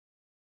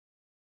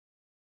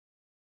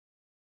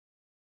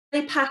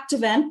very packed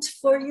event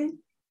for you.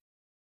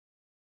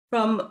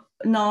 From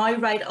now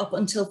right up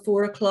until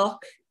 4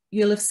 o'clock,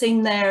 you'll have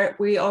seen there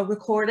we are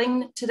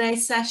recording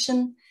today's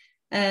session.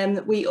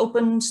 We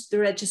opened the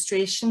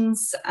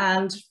registrations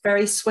and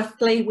very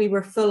swiftly we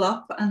were full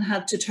up and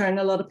had to turn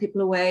a lot of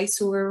people away.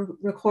 So we're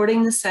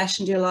recording the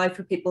session to allow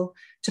for people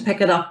to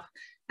pick it up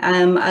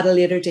at a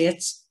later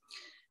date.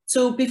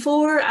 So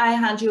before I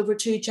hand you over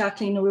to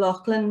Jacqueline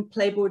O'Loughlin,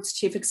 Playboard's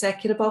Chief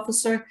Executive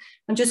Officer,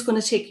 I'm just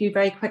going to take you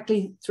very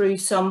quickly through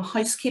some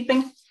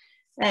housekeeping.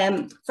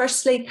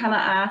 Firstly, can I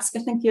ask, I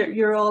think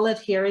you're all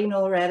adhering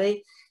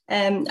already,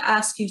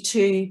 ask you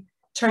to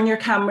turn your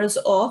cameras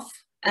off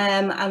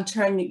and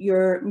turn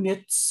your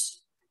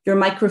mutes, your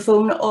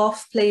microphone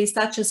off, please.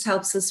 That just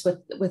helps us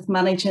with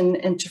managing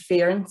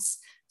interference.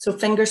 So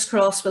fingers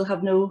crossed we'll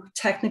have no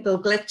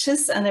technical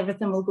glitches and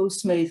everything will go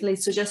smoothly.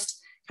 So just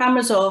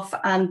cameras off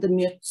and the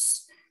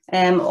mutes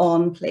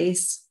on,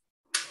 please.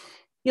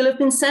 You'll have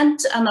been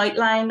sent an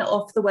outline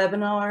of the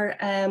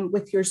webinar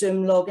with your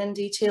Zoom login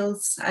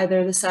details,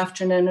 either this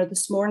afternoon or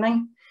this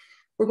morning.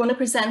 We're going to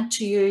present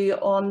to you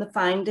on the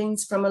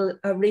findings from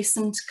a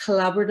recent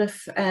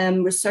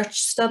collaborative research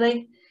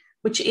study,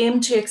 which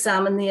aimed to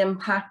examine the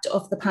impact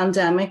of the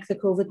pandemic, the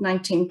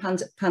COVID-19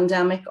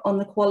 pandemic, on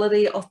the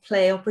quality of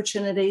play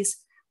opportunities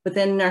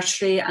within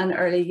nursery and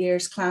early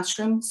years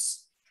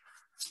classrooms.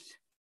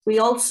 We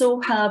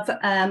also have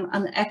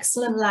an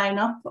excellent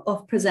lineup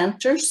of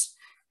presenters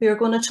who are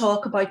going to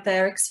talk about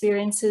their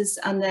experiences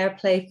and their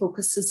play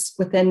focuses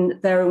within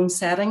their own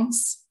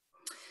settings.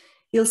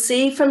 You'll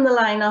see from the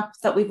lineup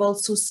that we've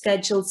also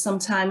scheduled some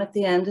time at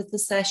the end of the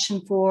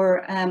session for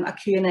a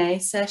Q&A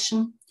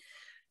session.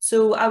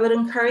 So I would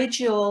encourage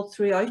you all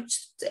throughout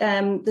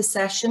the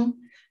session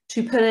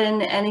to put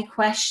in any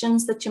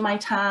questions that you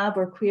might have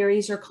or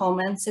queries or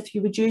comments. If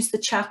you would use the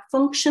chat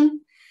function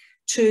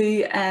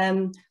to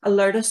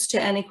alert us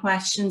to any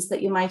questions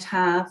that you might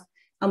have.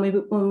 And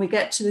when we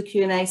get to the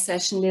Q&A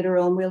session later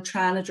on, we'll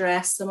try and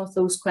address some of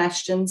those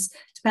questions,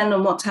 depending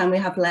on what time we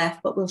have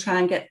left, but we'll try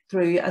and get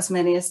through as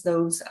many as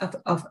those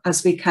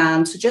as we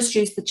can. So just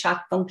use the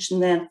chat function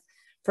then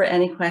for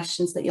any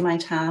questions that you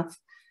might have.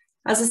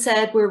 As I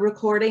said, we're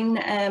recording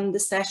the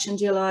session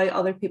to allow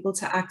other people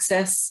to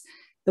access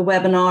the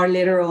webinar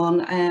later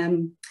on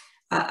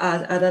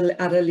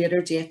at a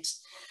later date.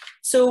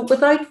 So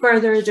without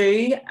further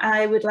ado,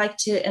 I would like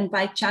to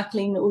invite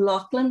Jacqueline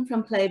O'Loughlin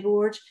from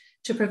Playboard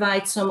to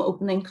provide some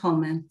opening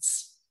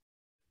comments.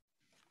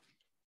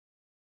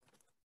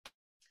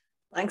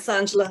 Thanks,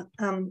 Angela.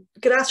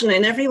 Good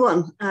afternoon,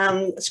 everyone.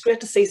 It's great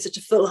to see such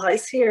a full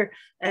house here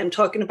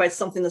talking about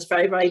something that's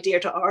very, very dear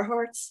to our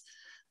hearts.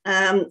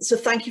 So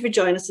thank you for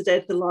joining us today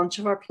at the launch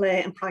of our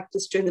play and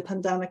practice during the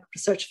pandemic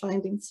research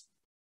findings.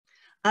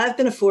 I've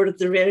been afforded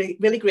the really,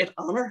 really great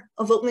honour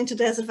of opening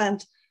today's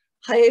event.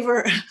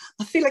 However,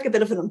 I feel like a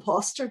bit of an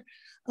imposter,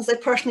 as I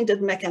personally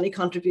didn't make any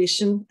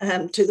contribution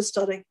to the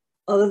study,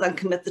 other than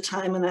commit the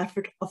time and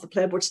effort of the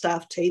Playboard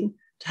staff team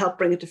to help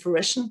bring it to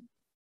fruition.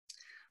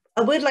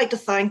 I would like to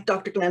thank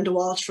Dr. Glenda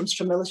Walsh from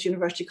Stramillis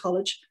University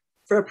College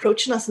for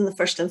approaching us in the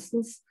first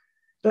instance.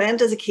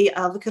 Glenda is a key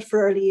advocate for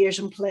early years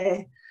and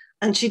play,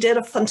 and she did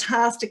a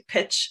fantastic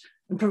pitch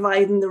in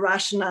providing the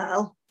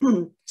rationale,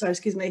 providing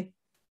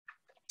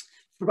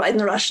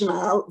the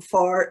rationale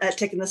for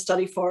taking the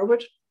study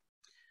forward.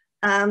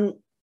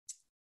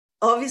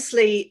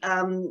 Obviously,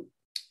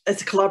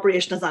 it's a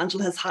collaboration, as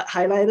Angela has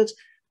highlighted,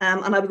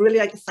 and I would really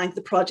like to thank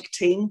the project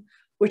team,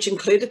 which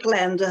included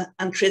Glenda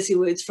and Tracy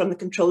Woods from the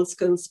Controlled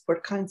Schools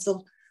Support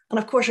Council, and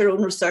of course our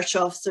own research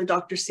officer,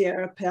 Dr.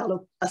 Sierra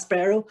Paolo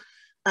Aspero,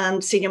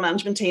 and senior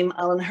management team,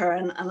 Alan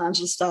Hearn and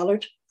Angela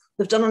Stallard.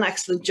 They've done an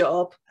excellent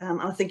job,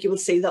 and I think you will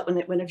see that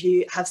whenever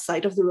you have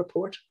sight of the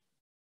report.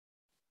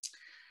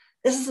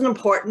 This is an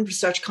important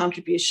research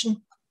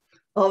contribution.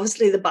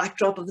 Obviously, the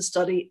backdrop of the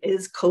study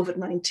is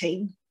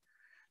COVID-19.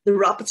 The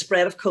rapid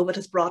spread of COVID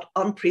has brought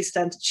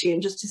unprecedented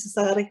changes to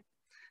society,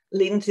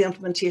 leading to the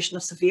implementation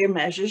of severe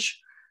measures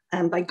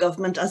by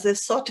government as they've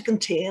sought to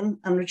contain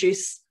and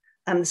reduce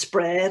the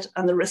spread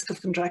and the risk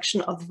of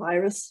contraction of the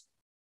virus.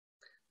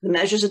 The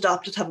measures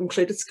adopted have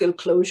included school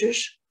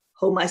closures,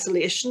 home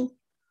isolation,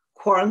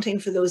 quarantine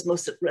for those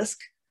most at risk,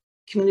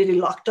 community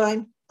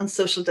lockdown, and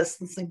social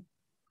distancing.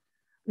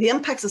 The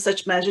impacts of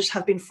such measures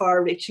have been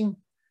far-reaching,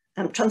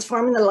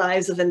 transforming the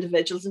lives of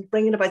individuals and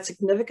bringing about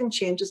significant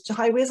changes to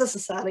how we as a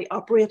society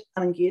operate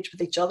and engage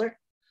with each other.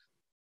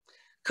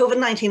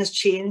 COVID-19 has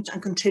changed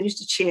and continues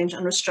to change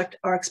and restrict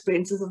our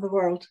experiences of the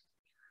world.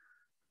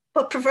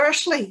 But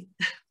perversely,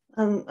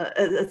 and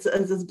it's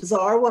a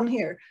bizarre one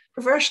here,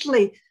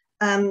 perversely,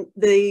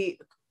 the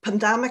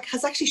pandemic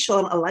has actually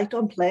shone a light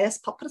on play, a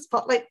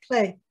spotlight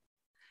play.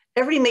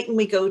 Every meeting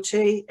we go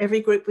to, every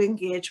group we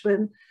engage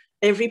with,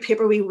 every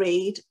paper we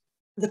read,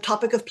 the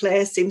topic of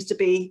play seems to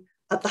be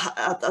at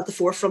the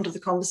forefront of the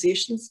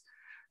conversations.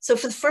 So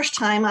for the first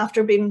time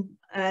after being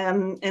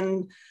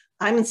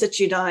I'm in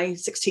situ now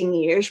 16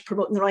 years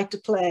promoting the right to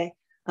play,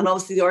 and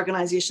obviously the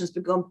organisation has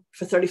been going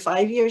for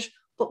 35 years,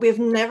 but we've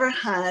never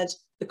had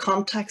the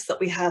context that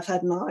we have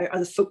had now, or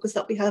the focus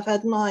that we have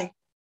had now,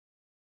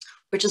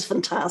 which is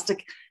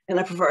fantastic in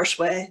a perverse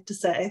way to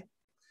say.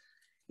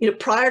 You know,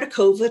 prior to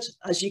COVID,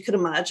 as you could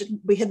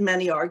imagine, we had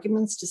many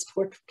arguments to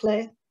support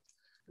play.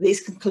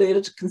 These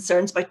concluded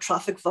concerns about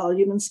traffic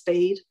volume and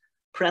speed,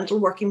 parental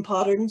working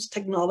patterns,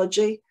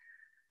 technology,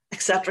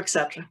 etc.,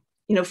 etc.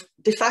 You know,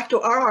 de facto,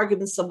 our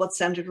arguments somewhat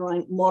centered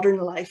around modern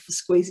life of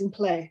squeezing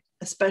play,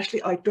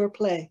 especially outdoor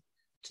play,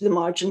 to the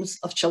margins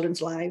of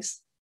children's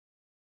lives.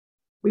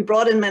 We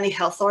brought in many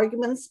health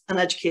arguments and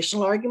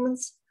educational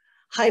arguments,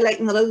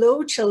 highlighting that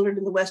although children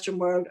in the Western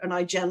world are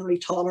now generally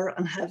taller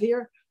and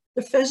heavier,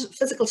 their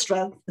physical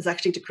strength is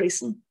actually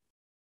decreasing.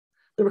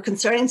 There were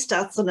concerning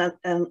stats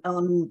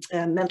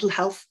on mental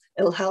health,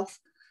 ill health,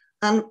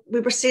 and we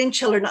were seeing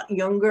children at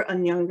younger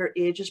and younger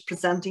ages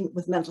presenting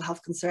with mental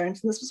health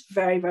concerns, and this was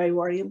very, very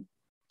worrying.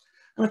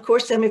 And of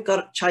course, then we've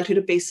got childhood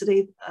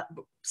obesity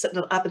sitting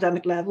at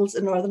epidemic levels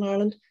in Northern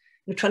Ireland.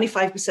 You know,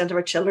 25% of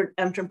our children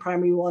entering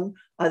primary one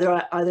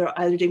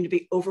either deemed to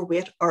be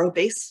overweight or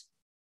obese.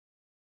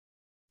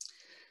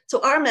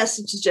 So our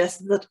message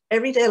suggested that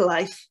everyday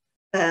life,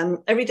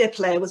 everyday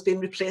play was being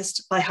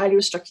replaced by highly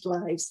restricted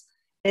lives,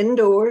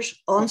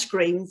 indoors, on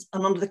screens,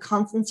 and under the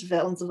constant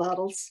surveillance of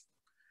adults.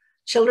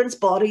 Children's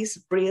bodies,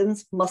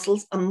 brains,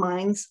 muscles, and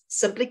minds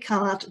simply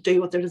cannot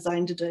do what they're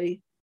designed to do.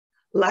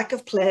 Lack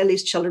of play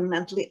leaves children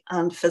mentally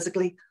and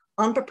physically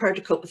unprepared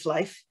to cope with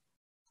life,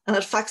 and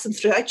it affects them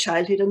throughout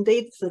childhood,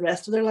 indeed for the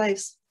rest of their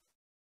lives.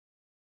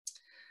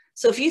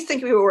 So if you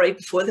think we were worried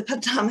before the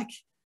pandemic,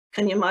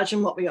 can you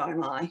imagine what we are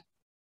now?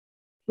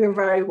 We're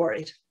very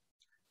worried.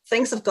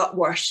 Things have got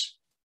worse,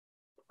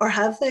 or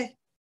have they?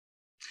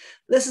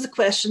 This is a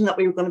question that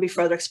we were going to be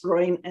further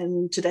exploring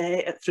in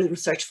today through the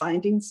research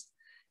findings.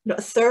 You know,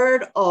 a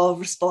third of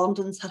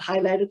respondents had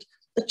highlighted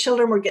that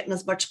children were getting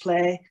as much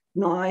play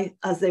now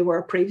as they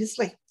were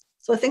previously.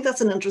 So I think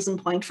that's an interesting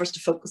point for us to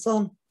focus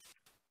on.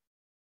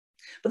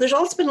 But there's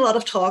also been a lot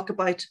of talk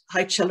about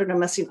how children are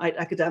missing out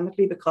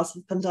academically because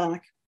of the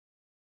pandemic.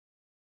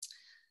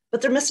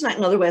 But they're missing out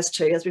in other ways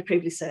too, as we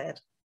previously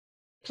said.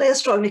 Play is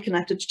strongly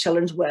connected to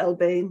children's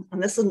well-being,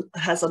 and this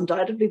has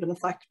undoubtedly been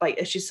affected by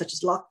issues such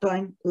as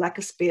lockdown, lack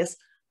of space,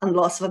 and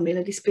loss of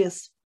amenity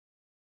space.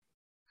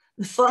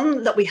 The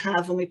fun that we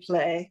have when we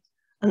play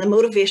and the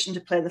motivation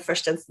to play in the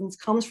first instance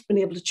comes from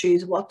being able to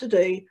choose what to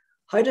do,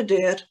 how to do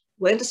it,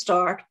 when to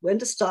start, when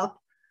to stop.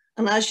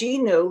 And as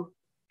you know,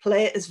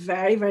 play is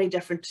very, very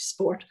different to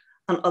sport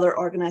and other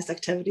organised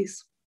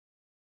activities.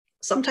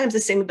 Sometimes they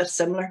seem a bit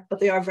similar, but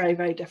they are very,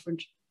 very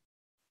different.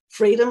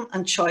 Freedom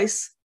and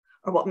choice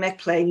are what make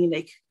play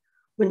unique.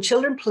 When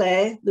children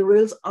play, the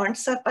rules aren't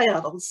set by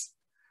adults.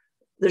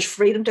 There's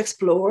freedom to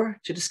explore,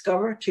 to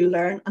discover, to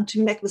learn, and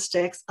to make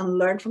mistakes and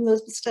learn from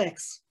those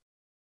mistakes.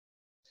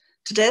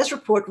 Today's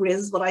report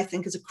raises what I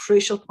think is a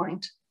crucial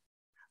point.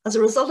 As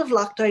a result of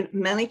lockdown,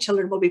 many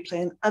children will be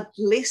playing at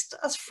least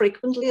as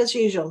frequently as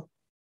usual,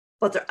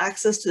 but their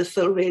access to the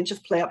full range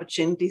of play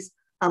opportunities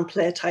and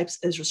play types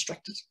is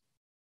restricted.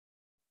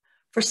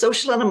 For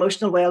social and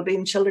emotional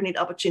well-being, children need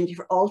opportunity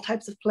for all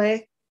types of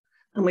play,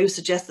 and we would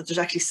suggest that there's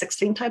actually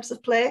 16 types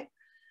of play,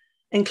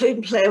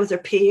 including play with their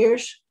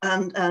peers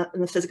and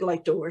in the physical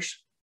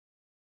outdoors,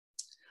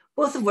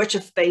 both of which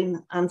have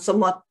been, and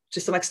somewhat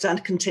to some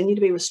extent, continue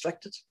to be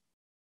restricted.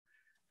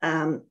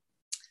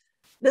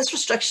 This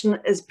restriction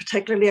is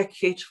particularly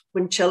acute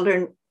when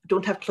children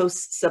don't have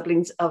close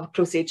siblings of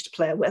close age to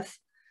play with,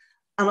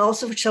 and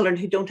also for children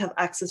who don't have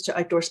access to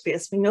outdoor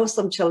space. We know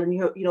some children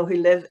who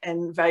live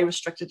in very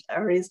restricted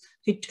areas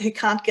who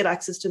can't get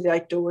access to the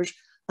outdoors,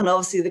 and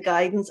obviously the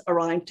guidance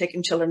around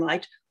taking children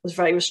out was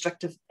very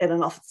restrictive in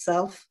and of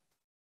itself.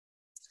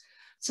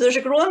 So there's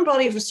a growing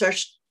body of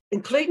research,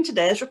 including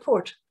today's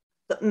report,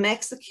 that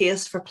makes the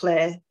case for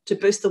play to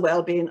boost the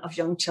well-being of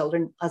young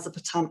children as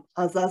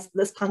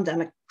this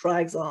pandemic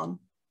drags on.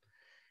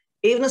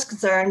 Even as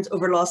concerns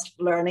over lost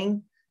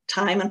learning,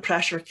 time and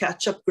pressure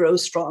catch-up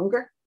grows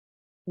stronger,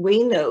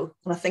 we know,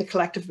 and I think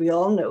collectively we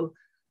all know,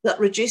 that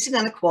reducing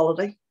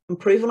inequality,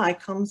 improving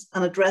outcomes,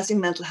 and addressing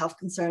mental health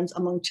concerns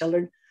among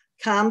children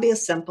can be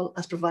as simple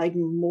as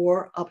providing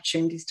more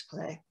opportunities to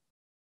play.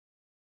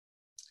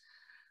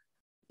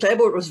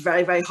 Playboard was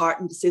very, very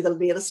heartened to see the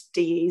latest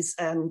DE's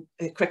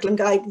curriculum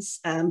guidance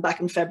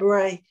back in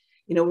February,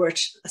 where it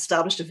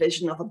established a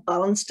vision of a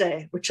balanced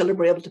day where children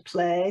were able to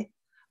play,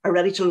 are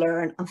ready to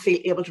learn, and feel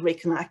able to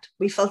reconnect.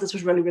 We felt this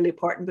was really, really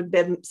important. We'd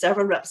made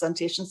several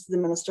representations to the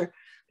Minister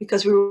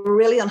because we were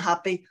really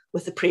unhappy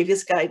with the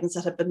previous guidance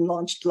that had been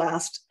launched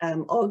last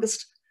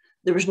August.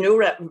 There was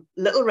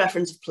little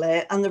reference of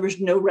play, and there was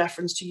no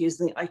reference to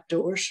using the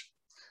outdoors.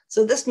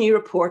 So this new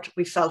report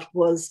we felt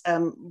was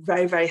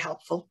very, very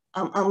helpful.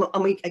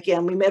 And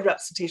we made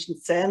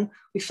representations saying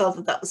we felt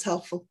that that was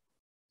helpful.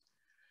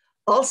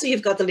 Also,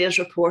 you've got the latest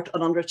report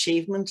on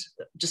underachievement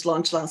just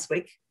launched last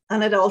week,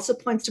 and it also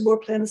points to more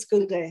play in the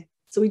school day.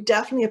 So we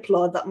definitely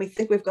applaud that, and we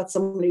think we've got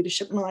some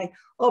leadership now,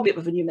 albeit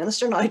with a new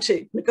minister now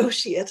to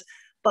negotiate,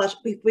 but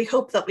we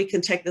hope that we can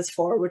take this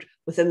forward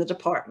within the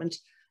department.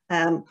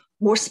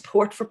 more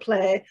support for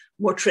play,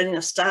 more training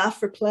of staff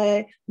for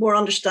play, more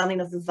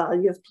understanding of the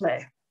value of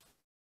play.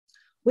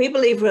 We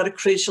believe we're at a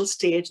crucial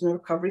stage in the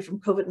recovery from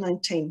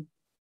COVID-19.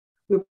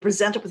 We're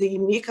presented with a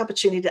unique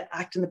opportunity to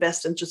act in the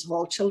best interest of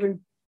all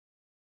children.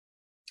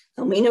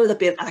 And we know that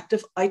being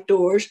active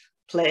outdoors,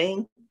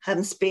 playing,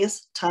 having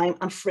space, time,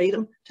 and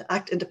freedom to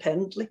act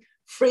independently,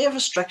 free of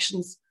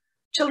restrictions,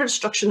 children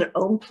structure their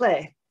own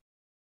play.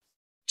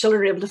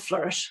 Children are able to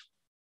flourish.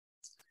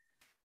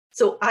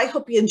 So I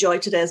hope you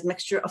enjoyed today's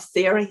mixture of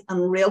theory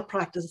and real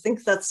practice. I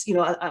think that's,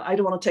 I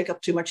don't want to take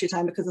up too much of your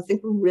time, because I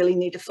think we really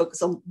need to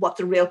focus on what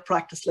the real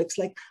practice looks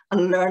like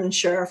and learn and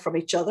share from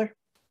each other.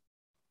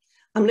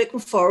 I'm looking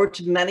forward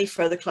to many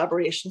further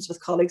collaborations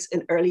with colleagues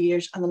in early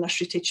years and the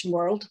nursery teaching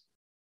world.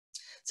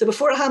 So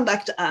before I hand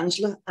back to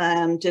Angela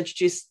to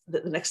introduce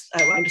the next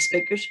round of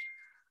speakers,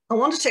 I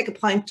want to take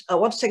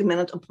a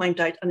minute and point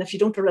out, and if you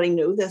don't already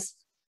know this,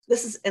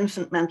 this is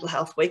Infant Mental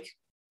Health Week.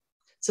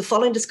 So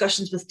following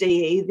discussions with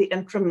DE, the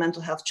interim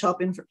mental health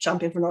champion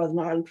for Northern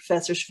Ireland,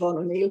 Professor Siobhan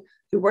O'Neill,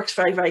 who works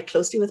very, very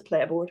closely with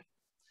Playboard,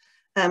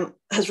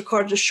 has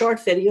recorded a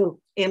short video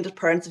aimed at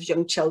parents of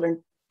young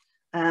children,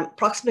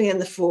 approximately in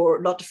the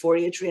 0 to 4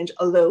 age range,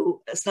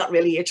 although it's not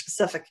really age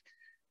specific.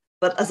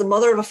 But as a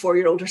mother of a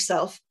 4-year-old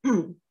herself,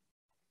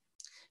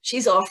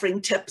 she's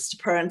offering tips to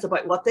parents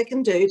about what they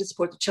can do to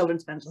support the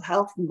children's mental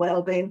health and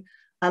well-being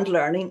and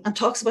learning, and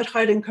talks about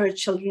how to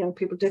encourage children and young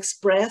people to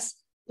express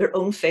their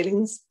own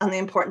feelings and the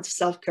importance of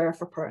self-care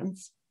for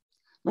parents.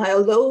 Now,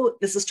 although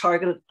this is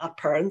targeted at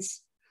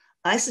parents,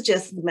 I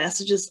suggest that the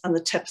messages and the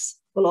tips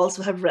will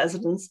also have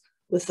resonance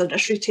with the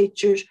nursery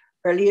teachers,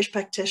 early years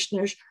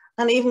practitioners,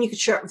 and even you could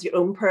share it with your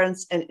own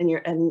parents in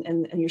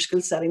your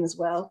school setting as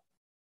well.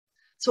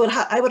 So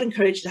I would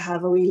encourage you to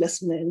have a wee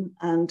listen in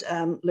and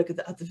look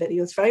at the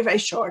video. It's very, very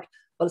short,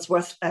 but it's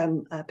worth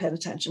paying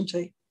attention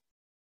to.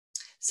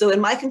 So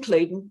in my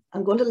concluding,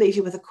 I'm going to leave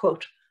you with a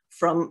quote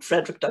from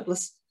Frederick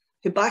Douglass,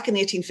 who back in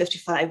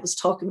 1855 was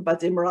talking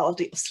about the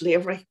immorality of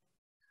slavery.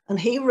 And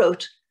he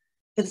wrote,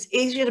 "It is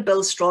easier to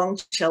build strong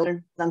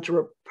children than to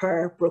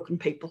repair broken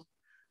people."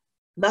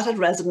 That had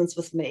resonance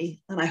with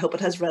me, and I hope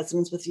it has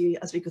resonance with you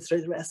as we go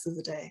through the rest of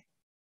the day.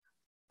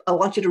 I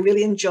want you to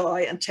really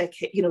enjoy and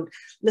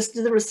listen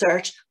to the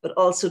research, but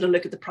also to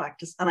look at the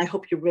practice. And I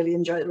hope you really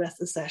enjoy the rest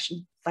of the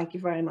session. Thank you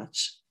very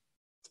much.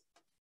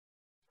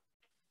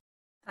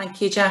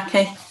 Thank you,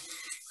 Jackie.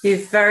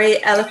 You've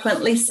very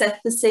eloquently set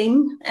the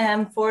scene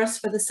for us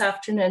for this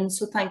afternoon,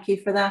 so thank you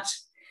for that.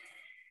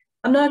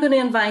 I'm now going to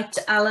invite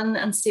Alan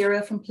and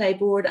Sarah from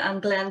Playboard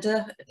and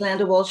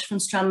Glenda Walsh from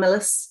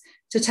Stranmillis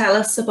to tell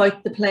us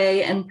about the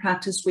play in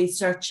practice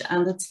research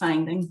and its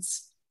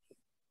findings.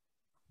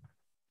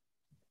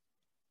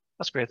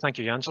 That's great, thank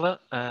you, Angela.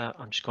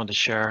 I'm just going to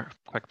share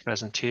a quick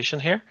presentation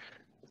here,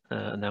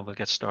 and then we'll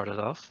get started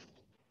off.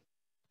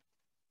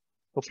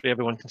 Hopefully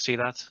everyone can see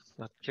that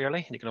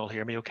clearly, and you can all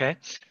hear me okay.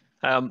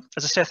 As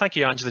I said, thank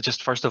you, Angela,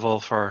 just first of all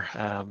for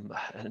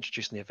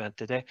introducing the event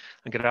today,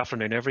 and good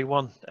afternoon,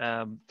 everyone.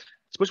 I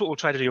suppose what we'll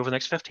try to do over the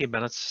next 15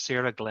 minutes,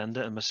 Sarah,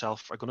 Glenda, and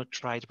myself are going to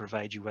try to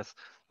provide you with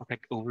a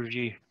quick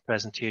overview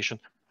presentation.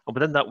 And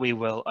within that, we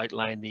will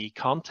outline the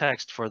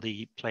context for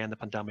the play in the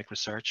pandemic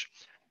research,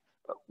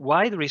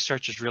 why the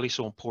research is really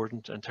so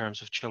important in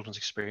terms of children's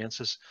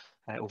experiences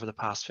over the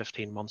past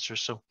 15 months or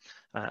so,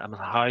 and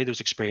how those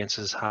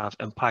experiences have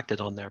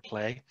impacted on their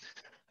play.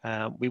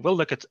 We will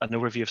look at an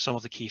overview of some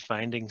of the key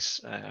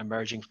findings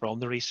emerging from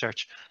the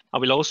research,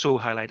 and we'll also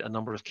highlight a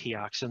number of key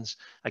actions,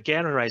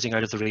 again arising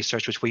out of the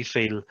research, which we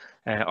feel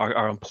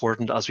are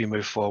important as we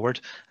move forward.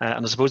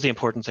 And I suppose the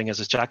important thing is,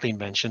 as Jacqueline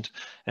mentioned,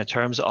 in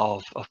terms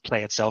of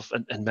play itself,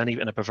 in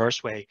a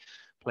perverse way,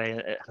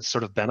 play has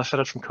sort of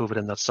benefited from COVID,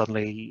 in that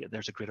suddenly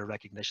there's a greater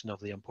recognition of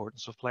the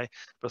importance of play.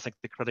 But I think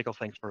the critical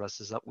thing for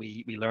us is that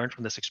we learn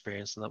from this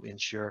experience, and that we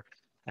ensure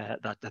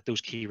that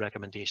those key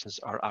recommendations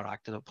are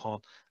acted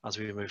upon as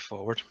we move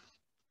forward.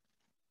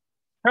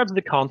 In terms of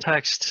the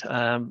context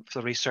for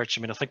the research,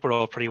 I think we're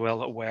all pretty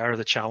well aware of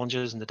the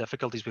challenges and the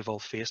difficulties we've all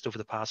faced over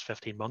the past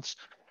 15 months.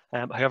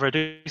 However, I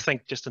do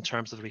think just in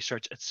terms of the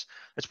research, it's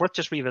worth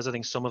just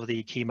revisiting some of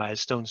the key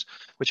milestones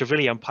which have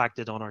really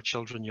impacted on our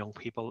children, young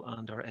people,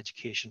 and our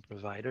education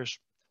providers.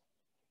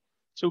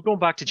 So going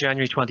back to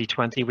January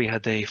 2020, we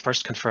had the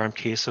first confirmed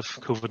case of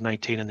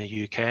COVID-19 in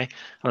the UK.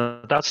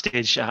 And at that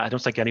stage, I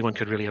don't think anyone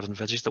could really have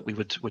envisaged that we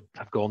would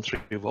have gone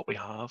through what we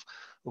have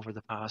over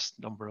the past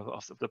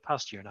the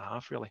past year and a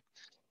half, really.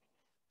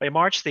 By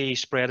March, the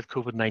spread of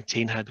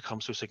COVID-19 had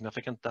become so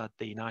significant that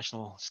the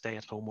national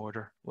stay-at-home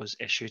order was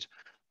issued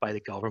by the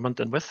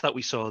government. And with that,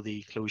 we saw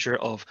the closure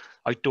of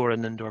outdoor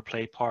and indoor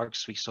play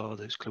parks. We saw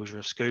the closure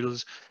of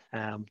schools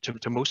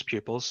to most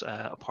pupils,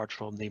 apart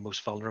from the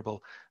most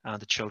vulnerable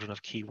and the children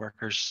of key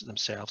workers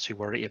themselves who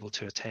were able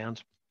to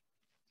attend.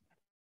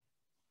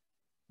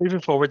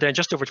 Moving forward then,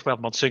 just over 12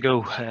 months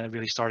ago,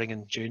 really starting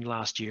in June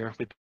last year,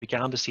 we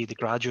began to see the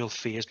gradual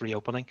phased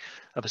reopening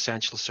of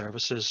essential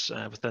services.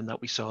 Within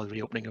that, we saw the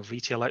reopening of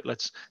retail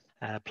outlets,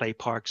 play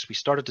parks. We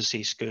started to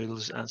see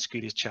schools and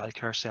school-age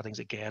childcare settings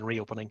again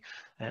reopening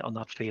on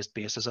that phased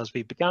basis as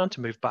we began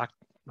to move back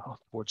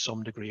towards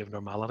some degree of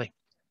normality.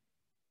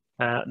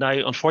 Now,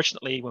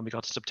 unfortunately, when we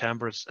got to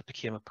September, it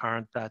became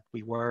apparent that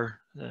we were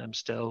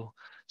still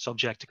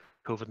subject to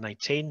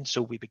COVID-19.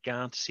 So we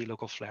began to see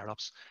local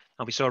flare-ups,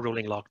 and we saw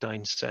rolling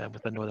lockdowns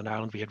within Northern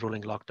Ireland. We had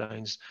rolling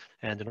lockdowns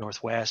in the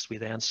Northwest. We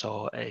then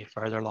saw a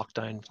further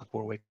lockdown for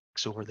 4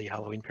 weeks over the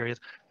Halloween period.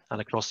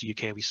 And across the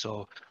UK, we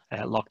saw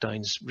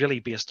lockdowns really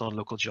based on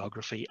local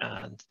geography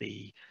and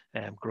the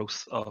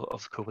growth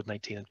of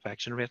COVID-19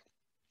 infection rate.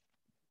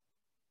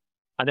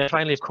 And then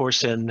finally, of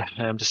course, in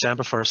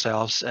December for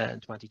ourselves in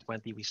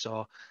 2020, we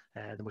saw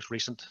the most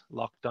recent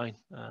lockdown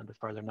and the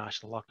further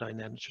national lockdown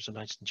then, which was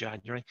announced in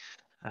January,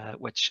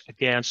 which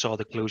again saw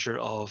the closure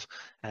of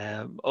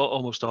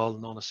almost all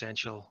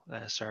non-essential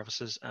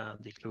services and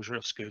the closure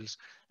of schools,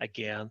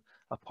 again,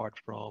 apart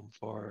from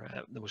for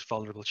the most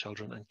vulnerable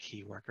children and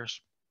key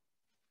workers.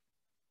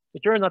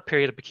 But during that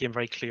period, it became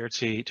very clear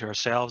to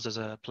ourselves as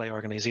a play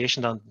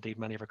organisation and indeed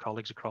many of our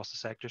colleagues across the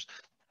sectors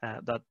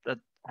that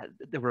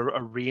there were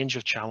a range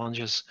of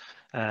challenges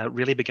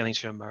really beginning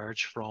to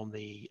emerge from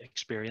the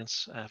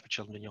experience for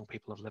children and young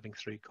people of living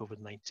through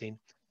COVID-19.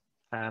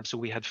 So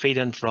we had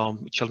feed-in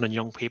from children and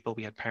young people,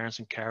 we had parents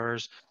and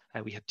carers,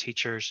 we had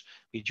teachers,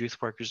 we had youth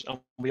workers, and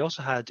we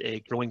also had a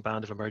growing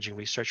band of emerging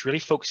research really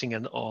focusing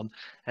in on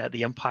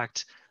the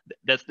impact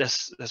that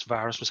this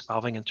virus was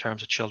having in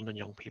terms of children and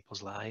young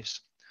people's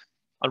lives.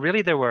 And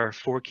really there were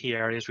 4 key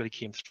areas really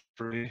came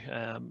through,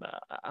 and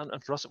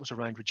for us it was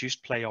around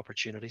reduced play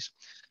opportunities.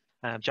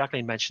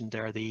 Jacqueline mentioned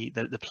there the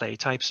play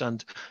types,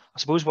 and I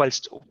suppose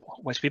whilst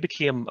we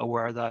became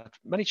aware that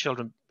many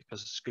children,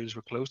 because schools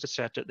were closed,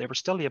 etc., they were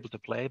still able to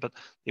play, but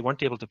they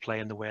weren't able to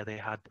play in the way they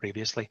had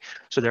previously.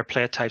 So their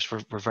play types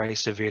were very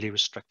severely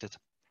restricted.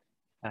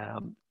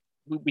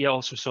 We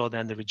also saw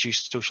then the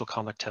reduced social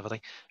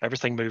connectivity.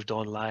 Everything moved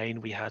online.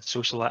 We had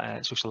social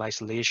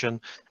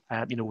isolation.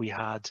 We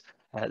had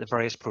the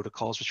various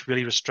protocols which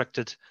really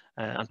restricted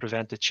and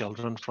prevented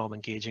children from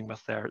engaging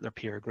with their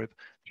peer group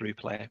through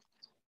play.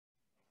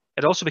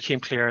 It also became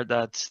clear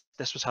that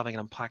this was having an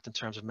impact in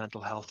terms of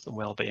mental health and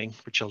well-being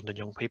for children and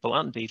young people,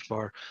 and indeed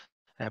for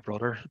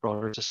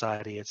broader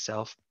society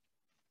itself.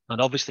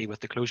 And obviously with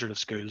the closure of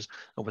schools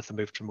and with the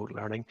move to remote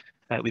learning,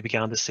 we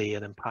began to see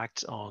an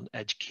impact on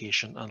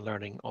education and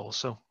learning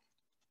also.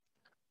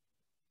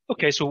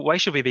 Okay, so why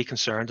should we be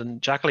concerned?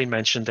 And Jacqueline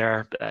mentioned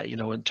there,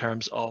 in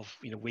terms of,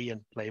 we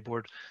in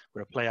Playboard,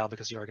 we're a play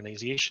advocacy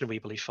organisation. We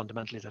believe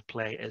fundamentally that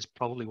play is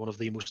probably one of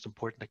the most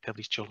important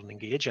activities children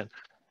engage in.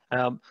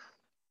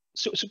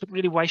 So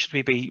really, why should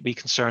we be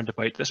concerned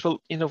about this?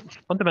 Well,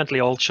 fundamentally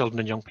all children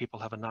and young people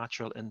have a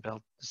natural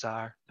inbuilt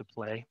desire to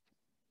play.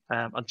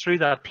 And through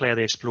that play,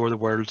 they explore the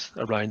world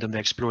around them, they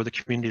explore the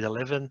community they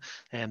live in,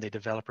 and they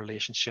develop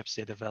relationships,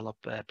 they develop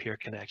peer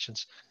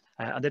connections.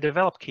 And they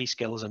develop key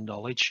skills and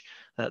knowledge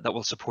that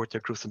will support their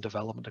growth and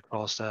development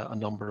across a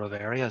number of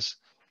areas.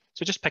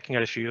 So just picking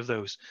out a few of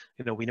those,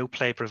 we know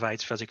play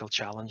provides physical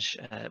challenge,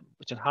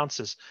 which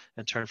enhances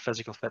in turn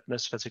physical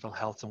fitness, physical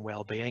health and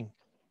well-being.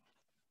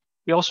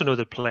 We also know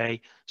that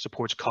play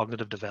supports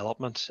cognitive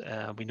development.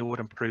 We know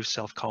it improves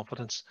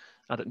self-confidence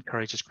and it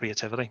encourages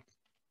creativity.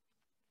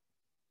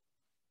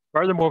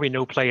 Furthermore, we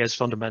know play is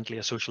fundamentally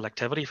a social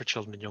activity for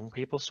children and young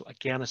people. So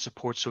again, it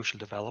supports social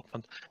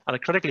development, and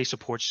it critically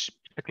supports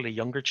particularly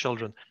younger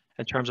children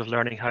in terms of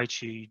learning how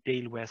to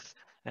deal with,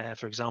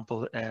 for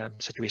example,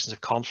 situations of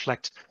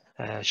conflict,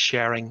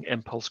 sharing,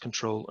 impulse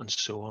control, and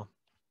so on.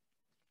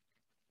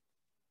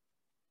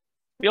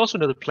 We also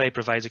know that play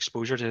provides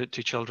exposure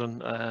to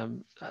children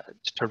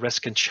to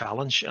risk and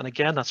challenge. And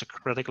again, it's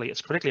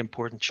critically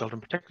important.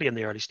 Children, particularly in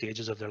the early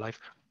stages of their life,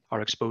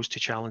 are exposed to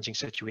challenging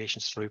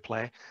situations through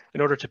play in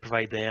order to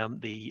provide them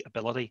the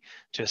ability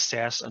to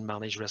assess and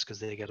manage risk as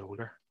they get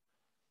older.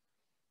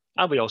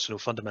 And we also know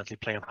fundamentally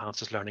play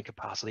enhances learning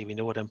capacity. We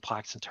know it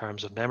impacts in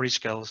terms of memory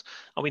skills,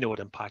 and we know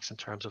it impacts in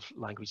terms of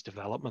language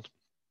development.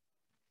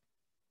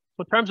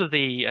 In terms of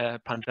the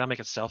pandemic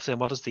itself, then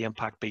what has the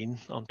impact been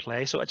on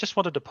play? So I just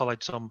wanted to pull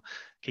out some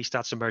key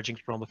stats emerging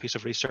from a piece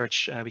of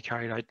research we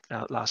carried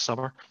out last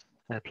summer,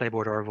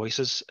 Playboard Our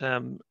Voices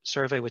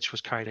survey, which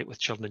was carried out with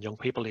children and young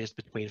people aged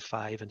between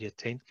 5 and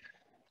 18.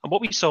 And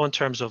what we saw in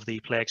terms of the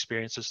play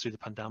experiences through the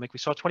pandemic, we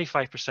saw a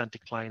 25%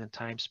 decline in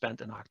time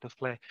spent in active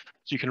play.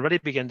 So you can really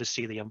begin to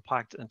see the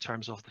impact in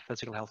terms of the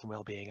physical health and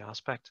well-being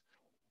aspect.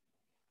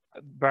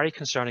 Very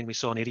concerning, we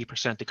saw an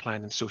 80%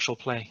 decline in social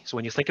play. So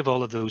when you think of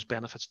all of those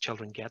benefits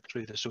children get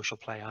through the social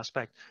play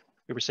aspect,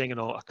 we were seeing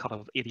a cut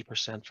of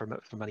 80%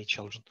 for many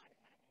children.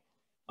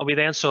 And we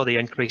then saw the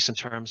increase in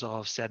terms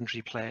of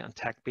sedentary play and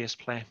tech-based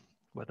play,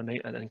 with an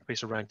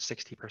increase around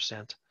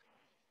 60%.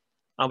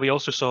 And we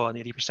also saw an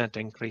 80%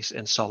 increase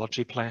in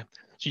solitary play.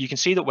 So you can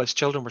see that whilst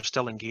children were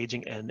still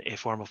engaging in a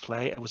form of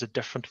play, it was a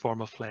different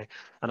form of play,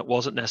 and it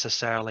wasn't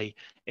necessarily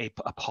a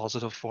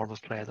positive form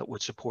of play that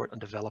would support and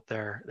develop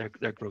their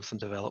growth and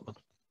development.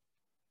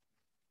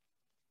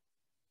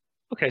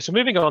 Okay, so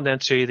moving on then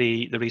to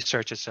the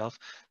research itself.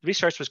 The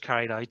research was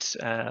carried out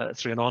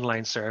through an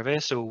online survey.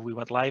 So we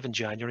went live in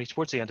January,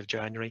 towards the end of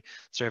January. The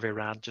survey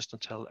ran just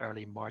until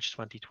early March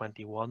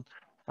 2021.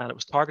 And it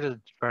was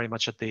targeted very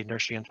much at the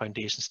nursery and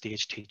foundation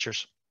stage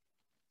teachers.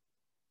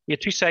 We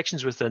had two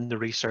sections within the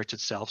research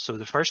itself. So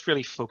the first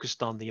really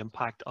focused on the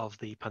impact of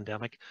the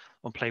pandemic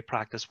on play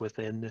practice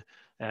within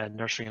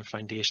nursery and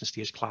foundation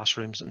stage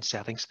classrooms and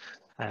settings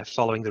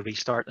following the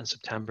restart in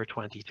September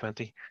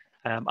 2020.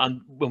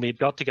 And when we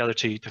got together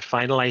to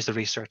finalize the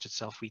research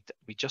itself, we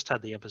just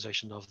had the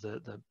imposition of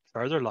the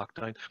further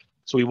lockdown.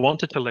 So we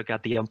wanted to look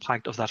at the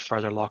impact of that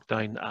further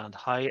lockdown and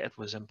how it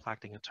was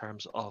impacting in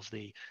terms of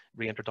the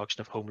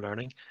reintroduction of home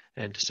learning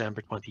in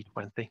December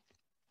 2020.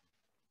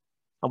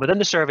 And within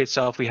the survey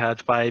itself, we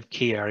had 5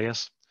 key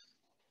areas.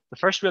 The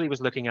first really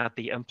was looking at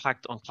the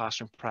impact on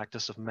classroom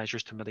practice of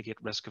measures to mitigate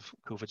risk of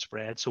COVID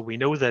spread. So we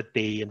know that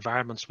the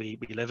environments we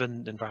live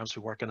in, the environments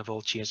we work in have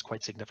all changed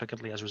quite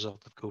significantly as a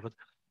result of COVID.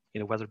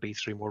 Whether it be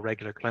through more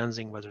regular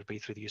cleansing, whether it be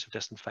through the use of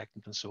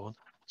disinfectant and so on.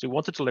 So we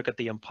wanted to look at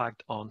the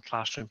impact on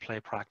classroom play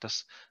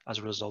practice as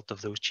a result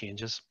of those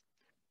changes.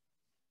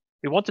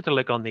 We wanted to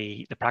look on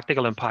the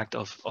practical impact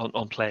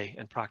on play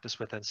and practice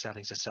within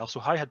settings itself. So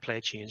how had play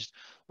changed?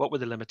 What were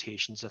the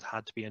limitations that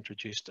had to be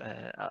introduced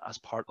as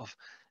part of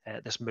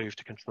this move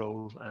to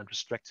control and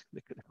restrict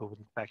the COVID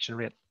infection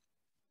rate?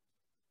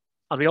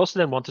 And we also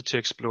then wanted to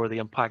explore the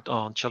impact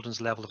on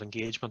children's level of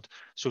engagement,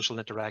 social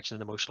interaction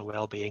and emotional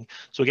well-being.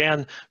 So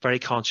again, very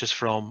conscious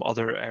from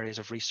other areas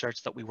of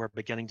research that we were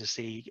beginning to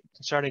see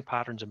concerning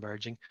patterns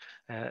emerging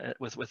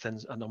within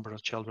a number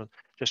of children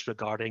just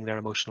regarding their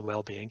emotional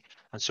well-being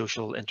and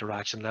social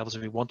interaction levels.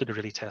 And we wanted to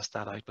really test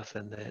that out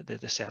within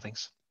the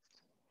settings.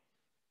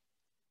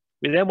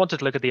 We then wanted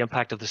to look at the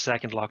impact of the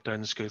second lockdown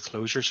and school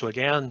closure. So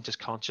again, just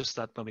conscious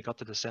that when we got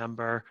to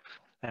December,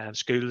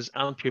 schools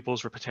and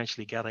pupils were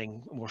potentially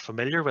getting more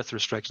familiar with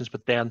restrictions,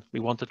 but then we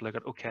wanted to look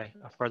at, okay,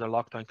 a further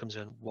lockdown comes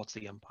in, what's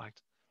the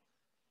impact?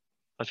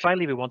 And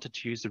finally, we wanted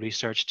to use the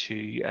research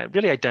to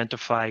really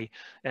identify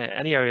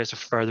any areas of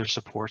further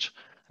support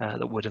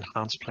that would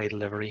enhance play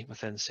delivery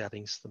within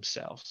settings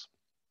themselves.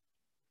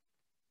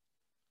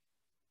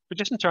 But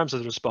just in terms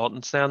of the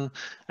respondents then,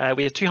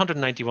 we had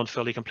 291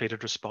 fully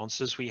completed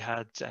responses. We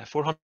had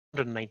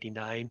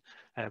 499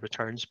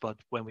 returns, but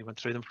when we went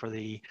through them for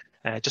the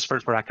just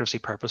for accuracy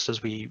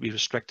purposes, we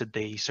restricted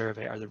the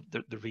survey or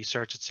the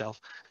research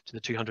itself to the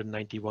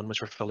 291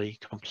 which were fully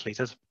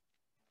completed.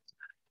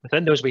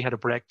 Within those, we had a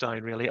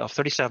breakdown really of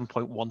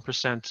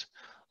 37.1%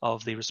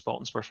 of the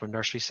respondents were from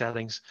nursery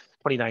settings,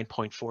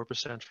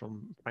 29.4%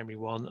 from primary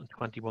 1 and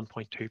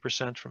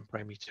 21.2% from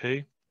primary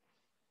 2.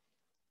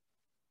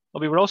 Well,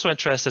 we were also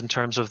interested in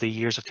terms of the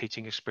years of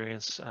teaching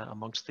experience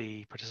amongst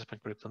the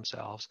participant group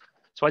themselves.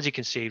 So as you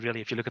can see, really,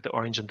 if you look at the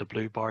orange and the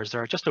blue bars,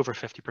 there are just over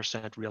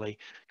 50% really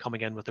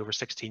coming in with over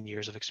 16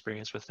 years of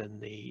experience within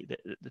the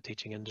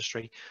teaching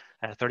industry,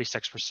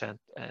 36%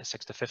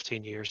 6 to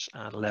 15 years,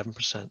 and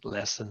 11%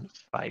 less than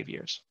 5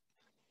 years.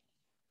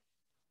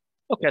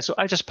 Okay, so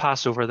I'll just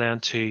pass over then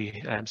to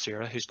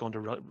Sarah, who's going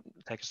to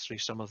take us through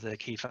some of the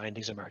key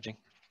findings emerging.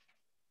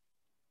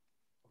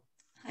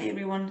 Hi,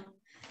 everyone.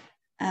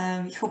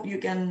 I hope you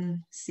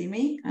can see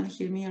me and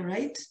hear me all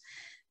right.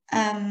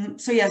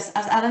 So yes,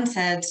 as Adam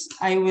said,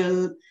 I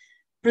will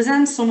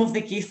present some of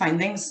the key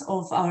findings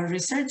of our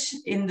research.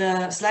 In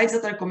the slides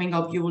that are coming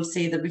up, you will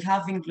see that we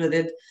have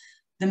included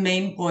the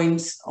main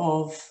points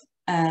of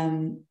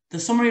the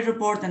summary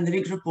report and the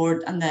big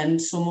report, and then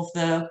some of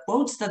the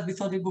quotes that we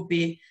thought they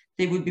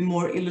would be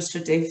more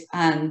illustrative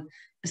and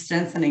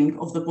strengthening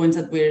of the points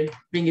that we're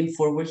bringing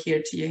forward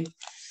here to you.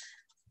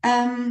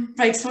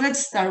 Right, so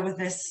let's start with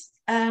this.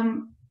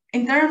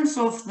 In terms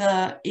of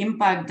the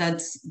impact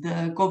that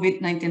the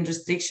COVID-19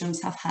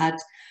 restrictions have had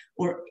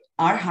or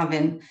are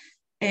having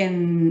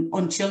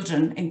on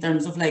children in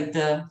terms of like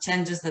the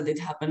changes that did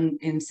happen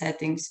in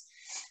settings,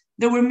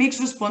 there were mixed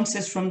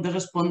responses from the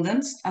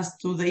respondents as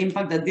to the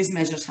impact that these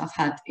measures have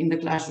had in the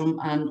classroom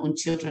and on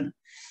children.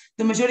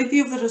 The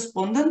majority of the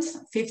respondents,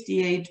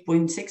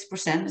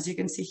 58.6%, as you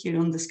can see here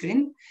on the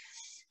screen,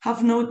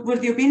 were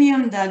the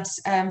opinion that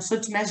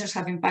such measures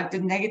have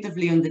impacted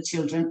negatively on the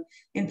children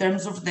in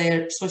terms of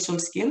their social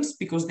skills,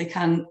 because they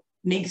can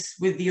mix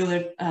with the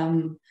other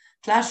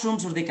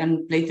classrooms or they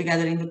can play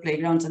together in the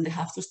playgrounds and they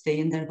have to stay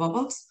in their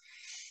bubbles.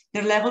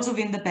 Their levels of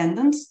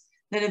independence,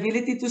 their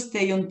ability to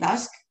stay on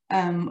task,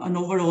 and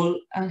overall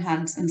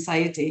enhanced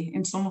anxiety.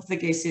 In some of the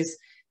cases,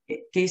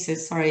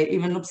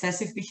 even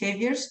obsessive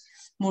behaviors,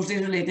 mostly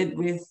related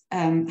with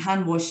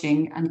hand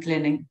washing and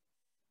cleaning.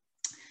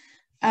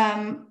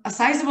 A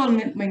sizable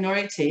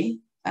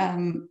minority,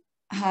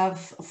 have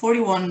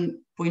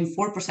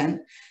 41.4%,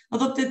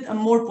 adopted a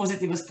more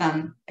positive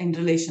stand in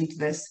relation to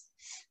this,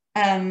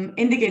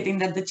 indicating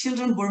that the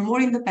children were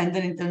more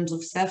independent in terms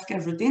of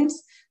self-care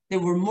routines, they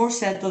were more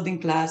settled in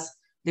class,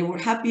 they were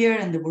happier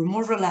and they were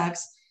more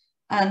relaxed,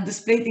 and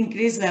displayed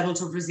increased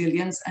levels of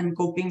resilience and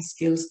coping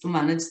skills to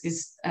manage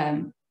this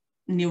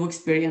new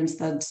experience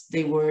that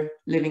they were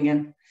living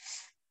in.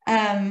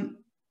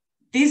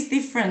 this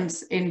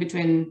difference in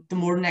between the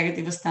more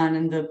negative stand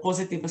and the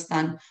positive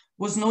stand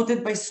was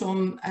noted by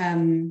some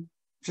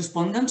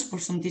respondents, for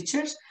some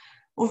teachers,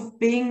 of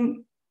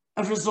being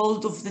a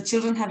result of the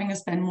children having to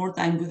spend more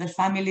time with their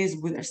families,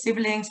 with their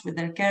siblings, with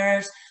their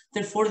carers.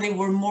 Therefore, they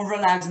were more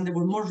relaxed and they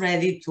were more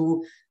ready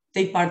to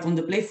take part on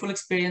the playful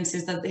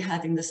experiences that they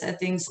had in the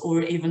settings,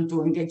 or even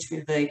to engage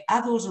with the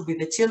adults or with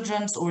the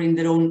children, or in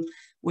their own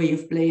way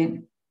of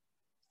playing.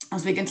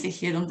 As we can see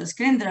here on the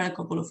screen, there are a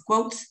couple of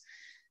quotes.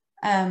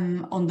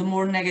 On the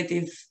more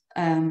negative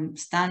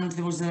stand,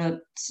 there was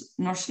a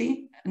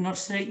nursery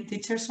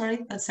teacher,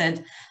 that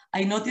said,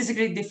 "I noticed a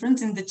great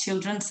difference in the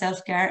children's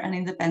self-care and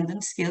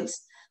independent skills,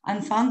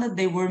 and found that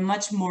they were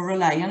much more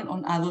reliant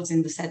on adults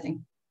in the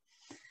setting."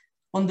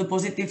 On the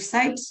positive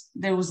side,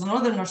 there was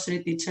another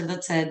nursery teacher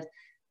that said,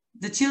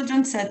 "The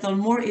children settled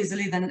more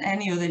easily than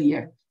any other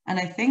year. And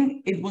I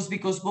think it was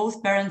because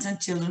both parents and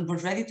children were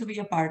ready to be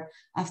apart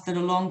after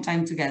a long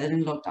time together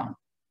in lockdown."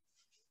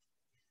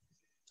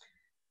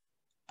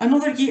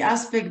 Another key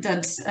aspect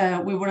that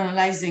we were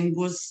analyzing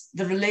was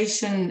the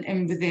relation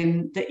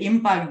within the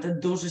impact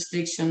that those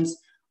restrictions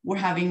were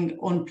having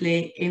on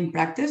play in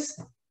practice.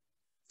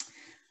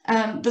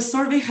 The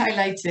survey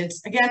highlighted,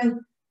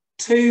 again,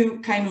 two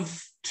kind of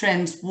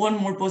trends, one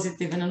more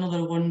positive and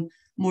another one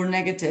more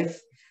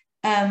negative.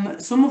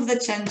 Some of the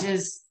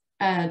changes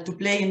to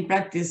play in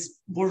practice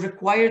were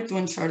required to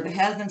ensure the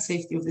health and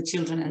safety of the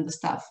children and the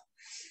staff.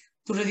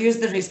 To reduce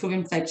the risk of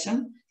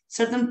infection,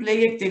 certain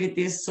play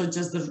activities, such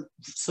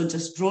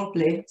as role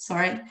play,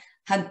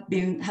 had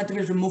to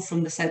be removed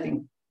from the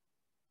setting,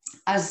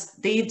 as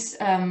did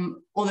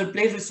other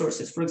play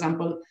resources, for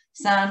example,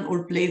 sand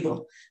or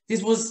Play-Doh.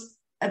 This was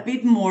a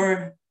bit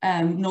more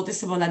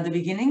noticeable at the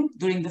beginning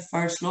during the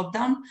first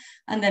lockdown,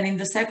 and then in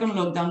the second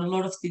lockdown, a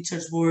lot of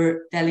teachers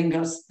were telling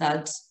us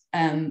that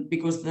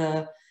because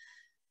the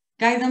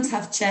guidance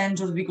have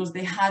changed, or because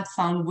they had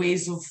found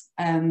ways of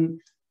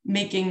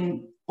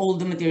making all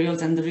the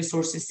materials and the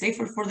resources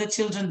safer for the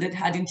children, that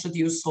had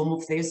introduced some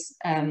of these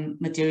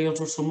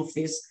materials or some of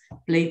these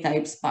play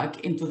types back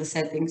into the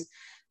settings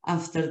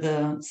after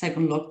the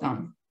second lockdown.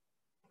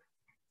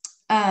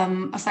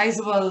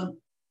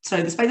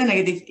 Despite the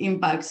negative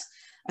impacts,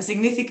 a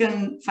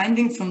significant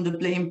finding from the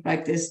play in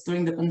practice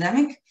during the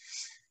pandemic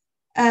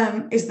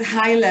is the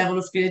high level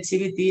of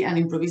creativity and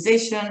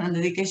improvisation and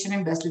dedication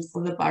invested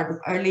for the part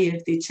of early year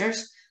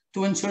teachers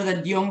to ensure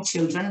that young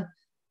children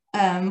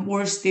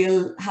were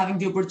still having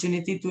the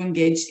opportunity to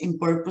engage in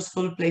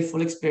purposeful,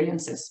 playful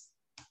experiences.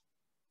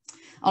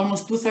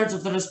 Almost 2/3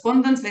 of the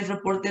respondents, they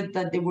reported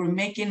that they were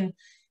making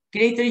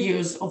greater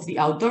use of the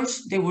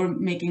outdoors, they were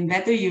making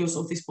better use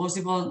of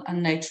disposable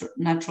and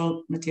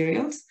natural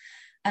materials,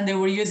 and they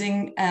were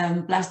using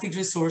plastic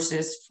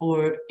resources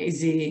for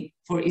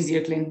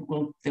easier clean.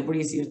 Well, they were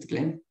easier to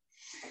clean.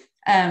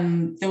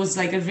 There was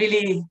like a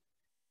really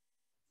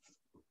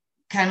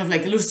kind of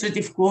like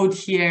illustrative quote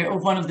here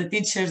of one of the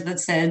teachers that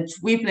said,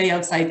 "We play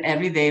outside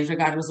every day,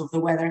 regardless of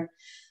the weather.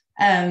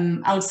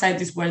 Outside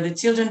is where the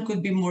children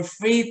could be more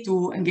free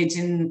to engage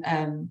in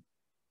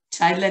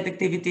child-led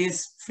activities,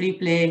 free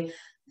play.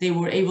 They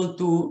were able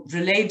to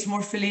relate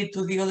more freely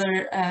to the other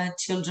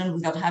children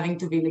without having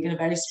to be like in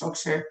a very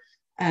structured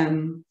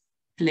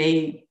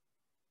play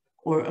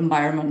or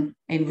environment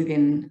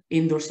within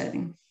indoor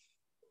setting."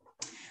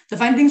 The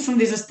findings from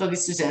this study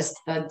suggest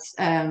that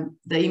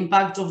the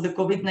impact of the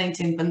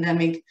COVID-19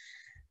 pandemic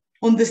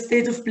on the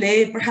state of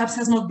play perhaps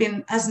has not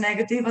been as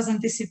negative as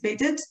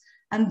anticipated,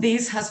 and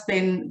this has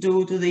been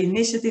due to the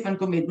initiative and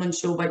commitment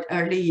shown by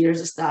early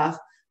years staff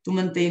to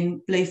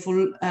maintain playful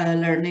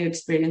learning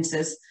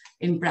experiences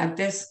in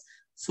practice.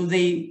 So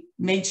they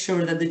made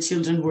sure that the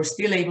children were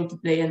still able to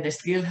play and they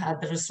still had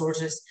the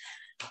resources.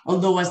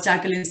 Although, as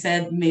Jacqueline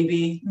said,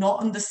 maybe not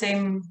on the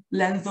same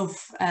length of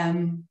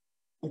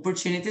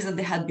opportunities that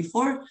they had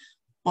before,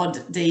 but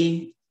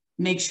they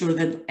make sure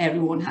that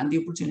everyone had the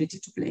opportunity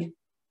to play.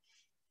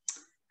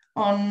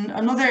 On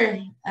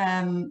another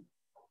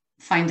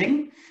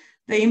finding,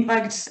 the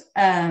impact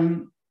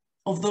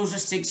of those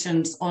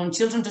restrictions on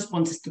children's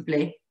responses to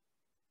play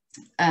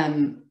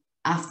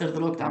after the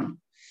lockdown.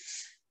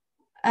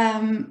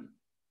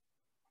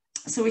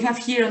 So we have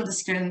here on the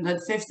screen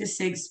that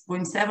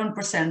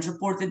 56.7%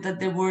 reported that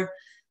there were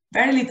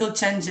very little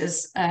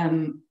changes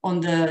on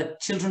the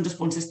children's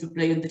responses to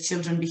play and the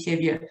children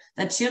behavior,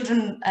 that children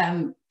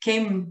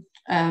came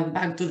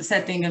back to the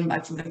setting and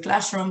back to the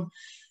classroom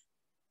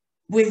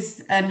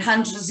with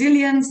enhanced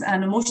resilience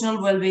and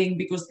emotional well-being,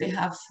 because they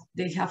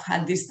have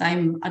had this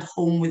time at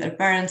home with their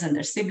parents and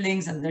their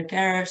siblings and their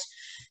carers.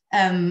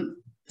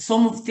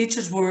 Some of the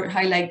teachers were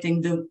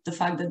highlighting the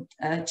fact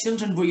that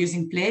children were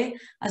using play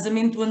as a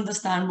means to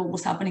understand what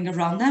was happening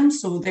around them.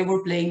 So they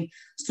were playing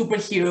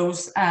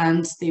superheroes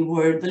and they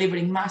were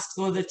delivering masks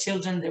to other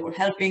children. They were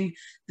helping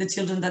the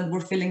children that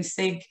were feeling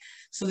sick.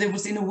 So there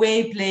was, in a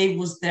way, play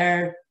was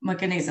their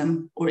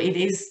mechanism, or it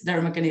is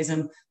their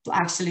mechanism to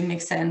actually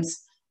make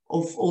sense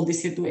of all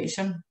this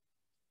situation.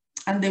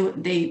 And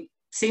they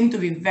seem to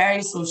be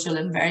very social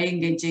and very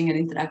engaging and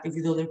interactive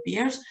with other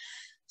peers.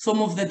 some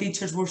of the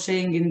teachers were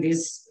saying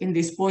in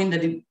this point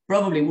that it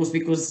probably was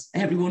because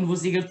everyone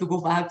was eager to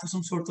go back to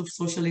some sort of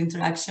social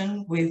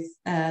interaction with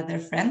their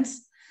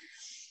friends.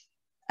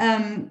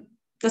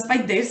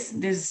 Despite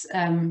these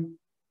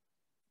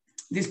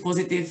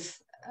positive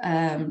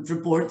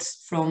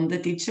reports from the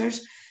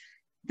teachers,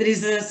 there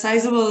is a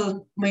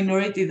sizable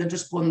minority of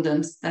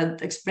respondents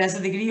that express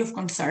a degree of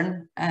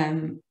concern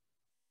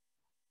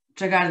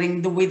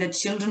regarding the way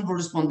that children were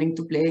responding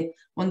to play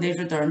when they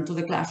returned to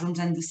the classrooms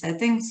and the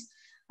settings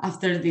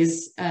after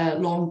this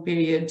long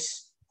period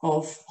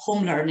of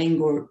home learning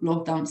or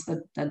lockdowns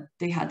that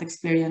they had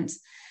experienced.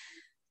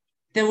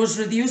 There was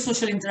reduced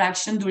social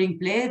interaction during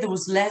play, there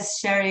was less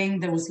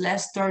sharing, there was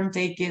less turn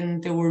taking,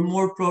 there were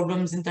more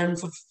problems in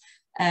terms of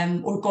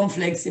or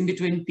conflicts in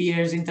between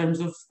peers in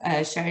terms of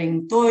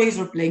sharing toys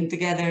or playing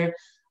together.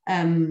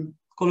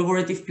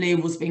 Collaborative play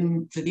was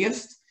being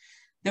reduced.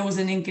 There was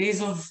an increase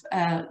of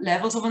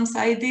levels of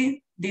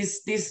anxiety.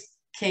 This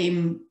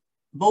came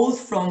both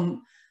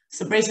from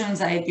separation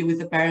anxiety with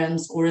the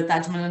parents or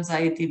attachment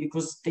anxiety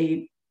because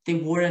they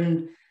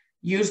weren't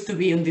used to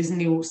be in this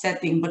new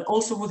setting, but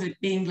also with it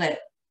being with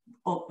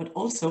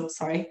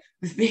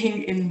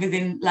being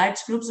within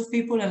large groups of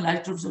people and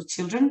large groups of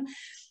children.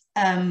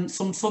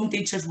 Some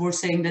teachers were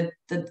saying that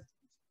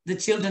the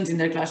children in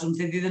their classrooms,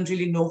 they didn't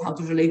really know how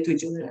to relate to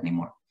each other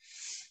anymore.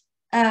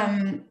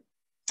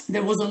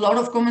 There was a lot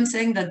of comments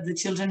saying that the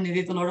children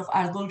needed a lot of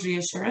adult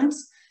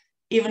reassurance,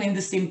 even in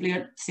the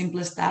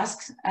simplest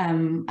tasks,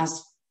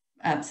 as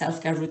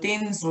self-care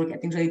routines or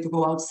getting ready to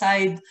go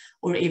outside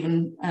or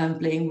even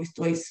playing with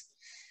toys.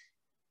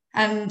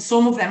 And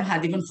some of them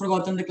had even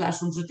forgotten the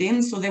classroom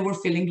routine, so they were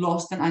feeling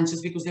lost and anxious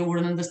because they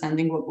weren't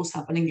understanding what was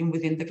happening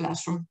within the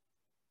classroom.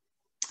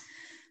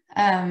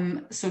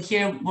 So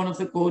here, one of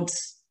the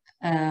quotes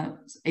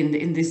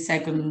in this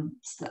second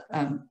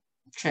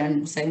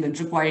trend was saying that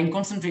requiring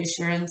constant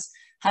reassurance,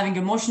 having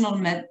emotional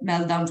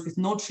meltdowns with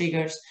no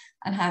triggers,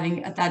 and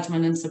having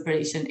attachment and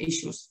separation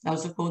issues. That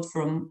was a quote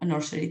from a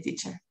nursery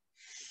teacher.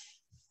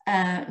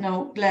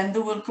 Now,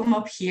 Glenda will come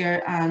up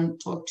here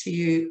and talk to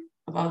you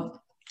about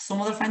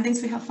some other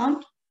findings we have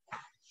found.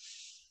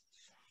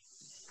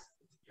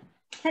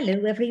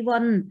 Hello,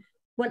 everyone.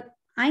 Well,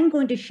 I'm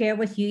going to share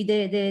with you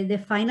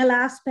the final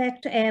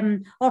aspect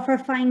of our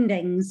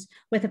findings,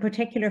 with a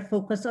particular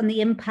focus on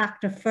the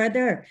impact of a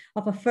further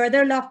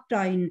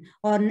lockdown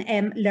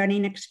on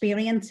learning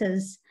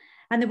experiences.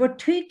 And there were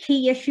two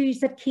key issues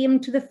that came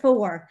to the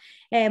fore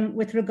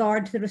with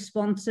regard to the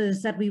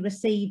responses that we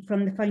received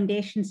from the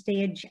foundation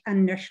stage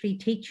and nursery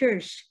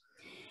teachers.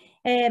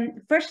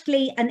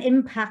 Firstly, an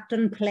impact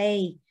on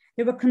play.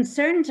 There were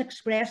concerns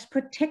expressed,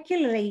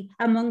 particularly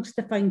amongst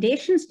the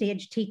foundation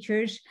stage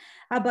teachers,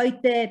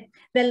 about the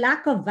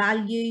lack of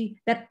value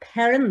that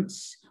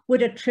parents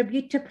would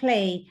attribute to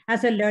play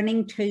as a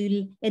learning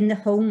tool in the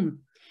home.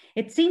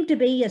 It seemed to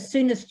be as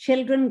soon as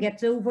children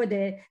get over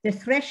the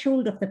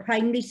threshold of the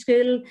primary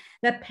school,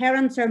 that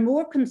parents are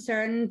more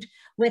concerned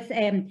with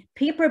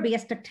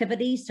paper-based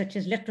activities such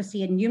as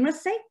literacy and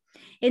numeracy,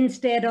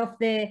 instead of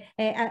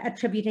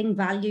attributing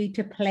value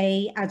to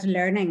play as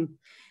learning.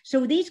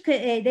 So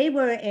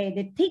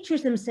the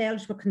teachers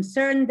themselves were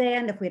concerned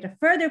then, if we had a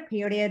further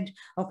period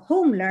of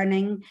home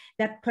learning,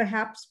 that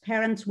perhaps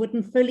parents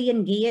wouldn't fully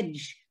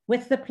engage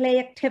with the play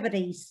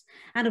activities.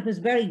 And it was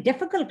very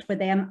difficult for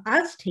them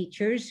as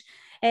teachers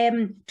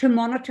to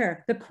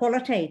monitor the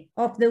quality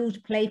of those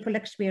playful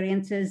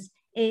experiences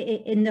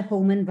in the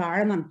home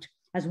environment.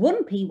 As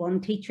one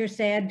P1 teacher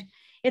said,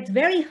 it's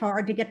very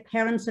hard to get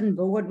parents on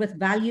board with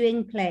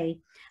valuing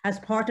play as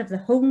part of the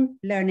home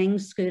learning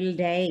school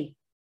day.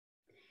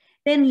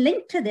 Then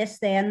linked to this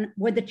then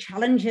were the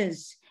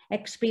challenges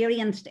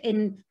experienced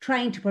in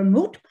trying to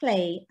promote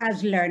play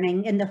as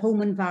learning in the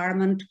home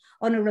environment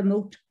on a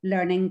remote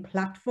learning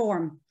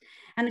platform.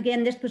 And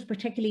again, this was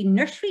particularly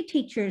nursery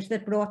teachers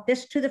that brought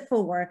this to the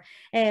fore,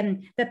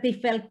 that they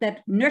felt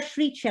that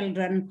nursery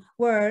children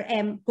were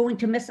going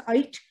to miss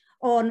out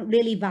on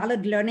really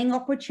valid learning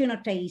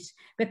opportunities,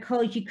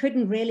 because you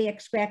couldn't really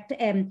expect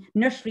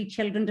nursery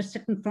children to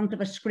sit in front of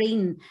a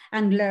screen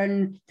and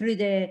learn through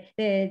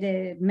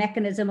the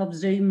mechanism of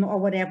Zoom or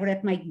whatever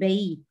it might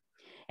be.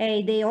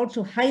 They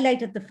also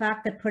highlighted the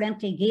fact that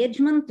parental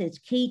engagement is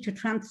key to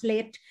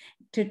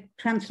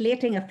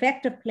translating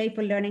effective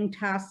playful learning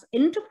tasks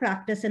into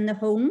practice in the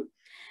home.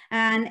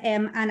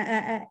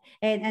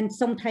 And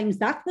sometimes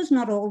that was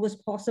not always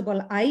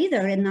possible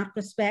either in that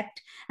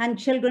respect, and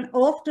children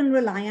often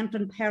reliant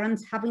on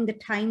parents having the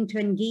time to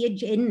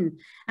engage in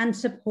and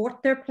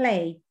support their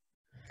play.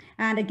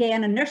 And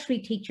again, a nursery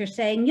teacher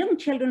saying young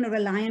children are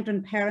reliant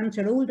on parents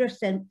or older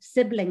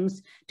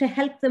siblings to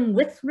help them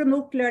with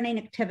remote learning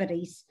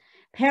activities,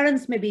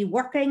 Parents may be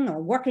working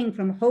or working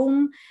from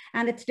home,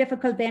 and it's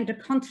difficult then to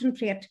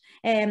concentrate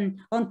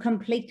on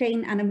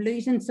completing, and I'm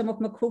losing some of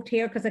my quote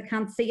here because I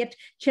can't see it,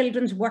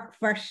 children's work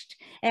first.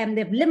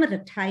 They've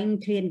limited time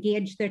to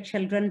engage their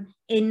children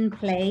in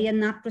play in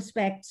that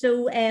respect.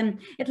 So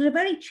it was a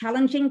very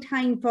challenging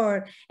time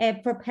for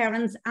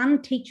parents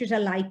and teachers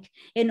alike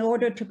in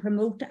order to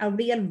promote a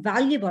real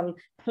valuable,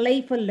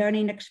 playful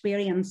learning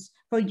experience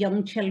for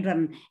young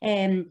children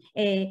in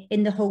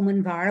the home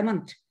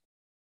environment.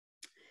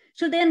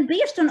 So then,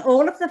 based on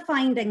all of the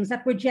findings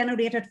that were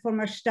generated from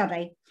our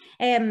study,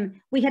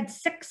 we had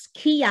 6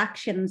 key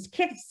actions,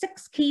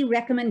 6 key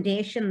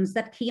recommendations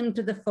that came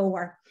to the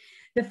fore.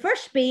 The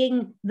first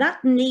being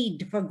that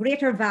need for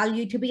greater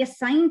value to be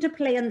assigned to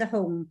play in the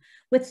home,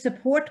 with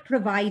support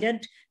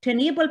provided to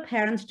enable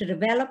parents to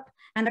develop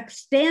and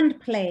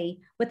extend play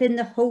within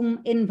the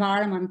home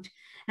environment.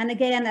 And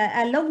again,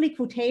 a lovely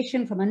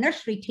quotation from a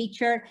nursery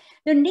teacher: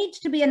 there needs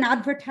to be an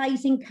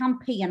advertising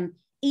campaign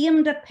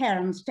aimed at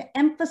parents to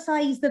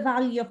emphasize the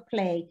value of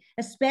play,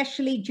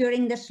 especially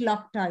during this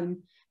lockdown.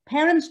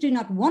 Parents do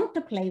not want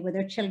to play with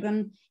their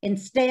children.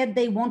 Instead,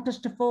 they want us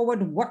to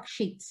forward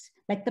worksheets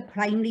like the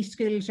primary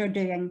schools are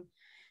doing.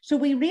 So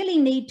we really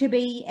need to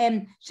be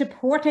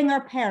supporting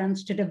our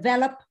parents to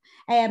develop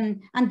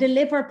and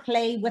deliver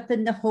play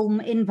within the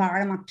home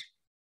environment.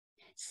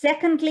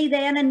 Secondly,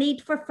 then, a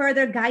need for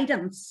further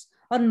guidance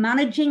on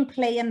managing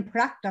play and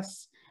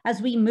practice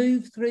as we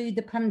move through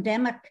the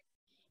pandemic.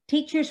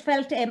 Teachers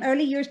felt,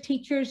 early years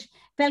teachers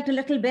felt a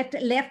little bit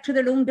left to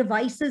their own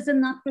devices in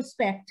that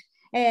respect,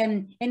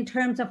 in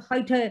terms of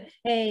how to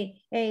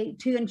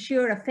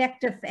ensure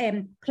effective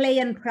play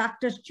and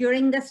practice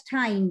during this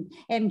time,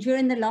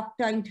 during the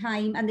lockdown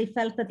time, and they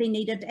felt that they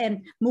needed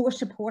more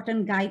support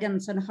and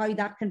guidance on how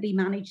that can be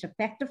managed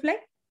effectively.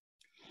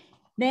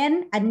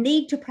 Then a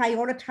need to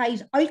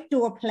prioritise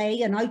outdoor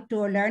play and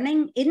outdoor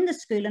learning in the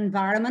school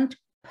environment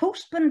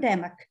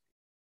post-pandemic.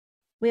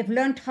 We have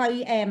learned how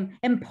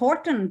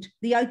important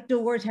the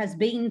outdoors has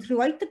been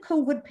throughout the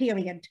COVID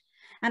period.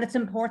 And it's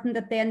important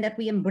that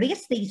we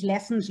embrace these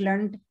lessons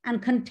learned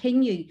and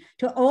continue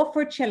to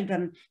offer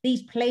children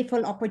these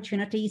playful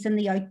opportunities in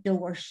the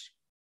outdoors.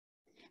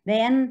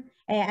 Then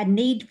a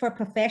need for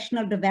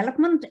professional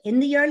development in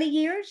the early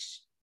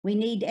years. We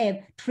need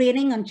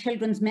training on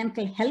children's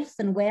mental health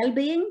and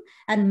well-being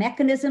and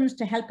mechanisms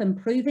to help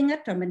improving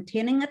it or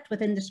maintaining it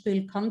within the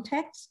school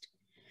context.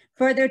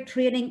 Further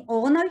training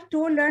on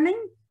outdoor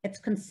learning, its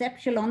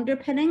conceptual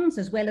underpinnings,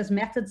 as well as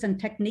methods and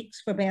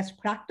techniques for best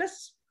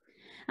practice.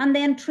 And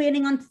then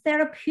training on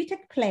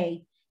therapeutic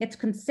play, its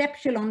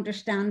conceptual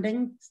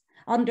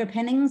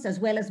underpinnings, as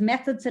well as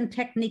methods and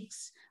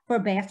techniques for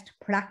best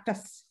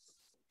practice.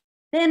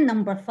 Then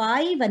number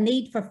 5, a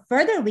need for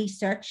further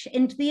research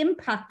into the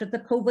impact of the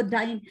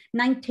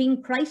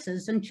COVID-19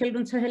 crisis on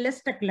children's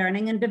holistic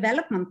learning and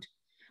development.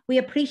 We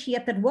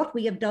appreciate that what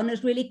we have done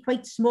is really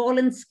quite small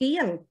in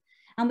scale,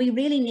 and we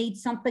really need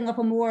something of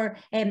a more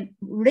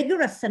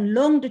rigorous and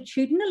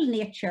longitudinal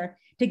nature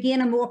to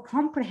gain a more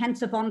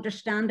comprehensive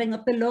understanding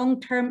of the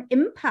long-term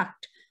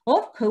impact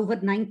of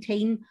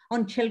COVID-19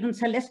 on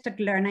children's holistic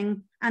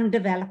learning and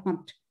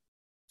development.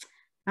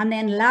 And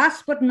then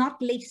last but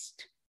not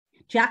least,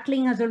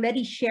 Jacqueline has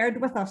already shared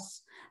with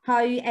us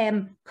how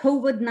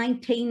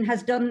COVID-19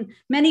 has done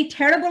many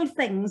terrible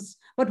things,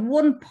 but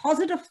one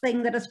positive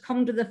thing that has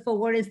come to the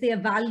fore is the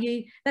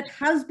value that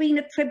has been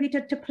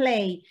attributed to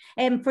play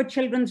for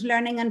children's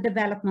learning and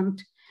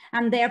development.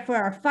 And therefore,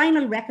 our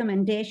final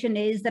recommendation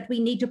is that we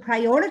need to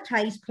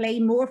prioritise play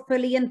more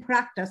fully in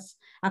practice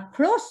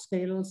across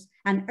schools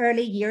and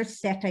early years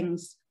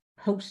settings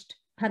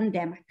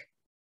post-pandemic.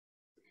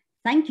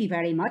 Thank you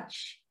very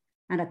much.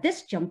 And at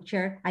this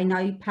juncture, I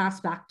now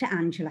pass back to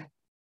Angela.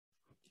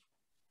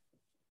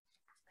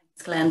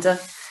 Thanks, Glenda.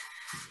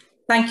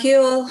 Thank you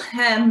all.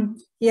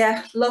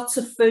 Yeah, lots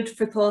of food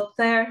for thought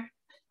there.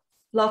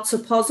 Lots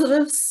of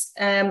positives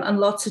and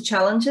lots of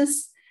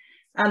challenges,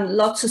 and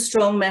lots of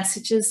strong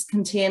messages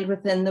contained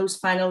within those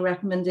final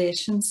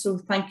recommendations. So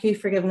thank you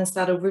for giving us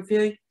that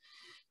overview.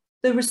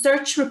 The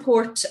research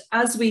report,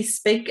 as we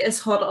speak, is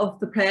hot off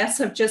the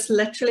press. I've just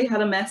literally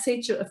had a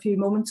message a few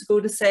moments ago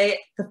to say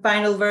the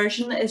final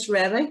version is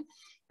ready.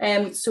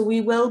 So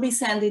we will be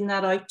sending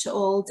that out to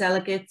all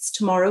delegates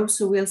tomorrow.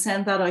 So we'll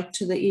send that out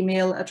to the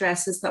email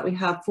addresses that we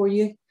have for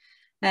you.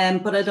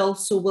 But it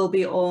also will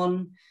be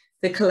on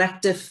the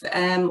collective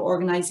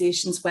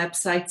organisations'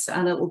 websites,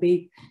 and it will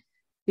be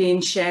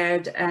being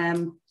shared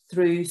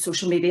through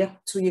social media.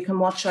 So you can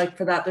watch out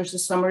for that. There's a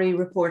summary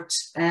report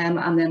and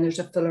then there's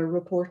a fuller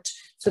report.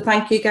 So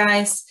thank you,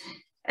 guys.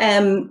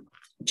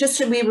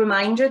 Just a wee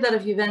reminder that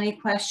if you have any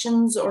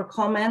questions or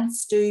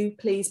comments, do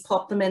please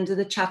pop them into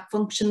the chat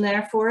function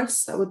there for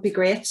us. That would be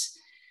great.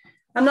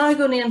 I'm now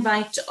going to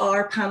invite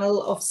our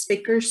panel of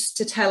speakers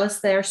to tell us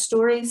their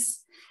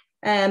stories.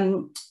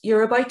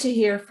 You're about to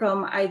hear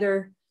from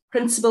either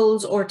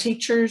principals or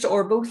teachers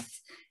or both,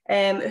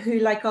 who,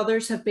 like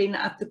others, have been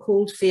at the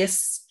cold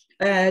face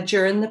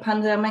during the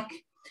pandemic.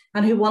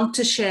 and who want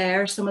to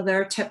share some of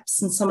their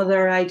tips and some of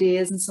their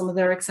ideas and some of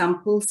their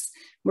examples.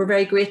 We're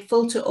very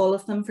grateful to all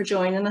of them for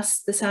joining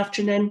us this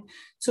afternoon.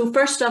 So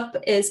first up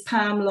is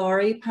Pam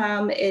Lowry.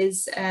 Pam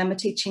is a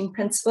teaching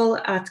principal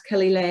at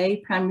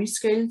Killylea Primary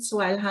School. So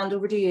I'll hand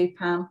over to you,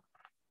 Pam.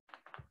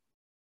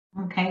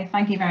 Okay,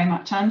 thank you very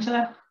much,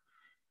 Angela.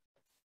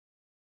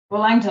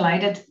 Well, I'm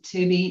delighted to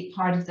be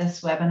part of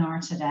this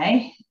webinar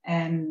today.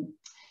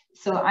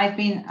 So I've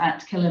been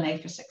at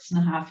Killylea for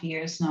 6.5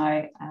 years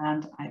now,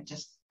 and I'm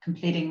just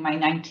completing my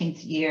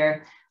 19th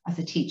year as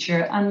a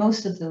teacher, and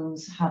most of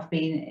those have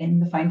been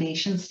in the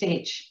foundation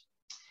stage.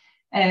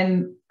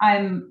 I'm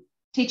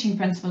teaching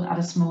principal at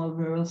a small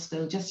rural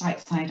school just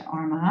outside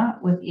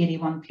Armagh with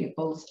 81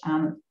 pupils,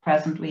 and at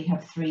present we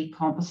have 3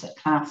 composite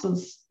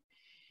classes.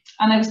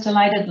 And I was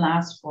delighted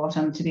last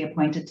autumn to be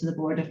appointed to the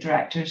board of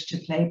directors to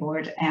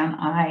Playboard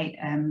NI,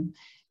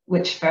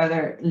 which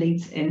further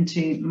leads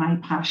into my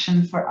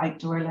passion for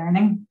outdoor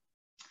learning.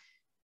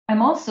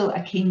 I'm also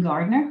a keen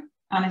gardener,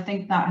 and I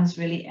think that has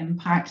really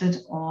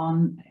impacted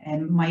on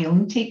my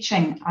own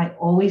teaching. I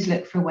always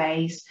look for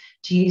ways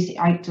to use the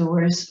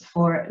outdoors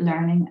for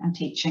learning and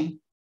teaching.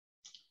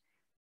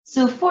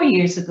 So 4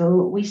 years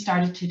ago, we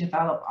started to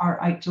develop our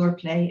outdoor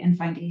play in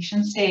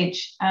foundation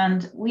stage,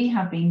 and we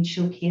have been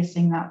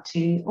showcasing that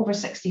to over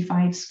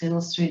 65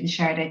 schools through the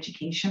shared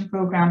education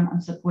programme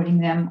and supporting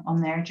them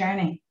on their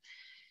journey.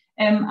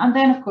 And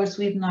then, of course,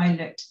 we've now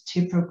looked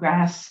to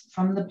progress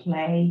from the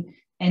play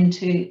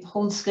into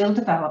whole school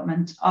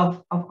development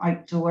of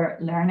outdoor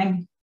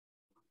learning.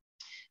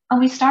 And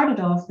we started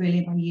off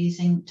really by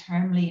using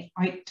termly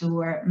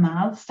outdoor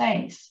maths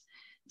days.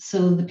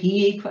 So the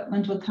PE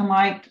equipment would come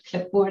out,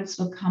 clipboards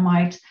would come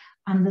out,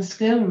 and the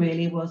school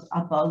really was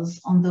abuzz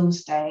on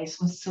those days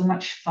with so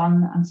much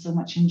fun and so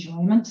much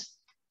enjoyment.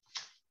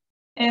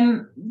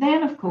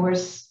 Then, of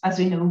course, as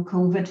we know,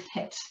 COVID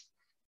hit.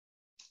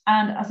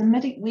 And as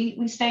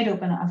we stayed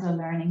open as a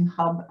learning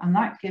hub, and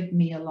that gave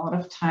me a lot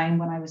of time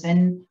when I was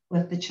in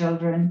with the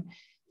children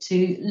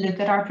to look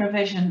at our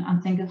provision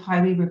and think of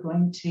how we were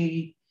going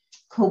to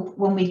cope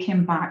when we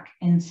came back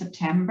in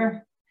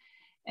September.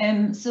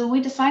 So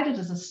we decided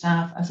as a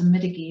staff, as a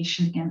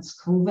mitigation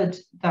against COVID,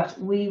 that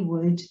we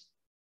would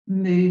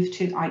move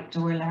to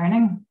outdoor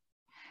learning.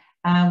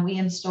 We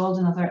installed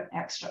another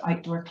extra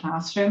outdoor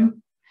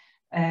classroom.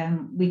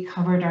 We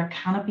covered our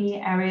canopy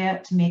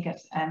area to make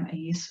it a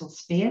useful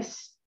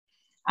space.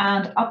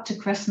 And up to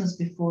Christmas,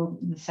 before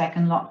the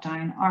second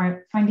lockdown,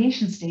 our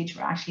foundation stage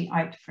were actually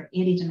out for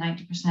 80 to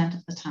 90%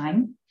 of the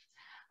time.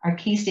 Our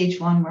key stage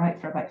 1 were out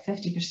for about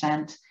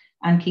 50%,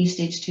 and key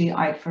stage 2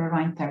 out for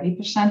around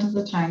 30% of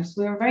the time.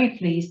 So we were very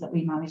pleased that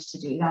we managed to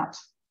do that.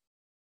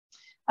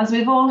 As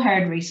we've all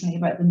heard recently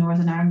about the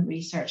Northern Ireland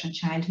research on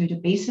childhood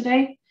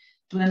obesity,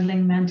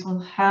 dwindling mental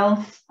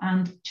health,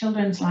 and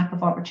children's lack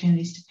of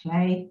opportunities to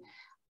play,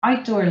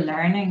 outdoor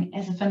learning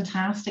is a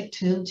fantastic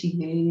tool to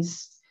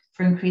use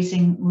for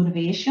increasing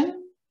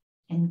motivation,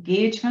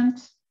 engagement,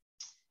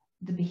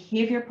 the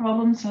behaviour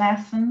problems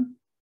lessen,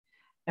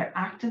 they're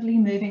actively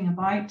moving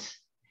about,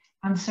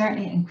 and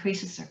certainly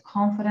increases their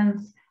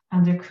confidence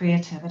and their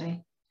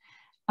creativity.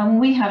 And when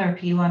we had our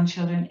P1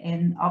 children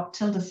in up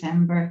till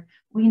December,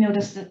 we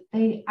noticed that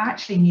they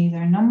actually knew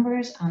their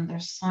numbers and their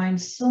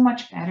sounds so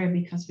much better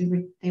because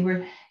they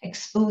were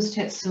exposed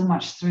to it so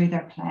much through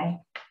their play.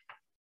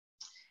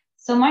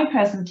 So my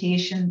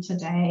presentation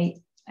today,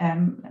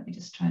 let me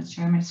just try and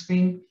share my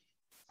screen.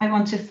 I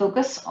want to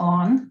focus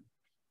on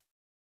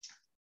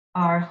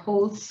our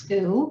whole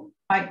school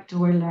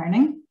outdoor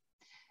learning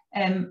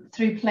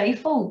through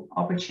playful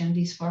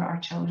opportunities for our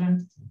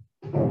children.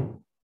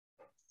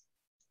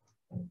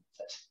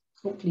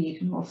 Hopefully you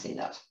can all see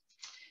that.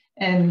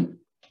 So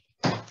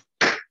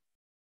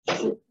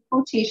the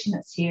quotation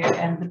that's here,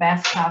 the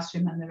best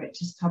classroom and the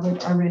richest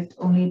cupboard are roofed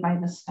only by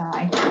the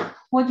sky.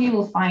 What you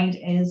will find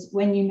is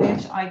when you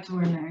move to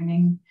outdoor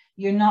learning,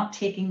 you're not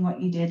taking what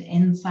you did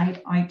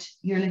inside out,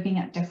 you're looking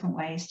at different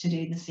ways to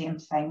do the same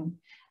thing.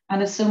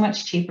 And it's so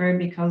much cheaper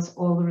because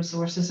all the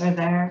resources are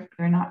there,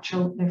 they're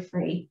natural, they're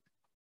free.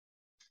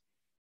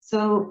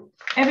 So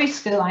every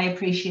school, I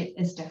appreciate,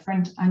 is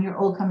different, and you're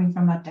all coming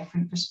from a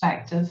different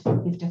perspective.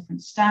 You have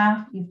different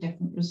staff, you have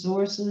different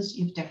resources,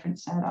 you have different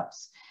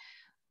setups.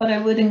 But I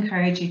would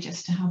encourage you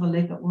just to have a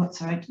look at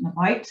what's out and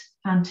about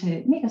and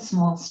to make a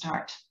small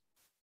start.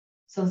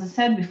 So as I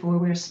said before,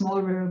 we're a small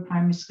rural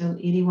primary school,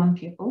 81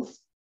 pupils.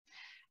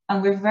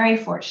 And we're very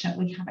fortunate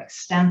we have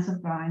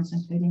extensive grounds,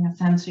 including a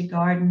sensory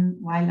garden,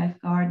 wildlife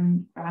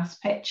garden, grass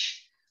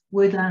pitch,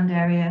 woodland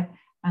area,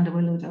 and a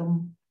willow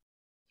dome.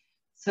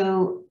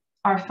 So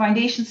our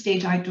foundation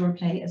stage outdoor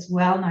play is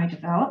well now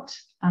developed,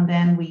 and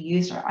then we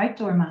used our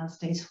outdoor maths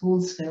days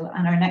whole school,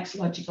 and our next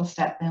logical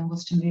step then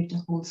was to move to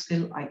whole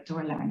school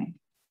outdoor learning.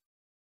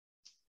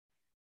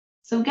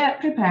 So get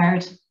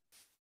prepared.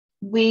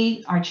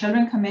 Our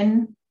children come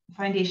in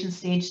foundation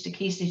stage to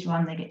key stage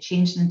 1, they get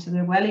changed into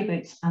their welly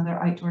boots and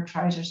their outdoor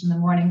trousers in the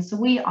morning. So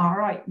we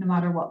are out no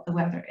matter what the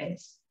weather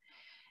is.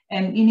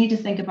 You need to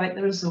think about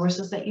the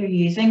resources that you're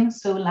using.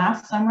 So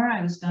last summer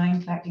I was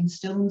down collecting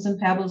stones and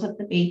pebbles at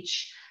the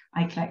beach.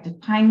 I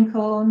collected pine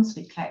cones,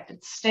 we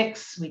collected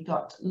sticks, we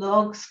got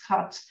logs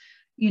cut,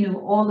 you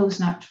know, all those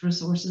natural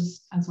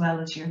resources, as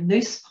well as your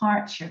loose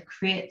parts, your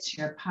crates,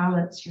 your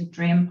pallets, your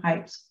drain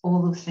pipes,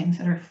 all those things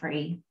that are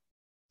free.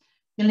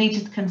 You'll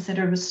need to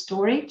consider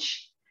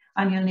storage,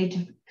 and you'll need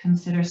to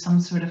consider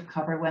some sort of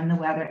cover when the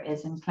weather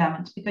is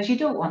inclement, because you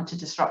don't want to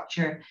disrupt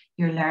your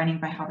learning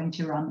by having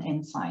to run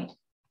inside.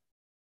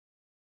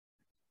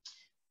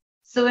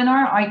 So in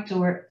our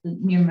outdoor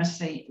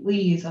numeracy, we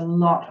use a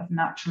lot of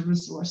natural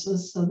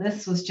resources. So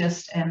this was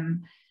just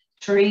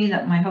tree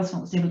that my husband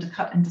was able to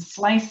cut into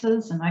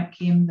slices, and out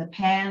came the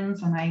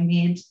pens, and I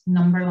made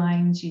number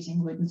lines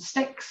using wooden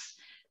sticks.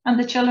 And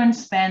the children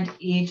spent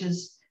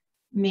ages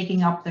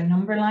making up their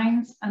number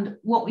lines. And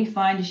what we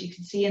find, as you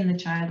can see in the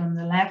child on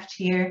the left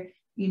here,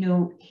 you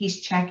know,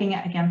 he's checking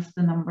it against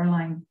the number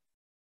line.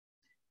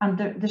 And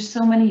there's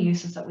so many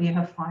uses that we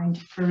have found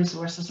for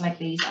resources like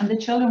these, and the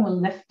children will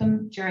lift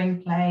them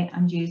during play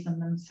and use them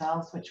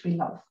themselves, which we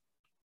love.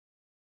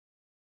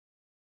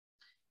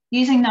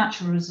 Using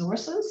natural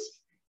resources.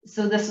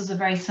 So this is a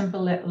very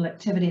simple little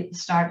activity at the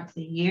start of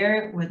the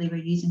year where they were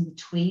using the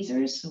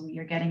tweezers. So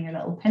you're getting your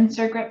little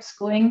pincer grips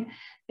going.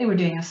 They were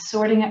doing a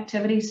sorting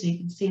activity. So you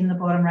can see in the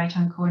bottom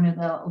right-hand corner,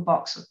 the little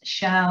box with the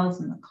shells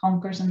and the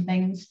conkers and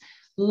things.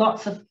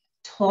 Lots of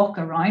talk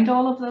around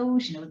all of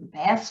those, you know, the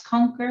best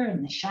conker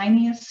and the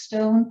shiniest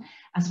stone,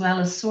 as well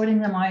as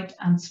sorting them out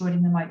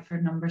for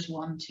numbers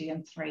 1, 2,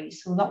 and 3.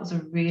 So that was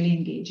a really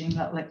engaging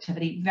little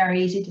activity,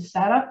 very easy to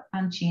set up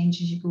and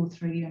change as you go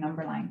through your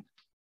number line.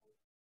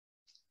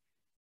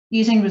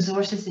 Using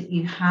resources that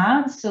you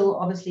have, so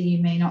obviously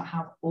you may not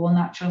have all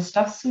natural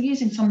stuff, so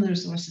using some of the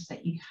resources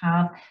that you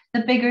have,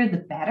 the bigger the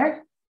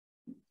better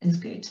is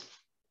good,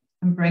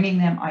 and bringing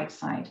them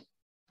outside.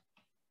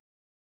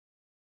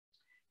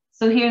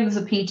 So here there's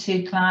a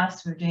P2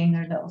 class, we're doing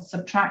their little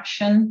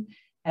subtraction.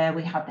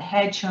 We had the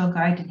hedgehog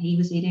out, and he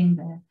was eating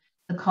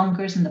the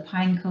conkers and the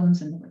pine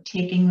cones, and they were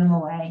taking them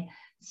away.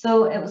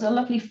 So it was a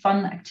lovely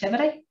fun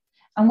activity.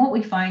 And what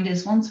we find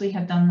is once we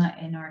have done that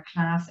in our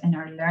class, in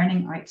our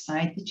learning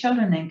outside, the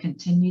children then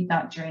continued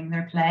that during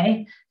their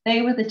play.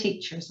 They were the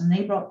teachers, and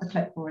they brought the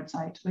clipboards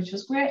out, which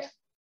was great.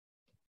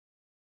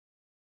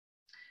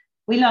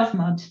 We love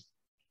mud.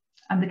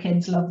 And the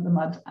kids love the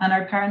mud, and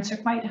our parents are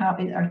quite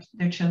happy that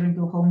their children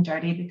go home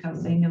dirty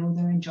because they know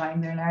they're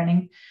enjoying their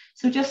learning.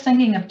 So just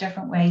thinking of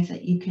different ways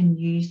that you can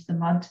use the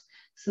mud.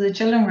 So the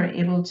children were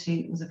able to,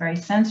 it was a very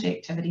sensory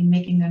activity,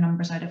 making their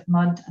numbers out of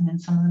mud, and then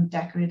some of them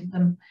decorated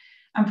them.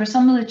 And for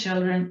some of the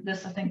children,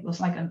 this I think was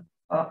like an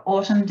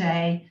autumn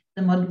day.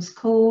 The mud was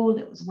cold,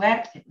 it was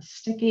wet, it was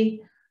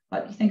sticky,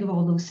 but you think of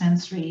all those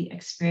sensory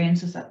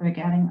experiences that they're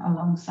getting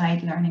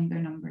alongside learning their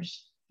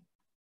numbers.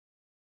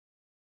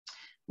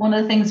 One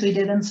of the things we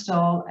did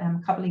install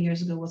a couple of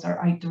years ago was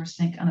our outdoor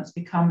sink, and it's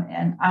become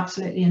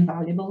absolutely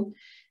invaluable.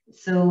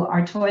 So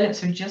our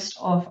toilets are just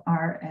off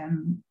our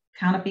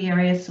canopy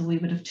area, so we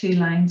would have 2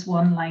 lines,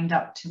 one lined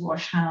up to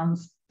wash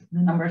hands,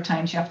 the number of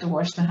times you have to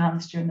wash the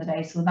hands during the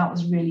day. So that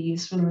was a really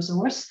useful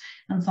resource,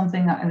 and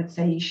something that I would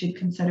say you should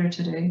consider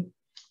to do.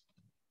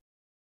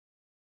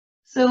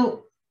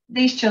 So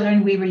these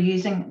children, we were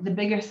using the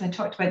bigger, so I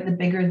talked about the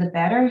bigger the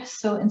better.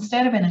 So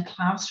instead of in a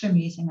classroom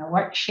using a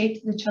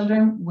worksheet, the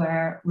children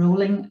were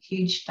rolling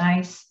huge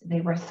dice,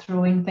 they were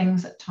throwing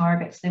things at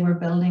targets, they were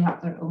building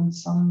up their own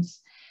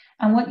sums.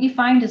 And what you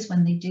find is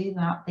when they do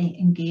that, the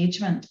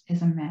engagement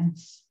is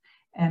immense.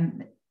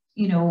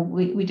 You know,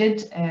 we did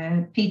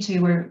P2,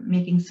 we're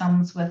making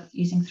sums with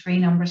using 3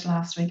 numbers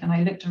last week, and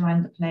I looked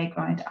around the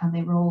playground and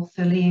they were all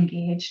fully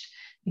engaged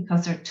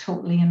because they're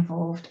totally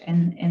involved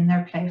in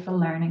their playful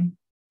learning.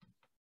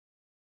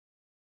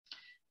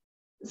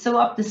 So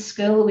up the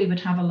school, we would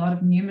have a lot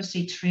of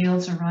numeracy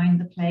trails around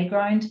the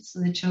playground.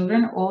 So the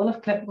children all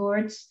have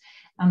clipboards,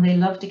 and they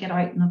love to get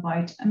out and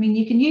about. I mean,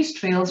 you can use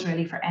trails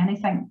really for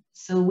anything.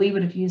 So we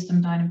would have used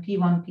them down in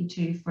P1,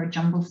 P2 for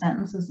jumbled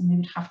sentences, and they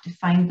would have to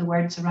find the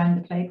words around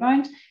the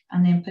playground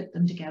and then put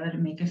them together to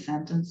make a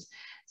sentence.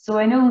 So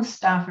I know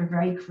staff are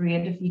very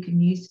creative. You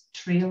can use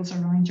trails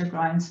around your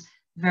grounds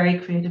very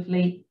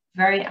creatively,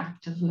 very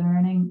active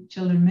learning,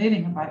 children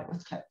moving about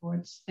with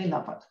clipboards. They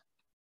love it.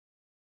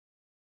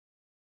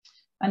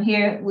 And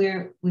here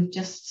we've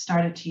just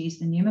started to use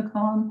the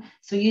Numicon.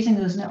 So using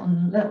those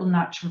little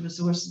natural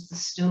resources, the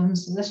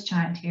stones. So this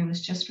child here was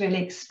just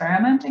really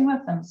experimenting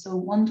with them.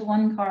 So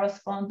 1-to-1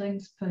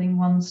 correspondence, putting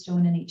 1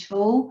 stone in each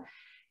hole.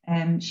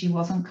 She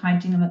wasn't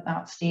counting them at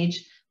that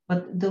stage,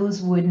 but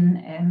those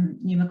wooden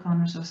Numicon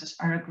resources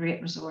are a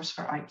great resource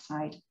for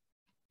outside.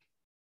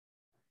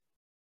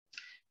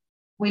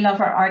 We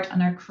love our art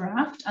and our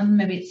craft, and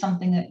maybe it's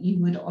something that you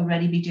would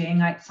already be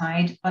doing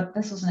outside, but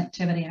this was an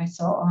activity I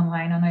saw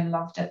online and I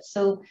loved it.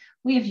 So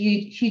we have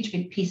huge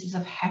big pieces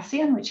of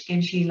hessian, which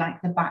gives you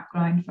like the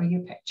background for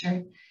your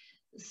picture.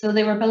 So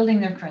they were building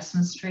their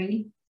Christmas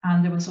tree,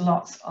 and there was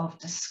lots of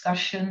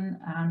discussion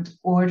and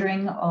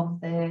ordering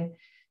of the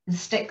the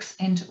sticks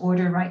into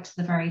order right to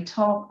the very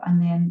top,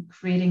 and then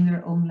creating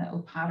their own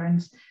little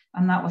patterns.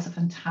 And that was a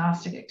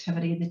fantastic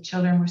activity. The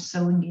children were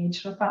so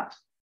engaged with that.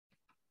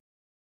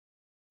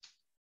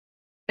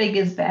 Big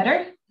is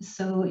better.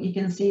 So you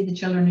can see the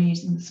children are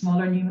using the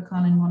smaller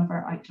Numicon in one of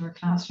our outdoor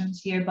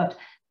classrooms here, but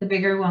the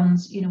bigger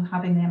ones, you know,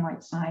 having them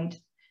outside.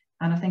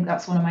 And I think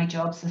that's one of my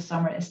jobs this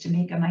summer, is to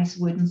make a nice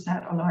wooden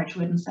set, a large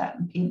wooden set,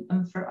 and paint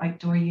them for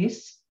outdoor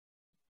use.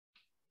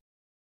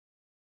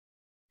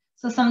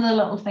 So some of the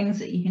little things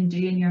that you can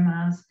do in your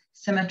maths: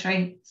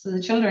 symmetry. So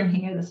the children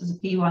here, this is a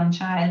P1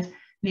 child,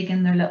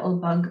 making their little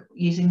bug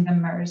using the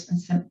mirrors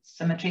and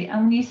symmetry.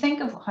 And when you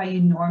think of how you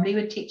normally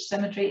would teach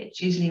symmetry,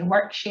 it's usually a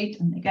worksheet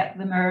and they get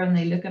the mirror and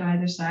they look at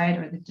either side,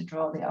 or they have to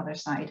draw the other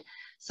side.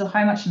 So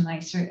how much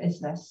nicer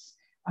is this,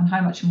 and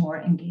how much more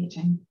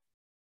engaging?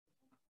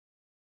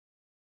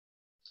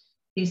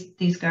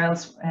 These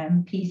girls,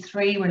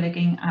 P3, were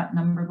looking at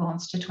number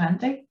bonds to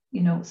 20,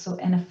 you know, so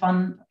in a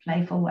fun,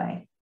 playful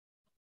way.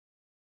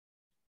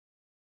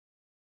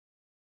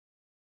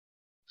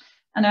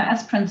 And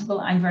as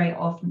principal, I'm very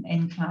often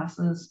in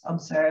classes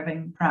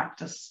observing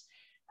practice.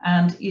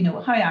 And, you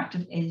know, how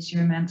active is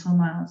your mental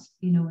maths?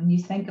 You know, when you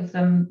think of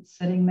them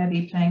sitting,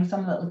 maybe playing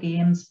some little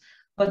games,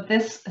 but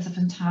this is a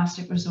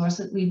fantastic resource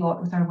that we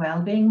bought with our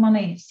wellbeing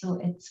money. So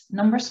it's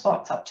number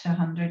spots up to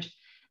 100.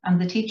 And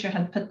the teacher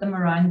had put them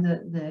around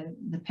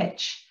the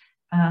pitch,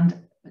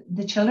 and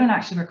the children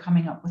actually were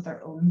coming up with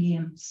their own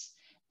games.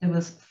 There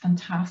was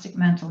fantastic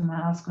mental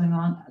maths going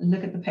on.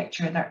 Look at the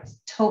picture, they're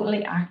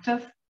totally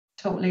active,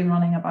 totally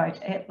running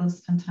about. It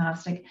was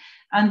fantastic.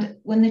 And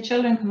when the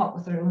children come up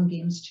with their own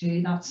games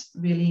too, that's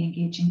really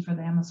engaging for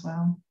them as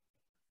well.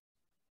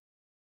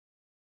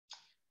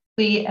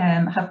 We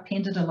have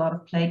painted a lot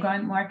of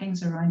playground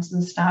markings around, so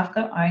the staff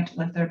got out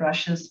with their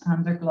brushes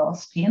and their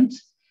gloss paint,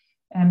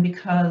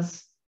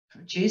 because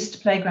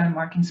produced playground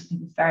markings can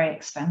be very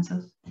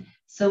expensive.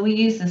 So we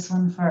use this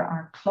one for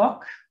our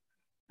clock,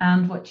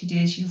 and what you do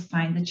is you'll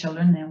find the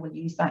children then will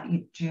use that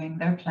during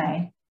their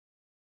play.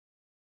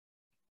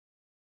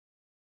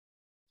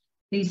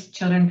 These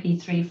children,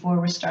 P3, 4,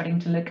 were starting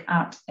to look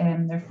at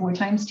their 4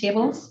 times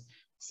tables.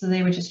 So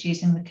they were just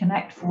using the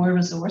Connect 4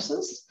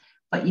 resources,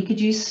 but you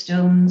could use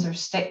stones or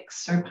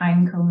sticks or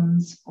pine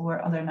cones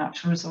or other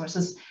natural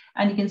resources.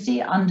 And you can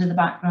see under the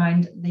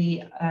background,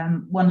 the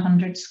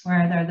 100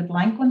 square there, the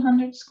blank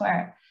 100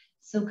 square.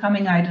 So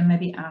coming out and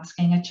maybe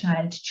asking a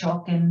child to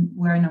chalk in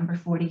where number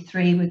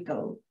 43 would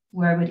go,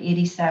 where would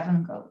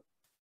 87 go?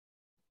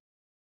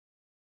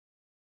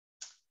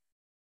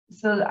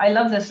 So I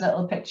love this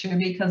little picture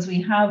because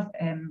we have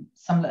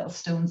some little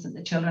stones that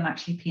the children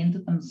actually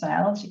painted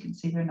themselves. You can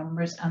see their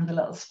numbers and the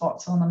little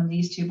spots on them. And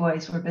these 2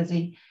 boys were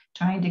busy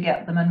trying to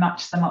get them and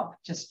match them up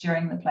just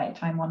during the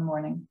playtime one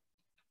morning.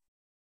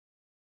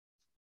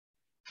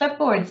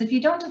 Clipboards. If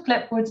you don't have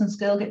clipboards in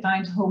school, get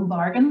down to Home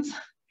Bargains.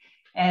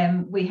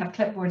 We have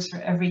clipboards for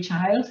every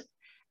child,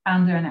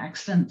 and they're an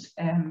excellent,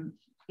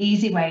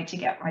 easy way to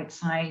get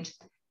outside.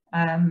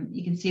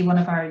 You can see one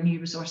of our new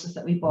resources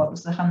that we bought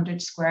was the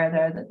 100 square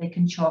there that they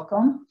can chalk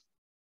on.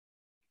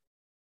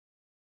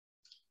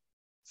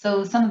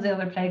 So some of the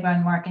other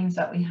playground markings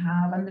that we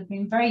have, and they've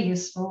been very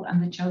useful,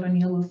 and the children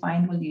you will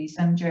find will use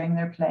them during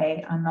their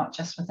play and not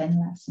just within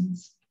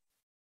lessons.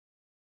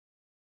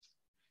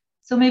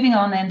 So moving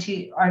on then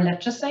to our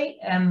literacy,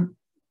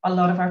 a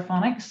lot of our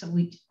phonics,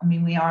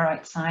 we are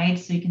outside.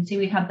 So you can see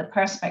we had the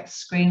Perspex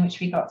screen, which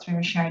we got through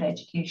our shared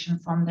education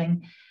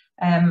funding.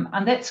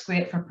 And that's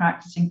great for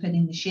practicing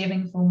putting the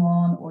shaving foam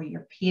on or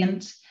your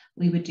paint.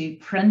 We would do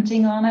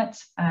printing on it.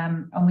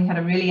 And we had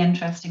a really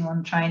interesting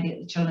one trying to get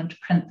the children to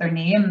print their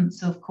name.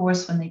 So of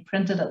course, when they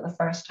printed it the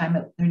first time,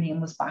 their name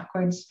was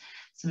backwards.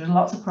 So there's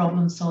lots of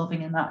problem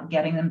solving in that,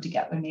 getting them to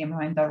get their name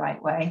around the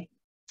right way.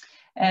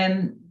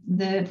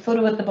 The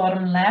photo at the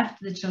bottom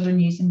left, the children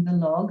using the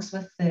logs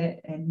with the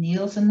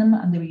nails in them,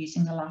 and they were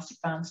using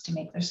elastic bands to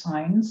make their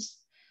sounds.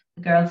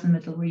 The girls in the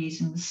middle were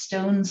using the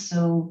stones,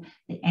 so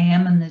the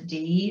M and the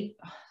D,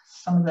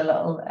 some of the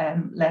little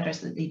letters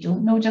that they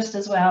don't know just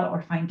as well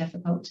or find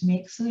difficult to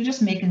make. So they're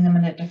just making them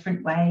in a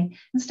different way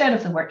instead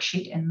of the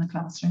worksheet in the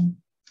classroom.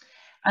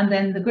 And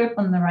then the group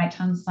on the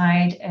right-hand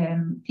side,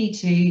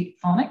 P2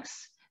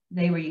 phonics,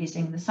 they were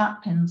using the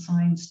sat pin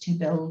sounds to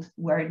build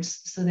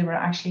words. So they were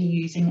actually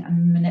using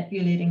and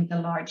manipulating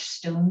the large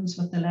stones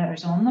with the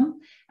letters on them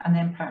and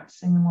then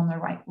practicing them on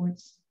their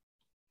whiteboards.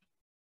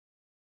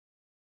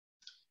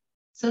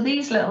 So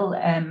these little,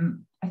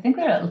 I think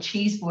they're little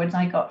cheese boards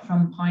I got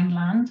from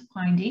Poundland,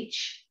 £1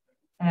 each.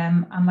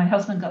 And my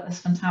husband got this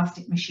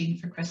fantastic machine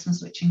for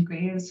Christmas, which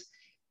engraves.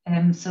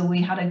 So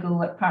we had a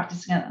go at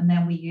practicing it, and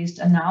then we used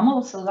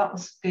enamel. So that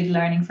was good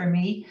learning for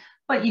me.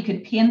 But you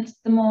could paint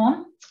them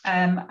on.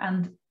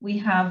 And we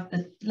have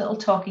the little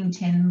talking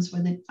tins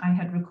where I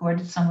had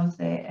recorded some of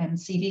the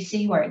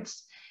CBC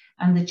words.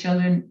 And the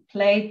children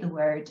played the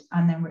word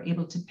and then were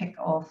able to pick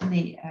off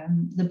the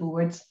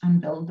boards and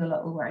build the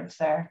little words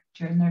there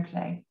during their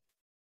play.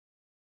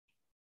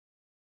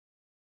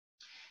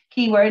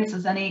 Keywords,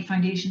 as any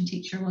foundation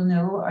teacher will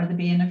know, are the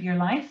bane of your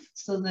life.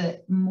 So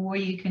the more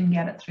you can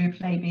get it through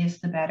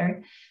play-based, the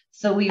better.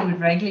 So we would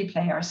regularly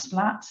play our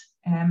splat.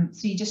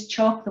 So you just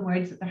chalk the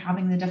words that they're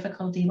having the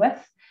difficulty with.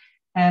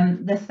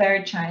 The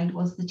third child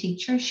was the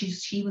teacher.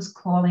 She was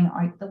calling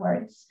out the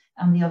words,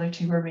 and the other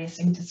two were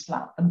racing to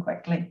splat them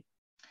quickly.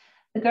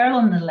 The girl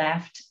on the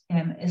left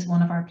is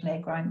one of our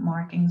playground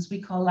markings.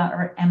 We call that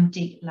our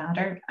empty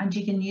ladder, and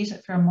you can use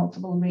it for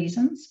multiple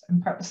reasons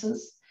and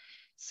purposes.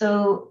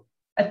 So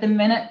at the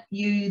minute,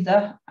 you,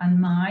 the, and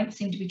my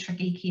seem to be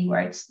tricky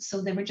keywords.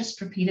 So they were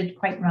just repeated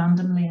quite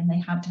randomly, and they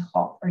had to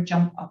hop or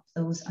jump up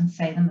those and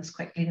say them as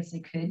quickly as they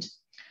could.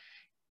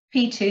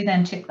 P2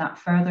 then took that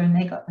further, and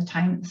they got the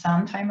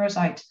sound timers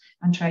out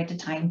and tried to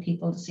time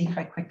people to see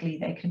how quickly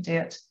they could do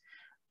it.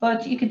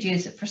 But you could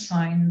use it for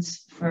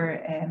sounds,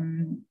 for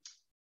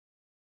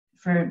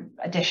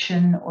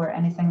addition or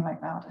anything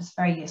like that. It's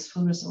a very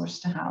useful resource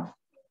to have.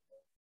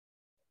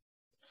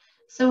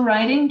 So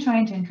writing,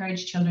 trying to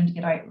encourage children to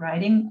get out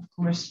writing. Of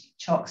course,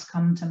 chalks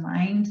come to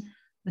mind.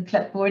 The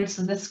clipboard,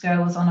 so this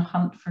girl was on a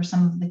hunt for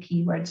some of the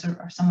keywords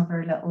or some of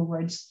her little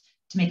words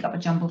to make up a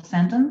jumbled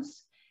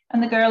sentence.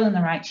 And the girl on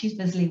the right, she's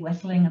busily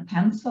whittling a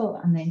pencil,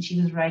 and then she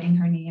was writing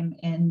her name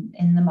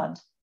in the mud.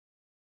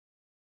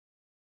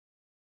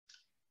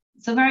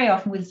 So very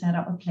often we'll set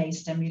up a play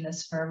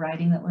stimulus for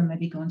writing that we're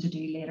maybe going to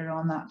do later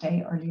on that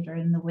day or later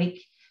in the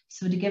week.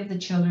 So to give the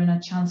children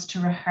a chance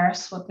to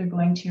rehearse what they're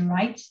going to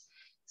write.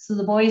 So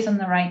the boys on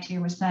the right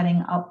here were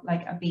setting up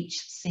like a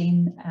beach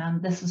scene,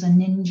 and this was a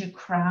ninja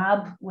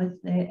crab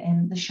with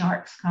the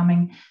sharks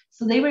coming.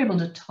 So they were able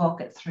to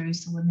talk it through.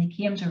 So when they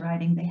came to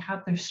writing, they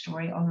had their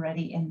story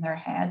already in their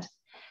head.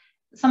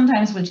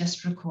 Sometimes we'll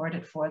just record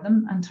it for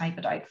them and type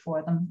it out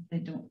for them. They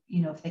don't,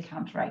 if they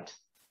can't write.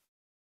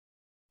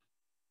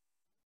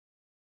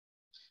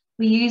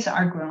 We use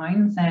our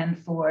grounds then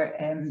for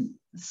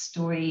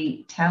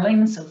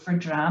storytelling, so for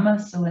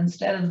drama. So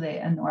instead of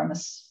the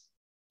enormous,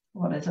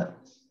 what is it?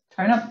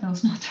 Turnip? No,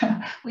 it's not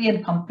turnip. We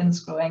had pumpkins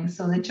growing,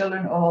 so the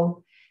children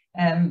all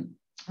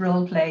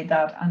role played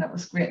that, and it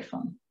was great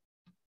fun.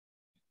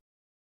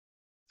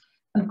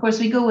 And of course,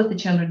 we go with the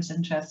children's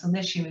interest. So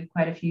this year we have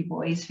quite a few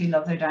boys who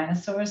love their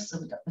dinosaurs. So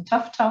we got the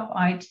tough top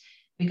out,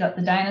 we got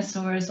the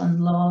dinosaurs on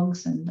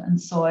logs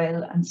and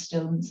soil and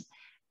stones.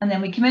 And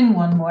then we came in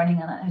one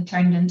morning and it had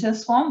turned into a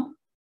swamp.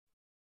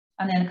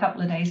 And then a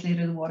couple of days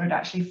later, the water had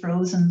actually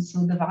frozen.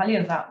 So the value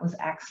of that was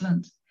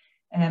excellent.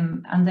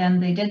 And then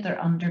they did their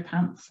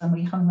underpants, and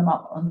we hung them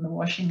up on the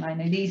washing line.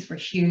 Now these were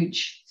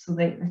huge, so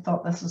they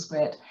thought this was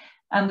great.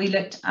 And we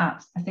looked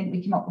at, I think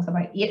we came up with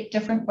about 8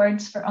 different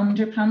words for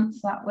underpants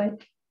that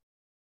week.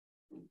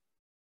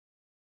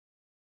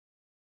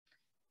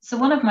 So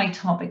one of my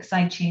topics,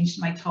 I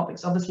changed my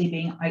topics, obviously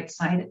being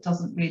outside, it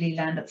doesn't really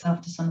lend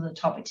itself to some of the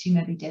topics you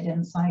maybe did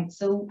inside.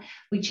 So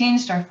we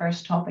changed our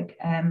first topic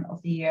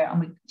of the year, and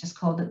we just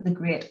called it the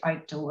Great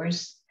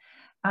Outdoors.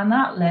 And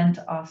that lent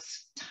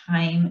us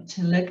time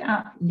to look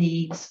at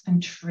leaves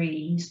and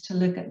trees, to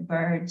look at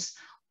birds,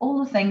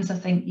 all the things I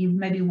think you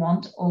maybe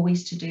want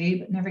always to do,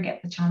 but never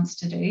get the chance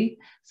to do.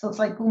 So it's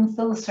like going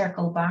full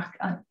circle back.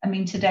 I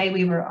mean, today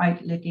we were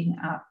out looking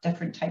at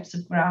different types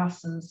of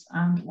grasses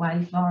and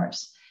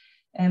wildflowers.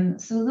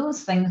 So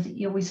those things that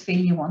you always feel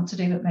you want to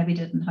do, but maybe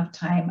didn't have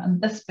time. And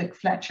this book,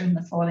 Fletcher and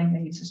the Falling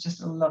Leaves, is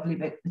just a lovely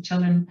book. The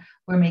children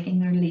were making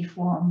their leaf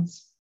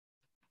wands.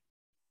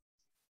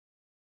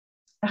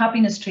 The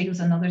Happiness Tree was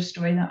another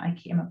story that I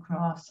came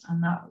across,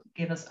 and that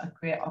gave us a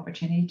great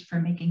opportunity for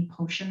making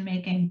potion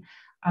making.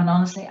 And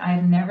honestly,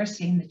 I've never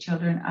seen the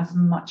children as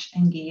much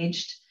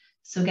engaged.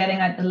 So getting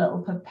out the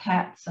little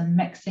pipettes and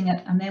mixing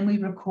it, and then we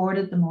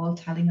recorded them all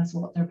telling us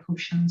what their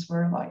potions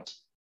were about.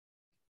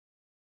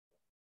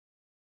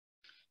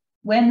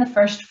 When the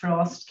first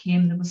frost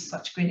came, there was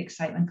such great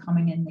excitement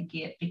coming in the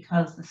gate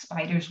because the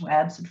spiders'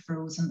 webs had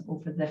frozen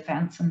over the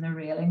fence and the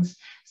railings.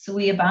 So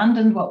we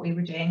abandoned what we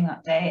were doing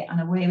that day,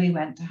 and away we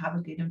went to have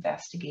a good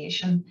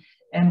investigation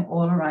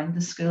all around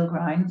the school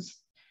grounds.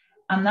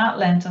 And that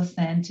lent us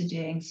then to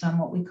doing some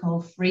what we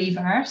call free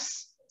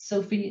verse.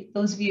 So for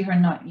those of you who are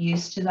not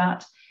used to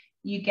that,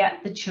 you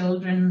get the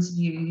children's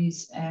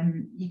views,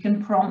 you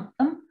can prompt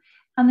them,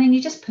 and then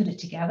you just put it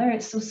together.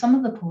 So some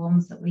of the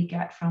poems that we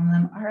get from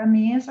them are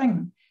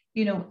amazing,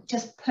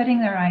 just putting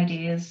their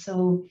ideas.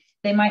 So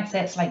they might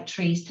say it's like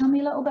trees. Tell me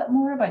a little bit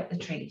more about the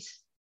trees.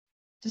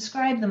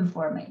 Describe them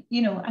for me,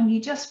 and you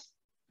just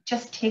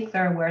take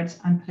their words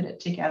and put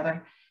it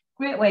together.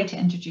 Great way to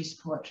introduce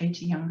poetry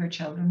to younger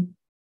children.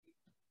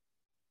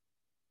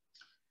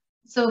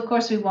 So of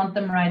course we want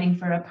them writing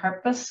for a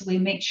purpose. We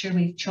make sure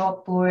we've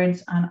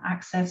chalkboards and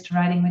access to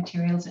writing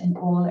materials in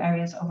all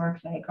areas of our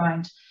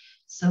playground.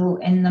 So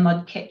in the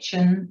mud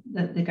kitchen,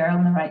 the girl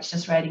on the right is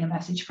just writing a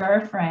message for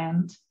her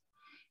friend.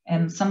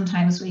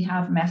 Sometimes we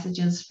have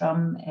messages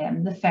from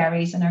the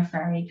fairies in our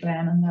fairy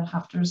glen, and they'll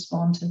have to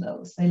respond to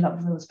those. They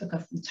love those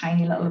because of the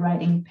tiny little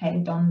writing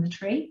pegged on the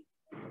tree.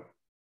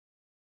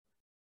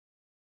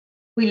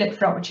 we look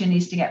for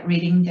opportunities to get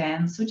reading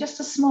dens. So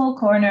just a small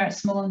corner, a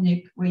small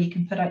nook where you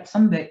can put out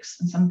some books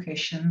and some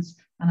cushions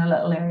and a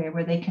little area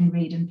where they can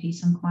read in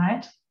peace and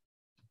quiet.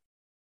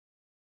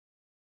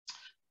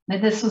 Now,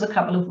 this was a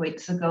couple of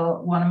weeks ago,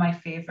 one of my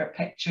favorite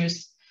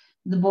pictures.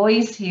 The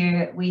boys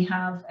here, we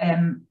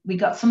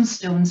got some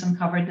stones and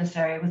covered this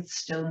area with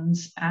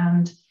stones,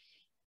 and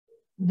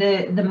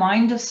the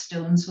mound of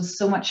stones was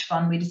so much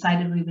fun. We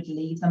decided we would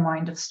leave the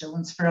mound of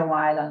stones for a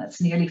while, and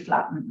it's nearly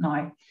flattened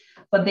now.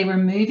 But they were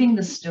moving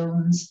the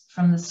stones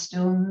from the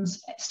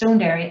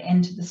stoned area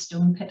into the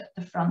stone pit at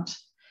the front.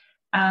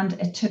 And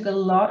it took a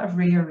lot of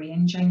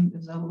rearranging. There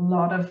was a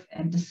lot of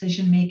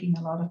decision making,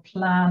 a lot of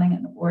planning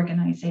and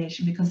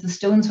organization, because the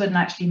stones wouldn't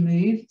actually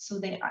move. So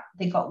they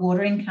got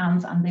watering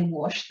cans and they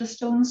washed the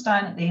stones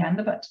down at the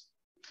end of it.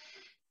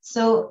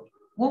 So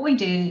what we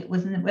do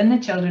when the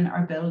children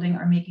are building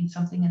or making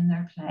something in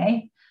their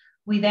play,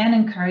 we then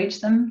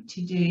encourage them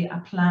to do a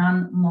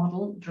plan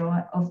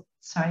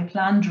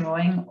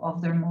drawing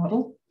of their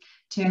model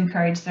to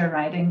encourage their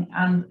writing.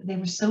 And they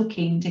were so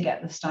keen to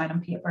get this down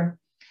on paper.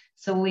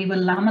 So we will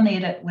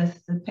laminate it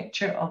with the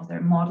picture of their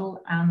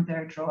model and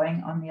their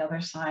drawing on the other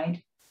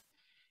side.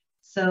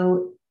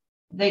 So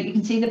you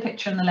can see the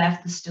picture on the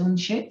left, the stone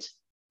chute.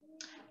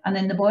 And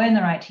then the boy on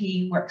the right,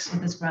 he works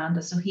with his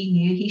granda. So he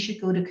knew he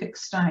should go to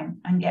Cookstown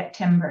and get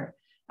timber.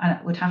 And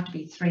it would have to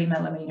be 3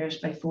 millimeters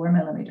by 4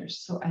 millimeters.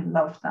 So I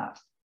love that.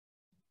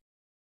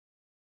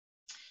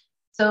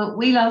 So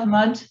we love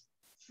mud,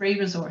 free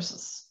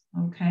resources.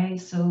 Okay,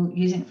 so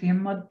using it for your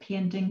mud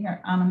painting,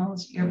 your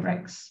animals, your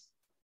bricks.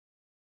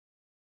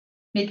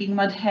 Making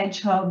mud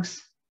hedgehogs.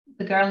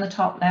 The girl on the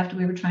top left,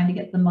 we were trying to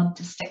get the mud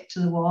to stick to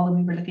the wall, and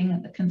we were looking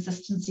at the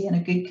consistency and a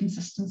good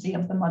consistency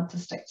of the mud to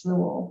stick to the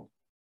wall.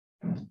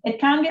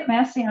 It can get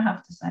messy, I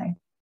have to say.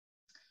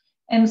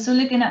 So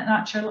looking at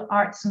natural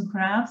arts and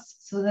crafts.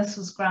 So this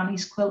was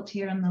Granny's quilt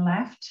here on the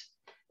left,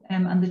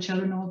 and the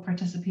children all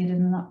participated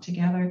in that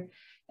together.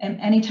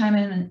 Anytime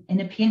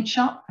in a paint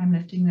shop, I'm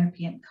lifting their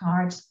paint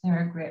cards.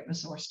 They're a great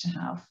resource to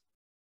have.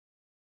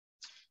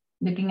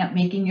 Looking at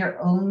making your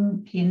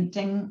own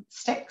painting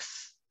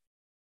sticks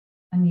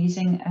and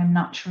using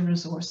natural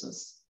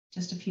resources.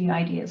 Just a few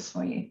ideas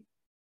for you.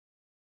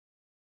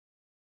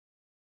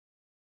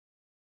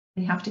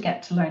 They have to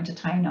get to learn to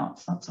tie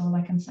knots, that's all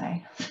I can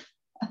say.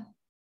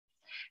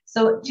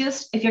 So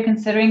just if you're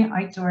considering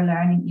outdoor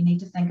learning, you need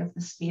to think of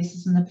the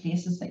spaces and the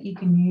places that you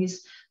can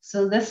use.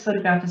 So this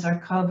photograph is our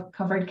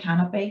covered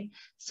canopy.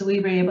 So we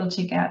were able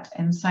to get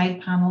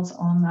side panels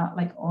on that,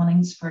 like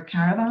awnings for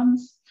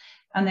caravans.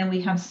 And then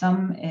we have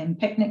some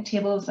picnic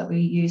tables that we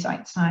use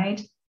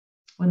outside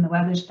when the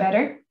weather's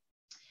better.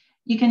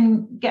 You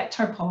can get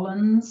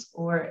tarpaulins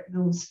or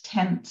those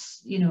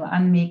tents, you know,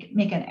 and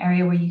make an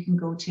area where you can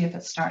go to if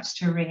it starts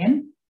to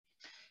rain.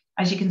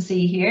 As you can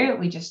see here,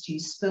 we just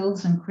use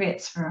spools and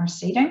crates for our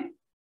seating.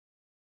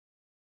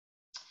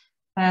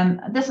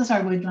 This is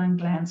our woodland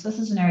glen. So this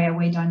is an area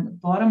way down the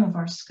bottom of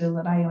our school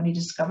that I only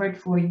discovered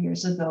 4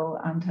 years ago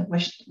and had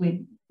wished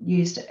we'd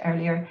used it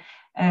earlier.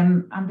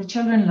 And the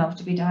children love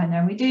to be down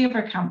there. We do have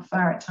our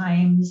campfire at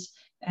times,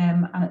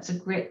 and it's a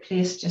great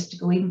place just to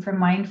go even for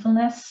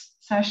mindfulness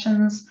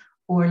sessions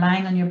or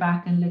lying on your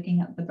back and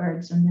looking at the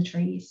birds and the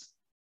trees.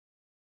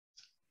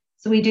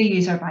 So we do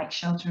use our bike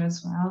shelter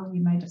as well.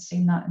 You might have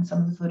seen that in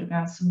some of the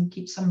photographs, and we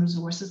keep some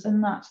resources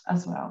in that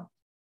as well.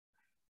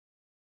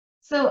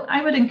 So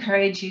I would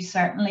encourage you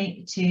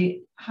certainly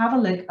to have a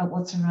look at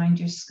what's around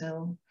your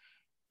school.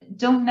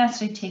 Don't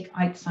necessarily take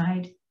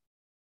outside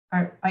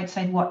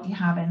what you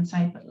have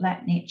inside, but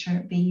let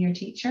nature be your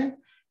teacher.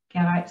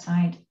 Get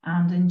outside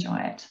and enjoy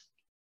it.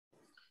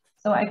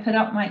 So I put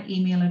up my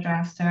email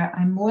address there.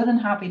 I'm more than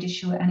happy to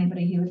show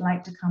anybody who would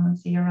like to come and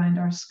see around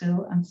our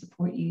school and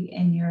support you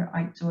in your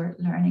outdoor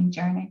learning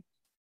journey.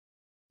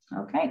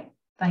 Okay,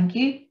 thank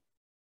you.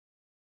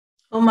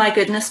 Oh my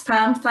goodness,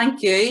 Pam,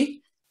 thank you.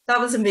 That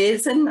was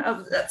amazing.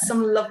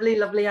 Some lovely,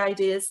 lovely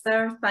ideas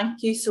there.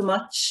 Thank you so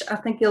much. I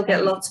think you'll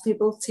get lots of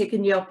people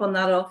taking you up on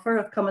that offer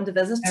of coming to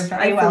visit.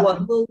 I, for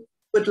one,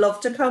 would love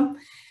to come.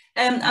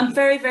 I'm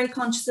very, very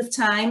conscious of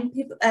time,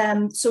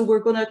 so we're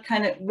going to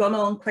kind of run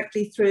on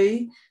quickly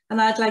through.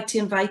 And I'd like to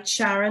invite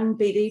Sharon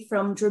Beattie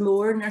from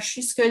Dromore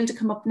Nursery School to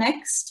come up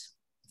next.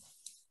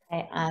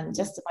 Okay, I'm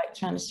just about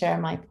trying to share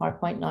my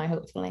PowerPoint now,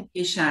 hopefully. Thank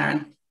you,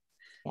 Sharon.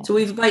 Yeah. So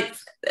we've about,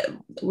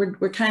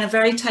 we're kind of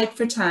very tight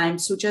for time,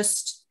 so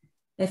just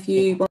if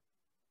you want.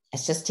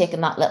 It's just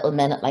taking that little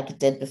minute like it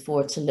did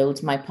before to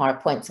load my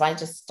PowerPoint. So I'll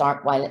just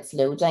start while it's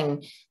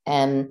loading.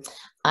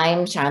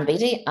 I'm Sharon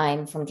Beattie.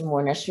 I'm from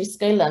Dromore Nursery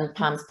School, and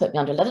Pam's put me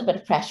under a little bit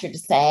of pressure to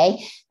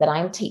say that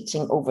I'm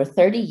teaching over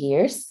 30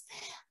 years,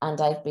 and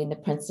I've been the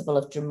principal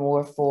of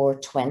Dromore for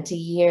 20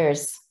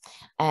 years.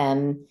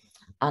 And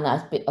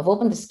I've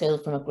opened the school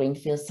from a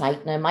greenfield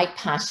site. Now, my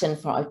passion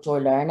for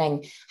outdoor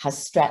learning has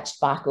stretched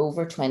back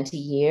over 20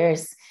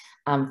 years.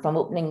 From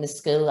opening the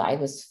school, I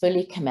was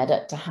fully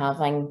committed to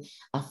having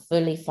a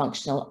fully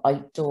functional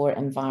outdoor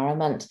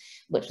environment,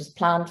 which was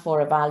planned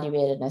for,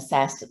 evaluated and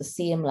assessed at the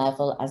same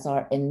level as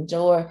our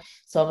indoor.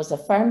 So I was a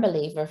firm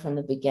believer from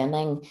the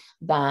beginning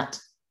that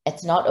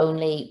it's not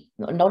only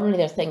there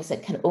are things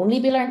that can only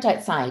be learnt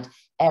outside,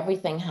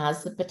 everything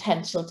has the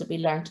potential to be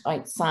learnt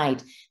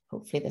outside.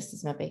 Hopefully this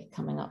is maybe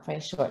coming up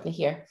very shortly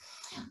here.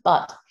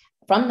 But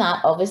from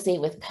that, obviously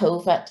with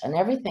COVID and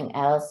everything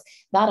else,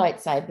 that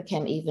outside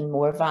became even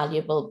more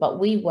valuable. But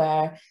we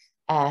were,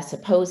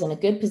 suppose, in a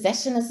good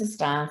position as a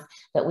staff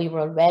that we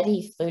were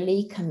already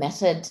fully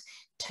committed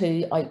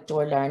to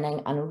outdoor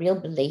learning, and a real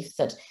belief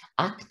that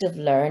active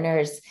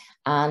learners,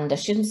 and I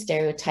shouldn't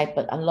stereotype,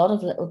 but a lot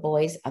of little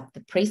boys at the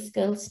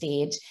preschool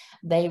stage,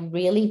 they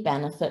really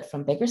benefit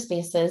from bigger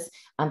spaces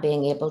and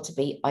being able to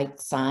be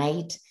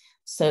outside.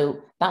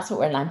 So that's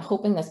what I'm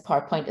hoping this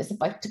PowerPoint is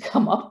about to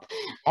come up,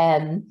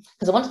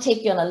 because I want to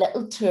take you on a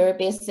little tour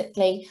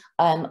basically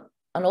on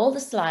all the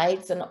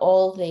slides and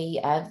all the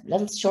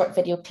little short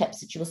video clips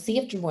that you will see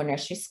of Drumore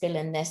Nursery School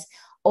in this,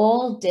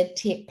 all did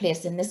take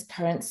place in this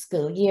current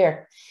school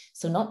year.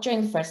 So not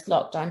during the first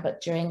lockdown,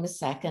 but during the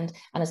second.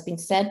 And it's been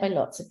said by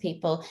lots of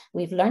people,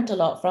 we've learned a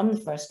lot from the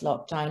first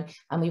lockdown,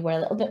 and we were a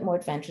little bit more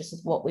adventurous with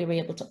what we were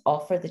able to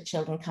offer the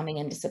children coming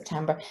into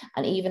September,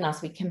 and even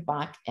as we came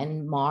back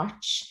in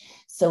March.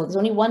 So there's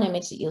only one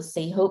image that you'll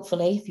see,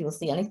 hopefully, if you will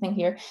see anything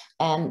here,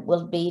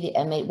 will be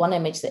one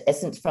image that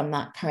isn't from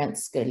that current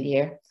school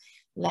year.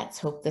 Let's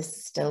hope this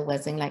is still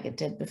whizzing like it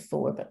did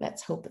before, but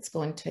let's hope it's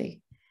going to.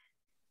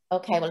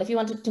 Okay, well, if you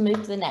wanted to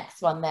move to the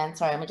next one then,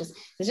 sorry, there's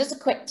just a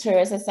quick tour,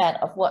 as I said,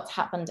 of what's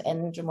happened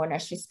in Drumore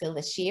Nursery School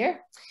this year.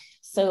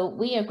 So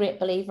we are a great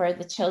believer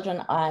the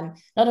children are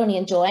not only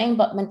enjoying,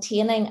 but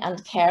maintaining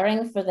and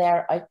caring for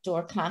their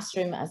outdoor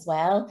classroom as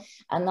well.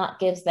 And that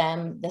gives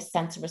them this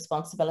sense of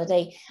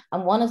responsibility.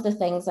 And one of the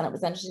things, and it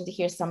was interesting to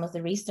hear some of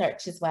the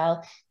research as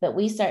well, that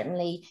we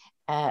certainly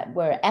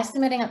we're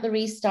estimating at the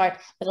restart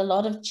that a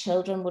lot of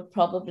children would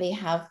probably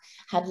have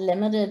had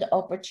limited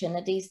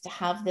opportunities to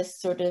have this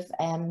sort of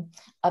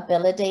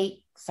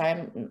ability. Sorry,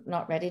 I'm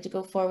not ready to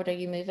go forward. Are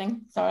you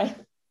moving? Sorry.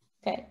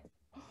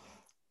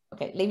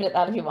 Okay, leave it at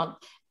that if you want.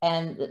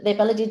 The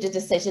ability to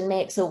decision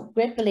make. So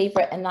great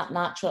believer in that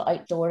natural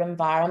outdoor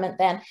environment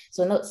then.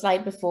 So in that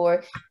slide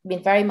before, we've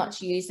been very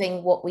much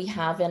using what we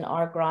have in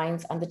our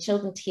grounds and the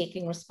children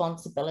taking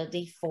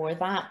responsibility for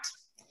that.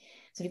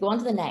 So if you go on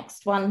to the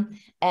next one,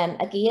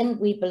 again,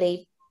 we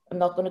believe, I'm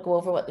not going to go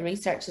over what the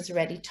research has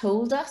already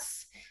told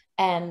us.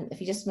 If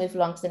you just move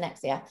along to the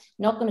next,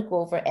 not going to go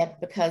over it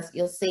because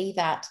you'll see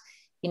that,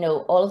 you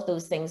know, all of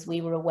those things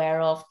we were aware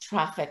of,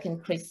 traffic,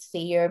 increased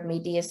fear,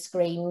 media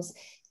screens,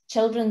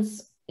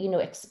 children's, you know,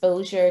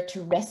 exposure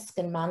to risk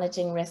and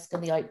managing risk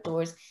in the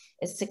outdoors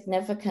is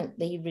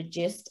significantly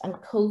reduced, and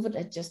COVID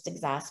had just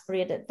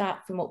exacerbated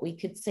that from what we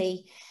could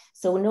see.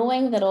 So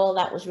knowing that all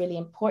that was really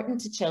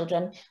important to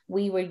children,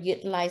 we were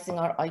utilising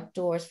our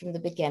outdoors from the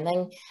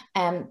beginning.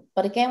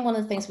 But again, one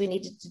of the things we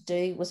needed to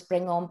do was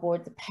bring on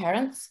board the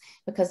parents,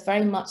 because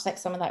very much like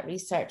some of that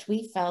research,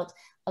 we felt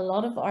a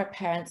lot of our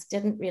parents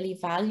didn't really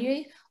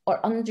value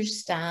or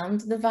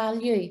understand the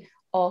value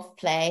of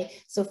play.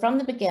 So from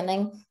the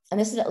beginning, and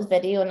this is a little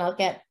video, and I'll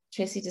get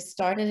Tracy to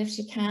start it if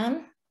she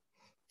can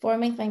for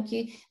me, thank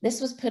you.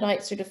 This was put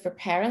out sort of for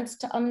parents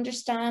to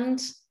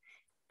understand.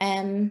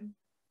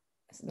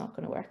 It's not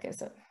going to work,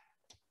 is it?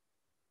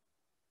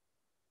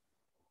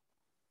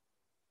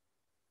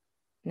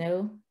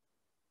 No?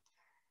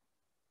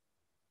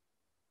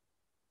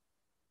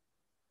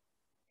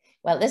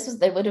 Well, this was,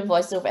 there would have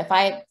voiceover.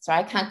 Sorry,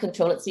 I can't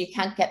control it, so you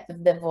can't get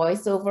the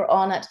voiceover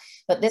on it.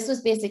 But this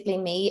was basically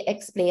me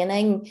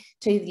explaining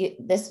to you,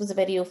 this was a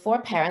video for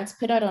parents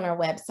put out on our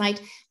website,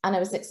 and I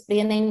was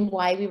explaining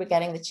why we were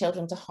getting the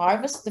children to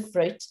harvest the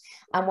fruit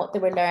and what they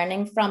were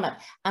learning from it.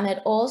 And it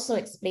also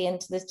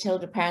explained to the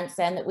children parents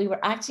then that we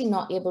were actually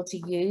not able to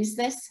use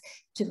this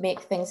to make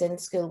things in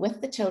school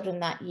with the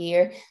children that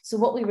year. So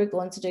what we were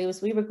going to do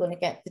is we were going to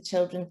get the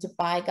children to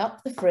bag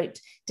up the fruit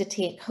to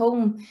take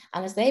home.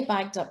 And as they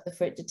bagged up the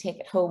fruit to take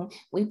it home,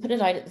 we put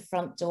it out at the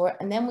front door,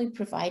 and then we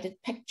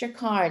provided picture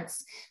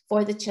cards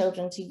for the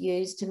children to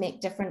use to make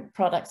different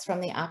products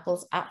from the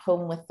apples at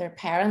home with their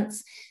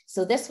parents.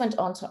 So this went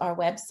onto our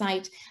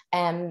website.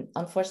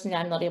 Unfortunately,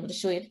 I'm not able to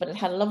show you it, but it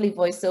had a lovely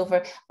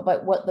voiceover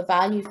about what the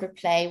value for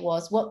play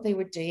was, what they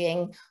were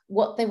doing,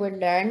 what they were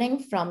learning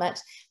from it,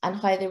 and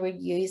how they were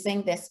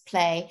using this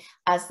play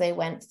as they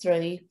went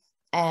through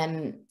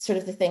sort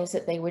of the things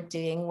that they were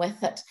doing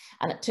with it.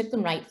 And it took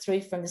them right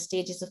through from the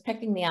stages of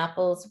picking the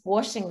apples,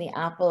 washing the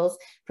apples,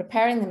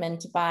 preparing them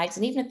into bags,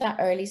 and even at that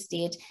early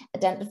stage,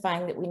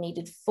 identifying that we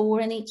needed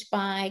 4 in each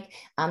bag.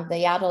 And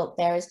the adult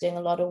there is doing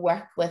a lot of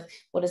work with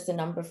what is the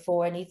number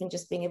 4, and even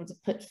just being able to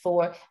put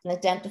 4 and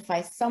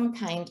identify some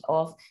kind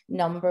of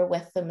number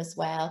with them as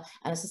well.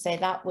 And as I say,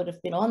 that would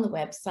have been on the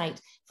website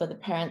for the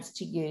parents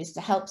to use to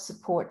help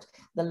support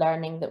the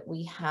learning that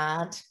we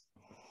had.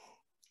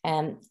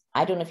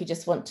 I don't know if you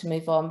just want to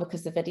move on,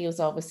 because the videos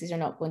obviously are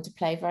not going to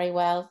play very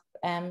well,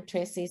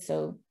 Tracy.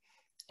 So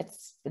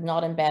it's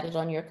not embedded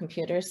on your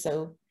computer,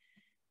 so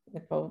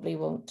it probably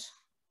won't.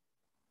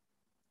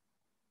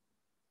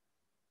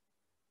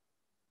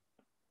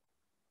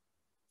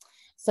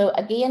 So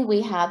again,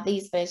 we had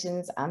these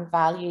visions and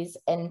values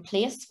in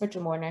place for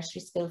Dromore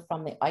Nursery School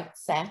from the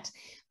outset,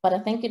 but I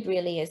think it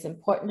really is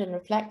important in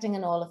reflecting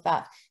on all of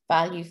that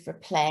value for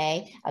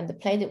play and the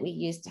play that we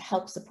use to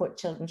help support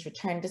children's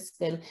return to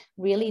school.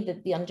 Really,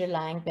 the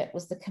underlying bit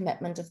was the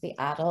commitment of the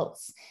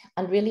adults,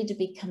 and really to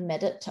be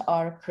committed to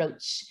our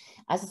approach.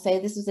 As I say,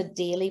 this is a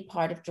daily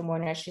part of Dromore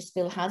Nursery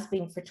School, has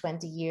been for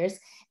 20 years.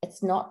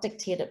 It's not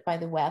dictated by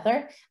the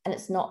weather, and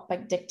it's not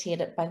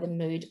dictated by the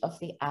mood of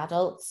the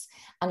adults.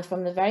 And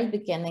from the very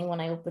beginning,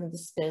 when I opened the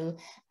school,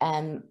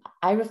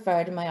 I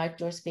refer to my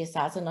outdoor space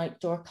as an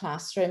outdoor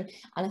classroom.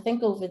 And I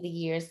think over the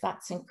years,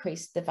 that's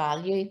increased the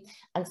value.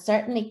 And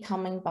certainly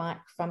coming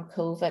back from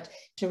COVID,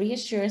 to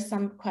reassure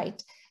some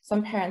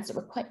parents that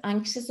were quite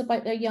anxious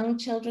about their young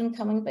children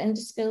coming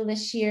into school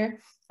this year,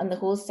 and the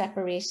whole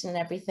separation and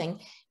everything,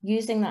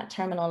 using that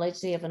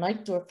terminology of an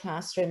outdoor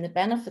classroom, the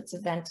benefits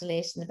of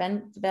ventilation,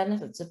 the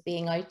benefits of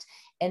being out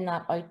in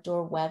that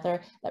outdoor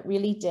weather, that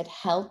really did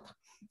help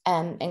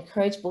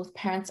encourage both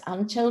parents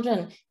and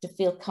children to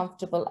feel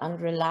comfortable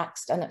and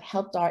relaxed. And it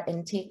helped our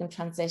intake and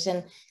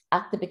transition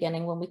at the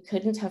beginning when we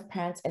couldn't have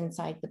parents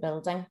inside the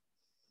building.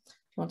 Do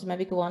you want to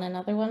maybe go on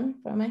another one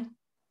for me?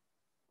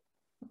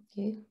 Thank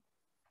you.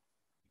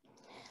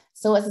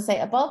 So as I say,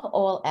 above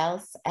all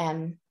else,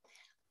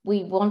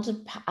 we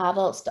wanted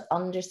adults to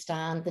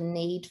understand the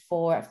need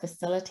for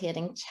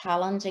facilitating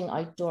challenging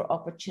outdoor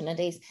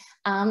opportunities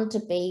and to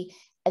be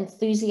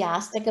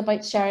enthusiastic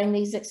about sharing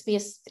these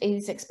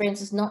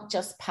experiences, not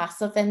just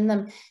passive in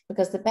them,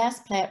 because the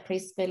best play at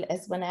preschool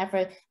is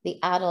whenever the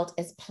adult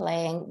is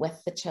playing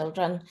with the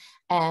children,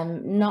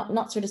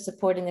 not sort of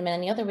supporting them in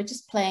any other way,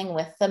 just playing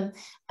with them.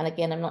 And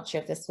again, I'm not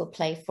sure if this will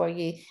play for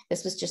you.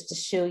 This was just to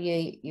show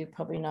you, you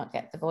probably not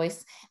get the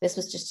voice. This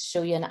was just to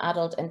show you an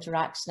adult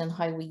interaction and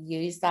how we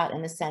use that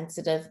in a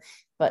sensitive,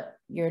 but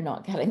you're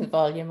not getting the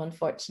volume,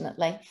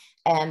 unfortunately.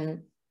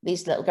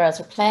 These little girls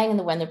are playing,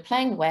 and when they're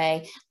playing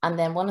away, and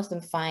then one of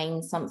them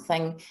finds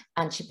something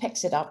and she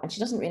picks it up and she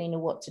doesn't really know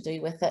what to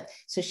do with it.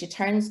 So she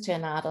turns to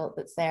an adult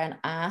that's there and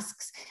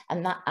asks,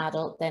 and that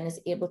adult then is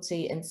able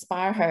to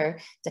inspire her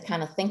to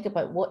kind of think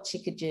about what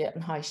she could do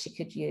and how she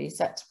could use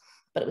it.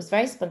 But it was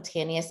very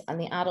spontaneous, and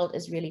the adult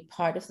is really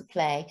part of the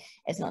play.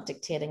 It's not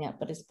dictating it,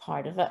 but is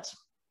part of it.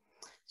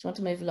 Do you want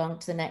to move along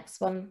to the next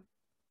one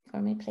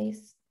for me,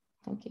 please?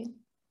 Thank you.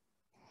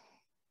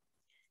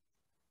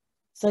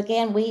 So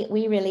again, we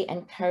really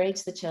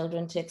encourage the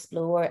children to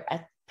explore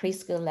at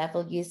preschool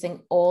level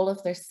using all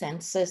of their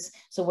senses.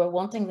 So we're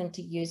wanting them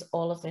to use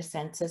all of their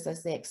senses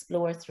as they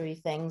explore through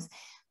things.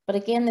 But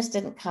again, this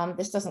doesn't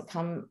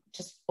come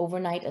just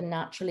overnight and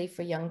naturally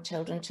for young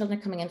children. Children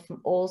are coming in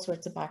from all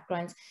sorts of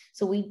backgrounds.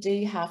 So we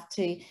do have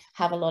to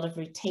have a lot of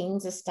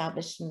routines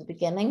established from the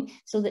beginning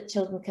so that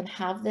children can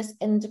have this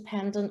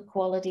independent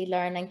quality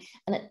learning.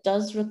 And it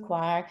does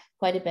require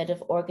quite a bit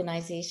of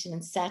organisation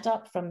and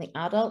setup from the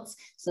adults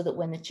so that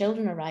when the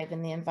children arrive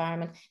in the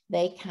environment,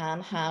 they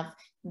can have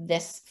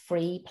this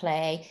free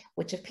play,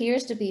 which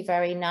appears to be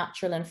very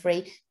natural and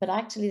free, but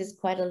actually there's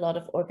quite a lot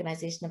of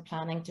organisation and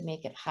planning to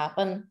make it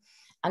happen.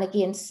 And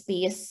again,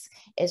 space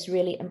is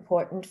really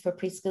important for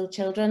preschool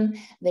children.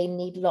 They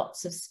need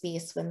lots of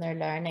space when they're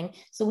learning.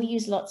 So we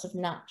use lots of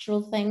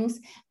natural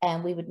things,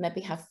 and we would maybe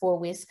have 4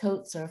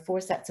 waistcoats or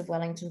 4 sets of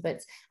Wellington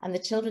boots. And the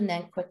children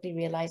then quickly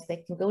realise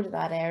they can go to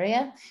that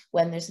area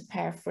when there's a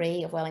pair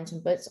free of Wellington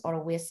boots or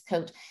a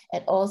waistcoat.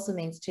 It also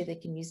means too, they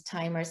can use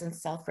timers and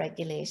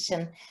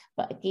self-regulation.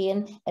 But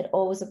again, it's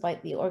always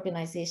about the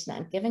organisation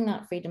and giving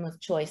that freedom of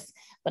choice,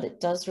 but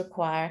it does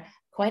require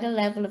quite a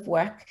level of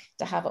work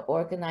to have it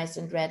organised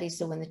and ready.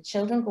 So when the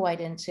children go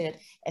out into it,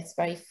 it's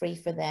very free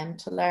for them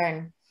to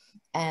learn.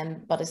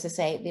 But as I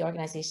say, the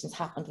organisations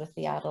happened with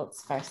the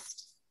adults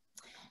first.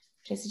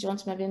 Tracy, do you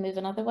want to maybe move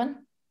another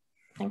one?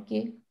 Thank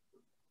you.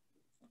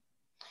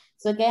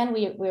 So again,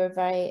 we're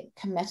very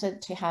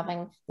committed to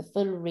having the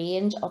full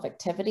range of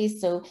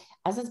activities. So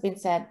as has been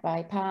said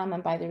by Pam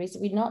and by the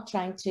reason, we're not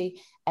trying to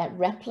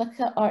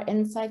replicate our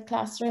inside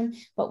classroom,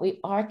 but we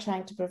are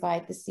trying to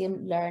provide the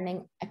same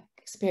learning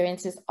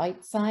experiences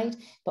outside,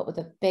 but with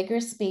a bigger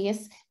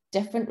space,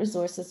 different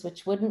resources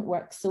which wouldn't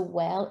work so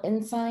well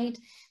inside.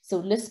 So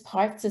loose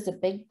parts is a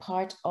big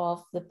part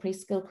of the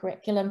preschool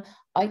curriculum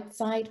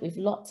outside. We've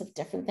lots of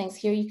different things.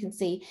 Here you can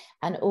see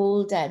an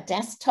old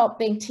desktop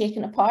being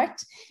taken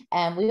apart,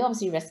 and we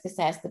obviously risk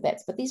assess the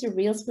bits, but these are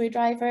real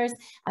screwdrivers,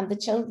 and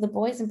the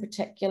boys in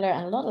particular,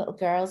 and a lot of little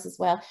girls as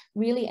well,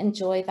 really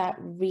enjoy that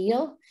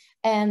real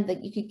and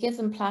that you could give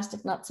them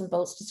plastic nuts and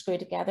bolts to screw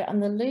together,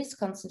 and they'll lose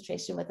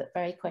concentration with it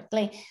very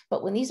quickly.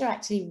 But when these are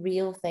actually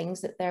real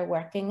things that they're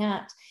working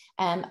at,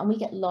 and we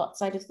get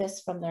lots out of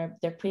this from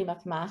their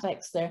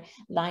pre-mathematics, their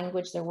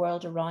language, their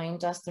world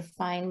around us, their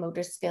fine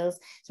motor skills.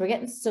 So we're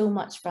getting so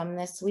much from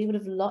this. So we would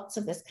have lots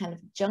of this kind of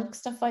junk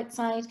stuff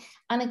outside.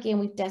 And again,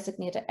 we've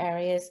designated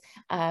areas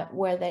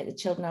where the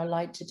children are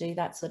allowed to do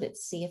that so that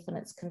it's safe and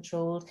it's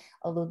controlled,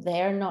 although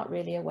they're not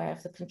really aware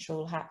of the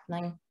control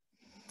happening.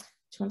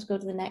 Do you want to go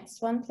to the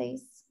next one,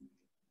 please?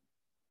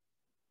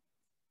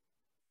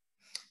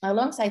 Now,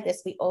 alongside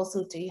this, we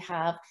also do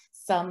have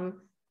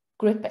some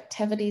group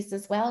activities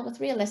as well,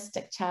 with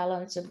realistic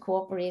challenge and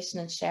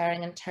cooperation and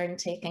sharing and turn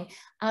taking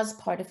as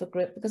part of a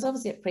group, because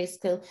obviously at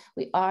preschool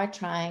we are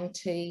trying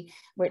to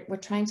we're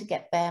trying to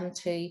get them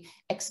to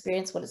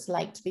experience what it's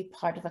like to be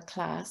part of a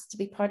class, to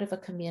be part of a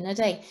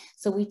community.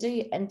 So we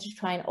do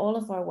intertwine all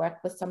of our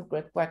work with some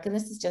group work, and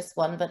this is just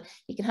one, but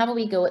you can have a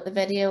wee go at the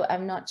video.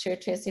 I'm not sure,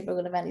 Tracy, if we're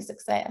going to have any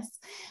success,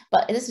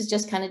 but this is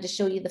just kind of to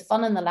show you the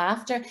fun and the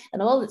laughter,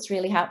 and all that's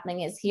really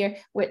happening is here,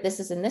 where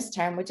this is in this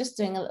term, we're just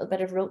doing a little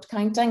bit of rote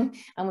counting,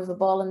 and we have a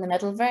ball in the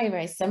middle, very,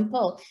 very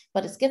simple,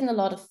 but it's given a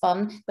lot of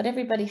fun. But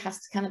everybody has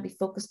to kind of be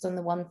focused on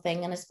the one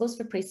thing. And I suppose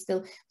for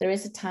preschool, there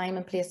is a time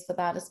and place for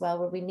that as well,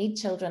 where we need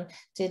children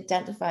to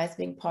identify as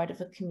being part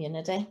of a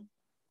community.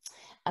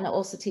 And it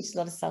also teaches a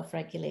lot of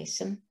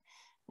self-regulation.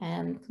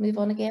 Move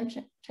on again,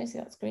 Tracy,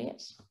 that's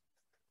great.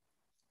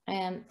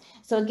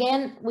 So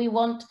again, we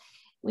want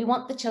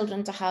the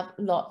children to have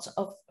lots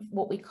of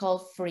what we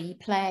call free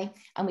play,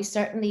 and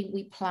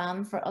we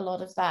plan for a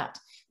lot of that.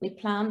 We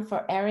plan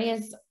for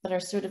areas that are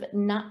sort of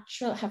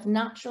natural, have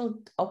natural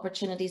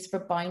opportunities for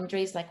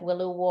boundaries, like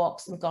willow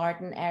walks and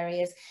garden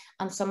areas,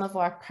 and some of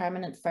our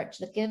permanent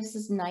furniture that gives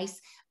us nice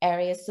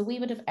areas. So we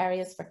would have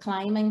areas for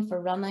climbing,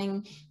 for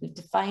running. We've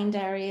defined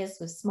areas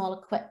with small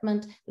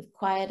equipment, with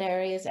quiet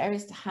areas,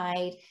 areas to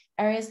hide,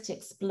 areas to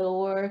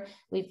explore.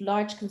 We've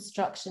large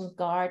construction,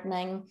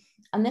 gardening,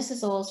 and this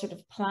is all sort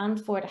of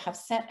planned for to have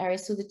set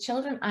areas so the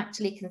children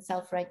actually can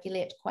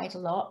self-regulate quite a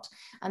lot,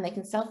 and they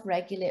can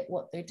self-regulate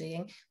what they're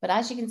doing. But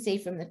as you can see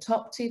from the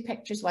top two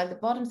pictures, while the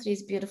bottom three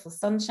is beautiful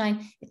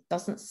sunshine, it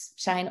doesn't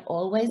shine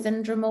always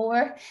in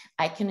Dromore,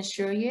 I can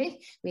assure you.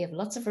 We have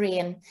lots of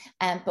rain,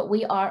 but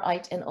we are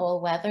out in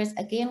all weathers.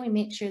 Again, we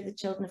make sure the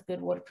children have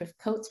good waterproof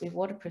coats, we have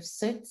waterproof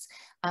suits,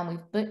 and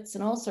we've boots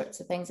and all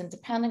sorts of things, and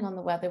depending on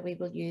the weather we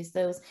will use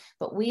those.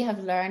 But we have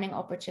learning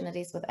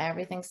opportunities with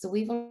everything. So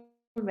we've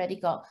already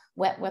got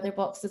wet weather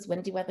boxes,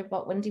 windy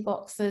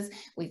boxes,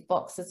 we've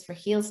boxes for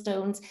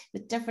hailstones, the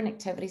different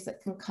activities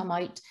that can come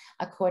out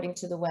according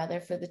to the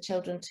weather for the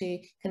children to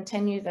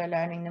continue their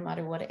learning no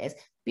matter what it is.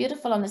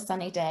 Beautiful on a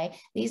sunny day.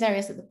 These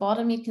areas at the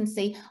bottom you can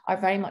see are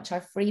very much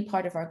our free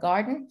part of our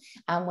garden,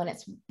 and when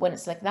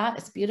it's like that,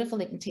 it's beautiful.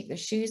 They can take their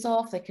shoes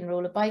off, they can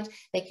roll about,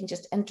 they can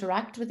just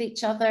interact with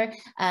each other,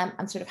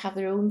 and sort of have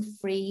their own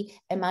free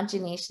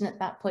imagination at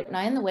that point.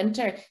 Now in the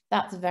winter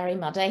that's very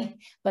muddy,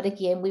 but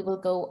again we will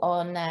go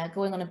on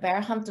going on a bear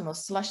hunt, and we'll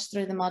slush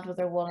through the mud with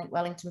our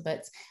Wellington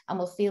boots, and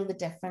we'll feel the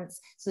difference.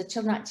 So the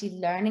children are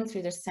actually learning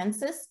through their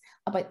senses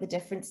about the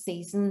different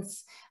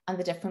seasons and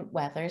the different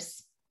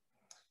weathers.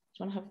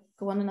 Do you want to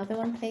go on another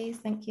one, please?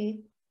 Thank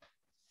you.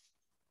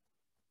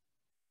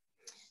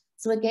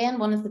 So again,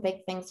 one of the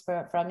big things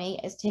for me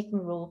is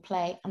taking role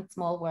play and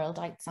small world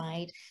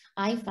outside.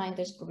 I find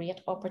there's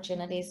great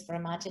opportunities for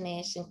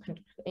imagination,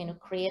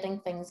 creating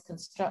things,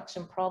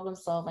 construction, problem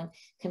solving,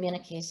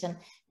 communication.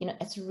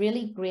 It's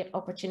really great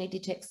opportunity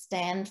to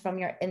extend from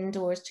your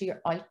indoors to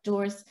your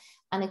outdoors.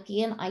 And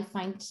again, I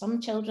find some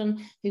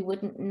children who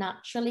wouldn't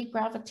naturally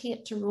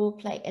gravitate to role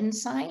play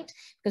inside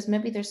because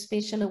maybe their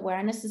spatial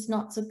awareness is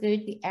not so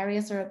good. The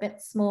areas are a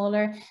bit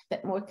smaller, a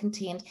bit more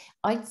contained.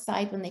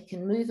 Outside, when they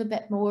can move a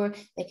bit more,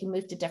 they can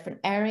move to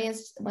different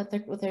areas with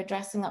their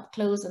dressing up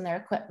clothes and their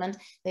equipment.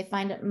 They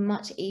find it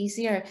much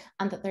easier,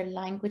 and that their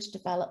language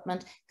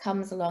development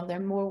comes along. They're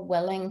more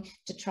willing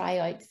to try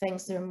out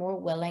things. They're more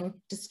willing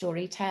to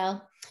story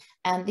tell.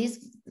 And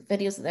these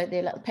videos,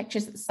 the little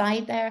pictures at the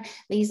side there,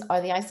 these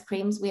are the ice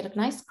creams. We had a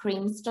nice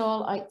cream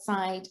stall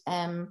outside,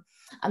 and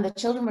the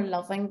children were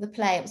loving the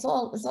play. It was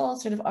all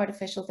sort of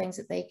artificial things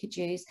that they could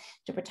use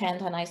to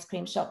pretend an ice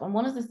cream shop. And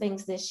one of the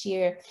things this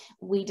year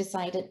we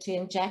decided to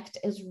inject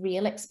is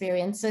real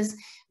experiences,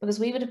 because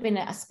we would have been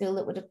at a school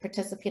that would have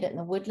participated in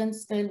the Woodland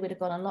School. We'd have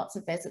gone on lots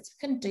of visits.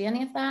 We couldn't do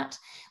any of that.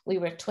 We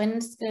were a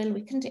twin school.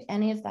 We couldn't do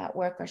any of that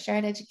work or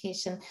shared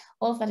education.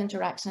 All of that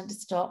interaction had to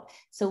stop.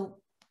 So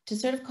to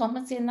sort of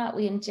compensate in that,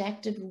 we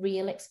injected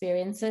real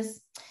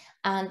experiences.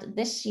 And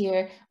this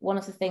year, one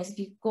of the things, if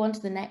you go on to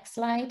the next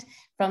slide,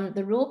 from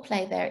the role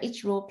play there,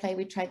 each role play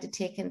we tried to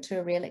take into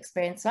a real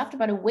experience. So after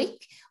about a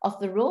week of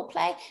the role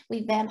play,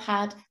 we then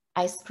had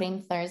Ice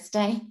Cream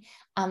Thursday.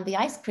 And the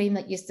ice cream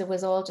that used to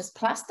was all just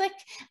plastic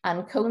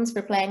and cones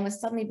for playing with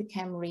suddenly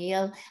became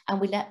real. And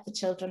we let the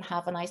children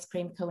have an ice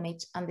cream cone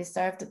each, and they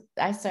served it,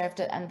 I served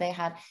it, and they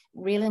had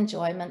real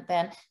enjoyment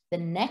then. The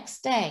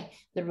next day,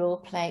 the role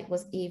play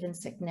was even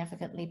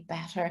significantly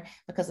better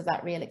because of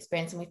that real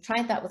experience. And we've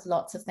tried that with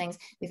lots of things.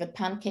 We've had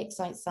pancakes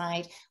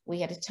outside.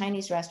 We had a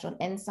Chinese restaurant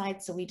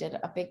inside, so we did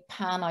a big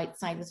pan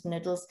outside with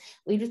noodles.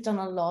 We've done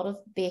a lot of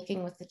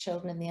baking with the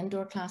children in the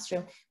indoor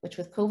classroom, which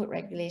with COVID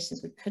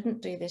regulations, we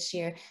couldn't do this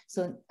year.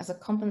 So as a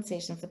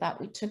compensation for that,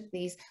 we took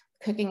these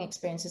cooking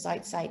experiences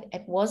outside.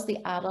 It was the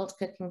adult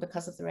cooking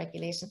because of the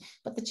regulation,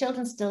 but the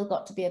children still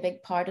got to be a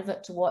big part of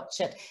it, to watch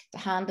it, to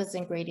hand us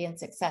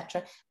ingredients,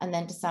 etc., and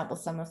then to sample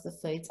some of the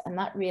foods. And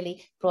that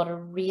really brought a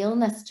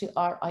realness to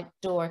our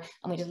outdoor,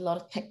 and we did a lot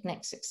of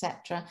picnics,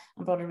 etc.,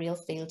 and brought a real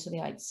feel to the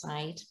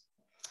outside.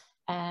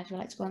 If you'd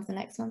like to go on to the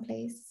next one,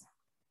 please.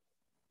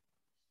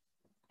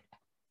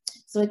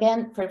 So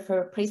again,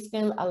 for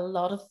preschool, a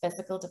lot of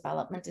physical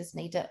development is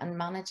needed, and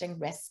managing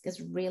risk is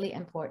really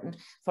important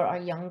for our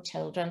young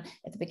children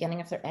at the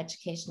beginning of their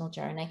educational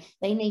journey.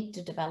 They need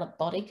to develop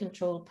body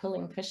control,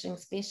 pulling, pushing,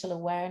 spatial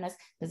awareness,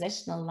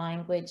 positional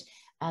language,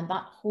 and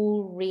that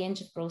whole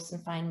range of gross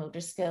and fine motor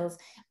skills.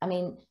 I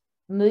mean,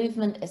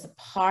 movement is a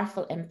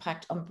powerful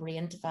impact on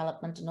brain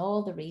development, and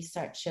all the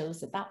research shows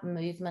that that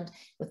movement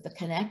with the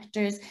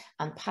connectors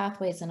and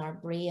pathways in our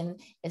brain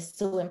is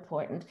so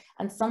important.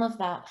 And some of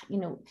that, you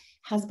know,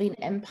 has been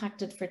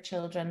impacted for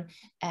children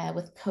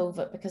with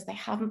COVID, because they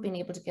haven't been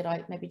able to get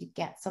out maybe to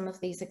get some of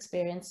these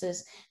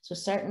experiences. So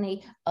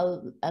certainly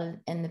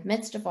in the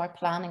midst of our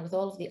planning with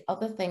all of the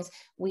other things,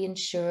 we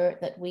ensure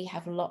that we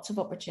have lots of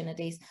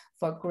opportunities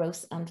for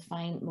gross and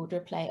fine motor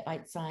play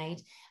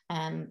outside,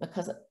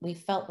 because we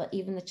felt that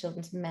even the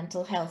children's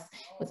mental health,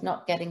 with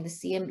not getting the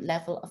same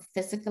level of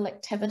physical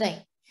activity,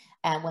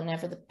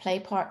 whenever the play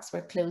parks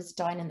were closed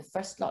down in the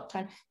first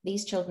lockdown,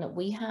 these children that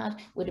we had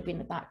would have been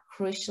at that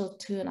crucial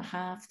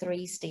 2.5,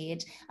 3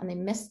 stage, and they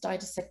missed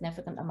out a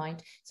significant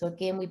amount. So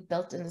again, we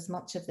built in as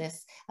much of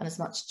this and as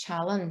much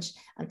challenge,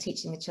 and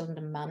teaching the children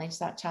to manage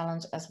that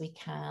challenge as we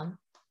can.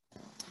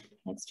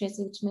 Thanks,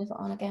 Tracy. Would you move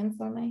on again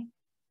for me?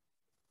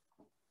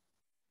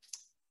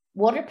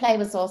 Water play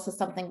was also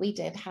something we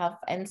did have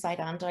inside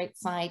and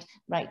outside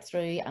right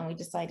through, and we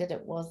decided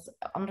it was,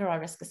 under our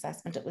risk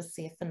assessment, it was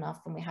safe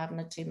enough, and we hadn't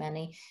had too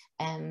many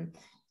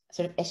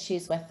sort of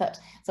issues with it.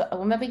 So I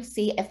will maybe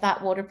see if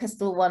that water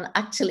pistol one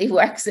actually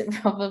works. It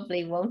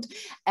probably won't.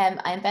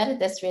 I embedded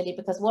this really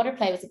because water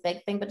play was a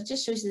big thing, but it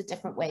just shows you the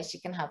different ways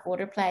you can have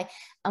water play.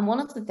 And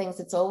one of the things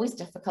that's always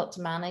difficult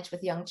to manage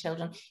with young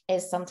children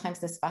is sometimes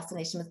this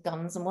fascination with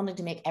guns and wanting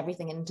to make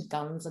everything into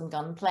guns and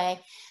gun play.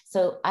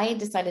 So I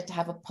decided to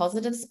have a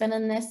positive spin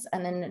in this,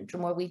 and in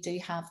Dromore we do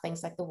have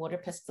things like the water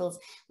pistols.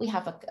 We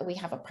have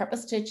a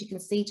purpose to it. You can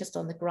see just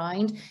on the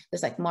ground,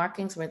 there's like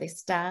markings where they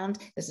stand.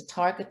 There's a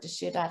target to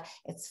shoot at.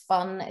 It's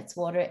fun, it's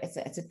water,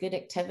 it's a good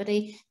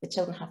activity. The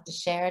children have to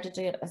share to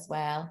do it as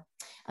well.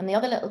 And the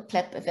other little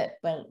clip of it,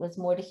 well, was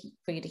more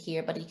for you to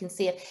hear, but you can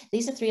see it.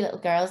 These are 3 little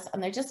girls,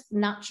 and they're just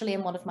naturally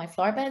in one of my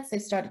flower beds. They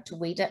started to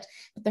weed it,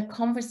 but their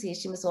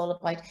conversation was all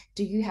about,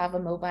 do you have a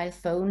mobile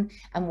phone?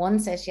 And one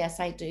says, yes,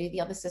 I do.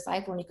 The other says,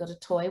 I've only got a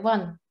toy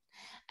one.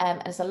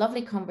 And it's a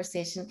lovely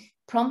conversation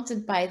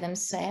prompted by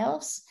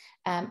themselves.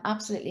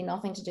 Absolutely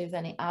nothing to do with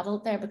any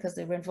adult there, because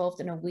they were involved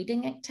in a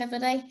weeding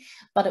activity,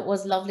 but it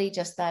was lovely,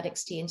 just that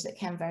exchange that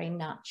came very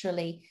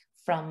naturally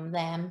from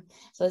them.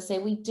 So I say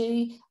we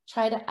do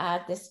try to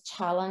add this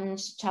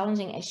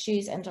challenging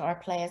issues into our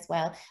play as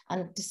well,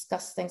 and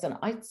discuss things. And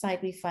outside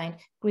we find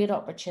great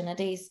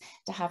opportunities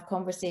to have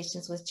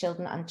conversations with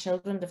children, and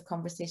children to have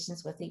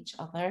conversations with each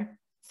other.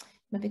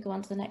 Maybe go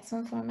on to the next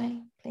one for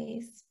me,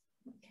 please.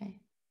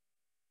 Okay.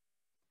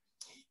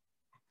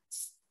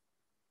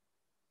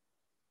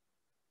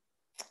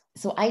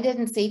 So I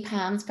didn't see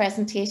Pam's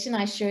presentation,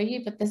 I assure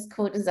you, but this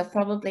quote is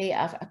probably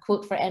a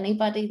quote for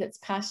anybody that's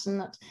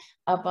passionate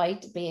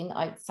about being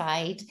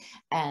outside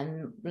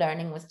and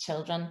learning with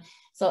children.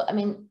 So, I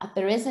mean,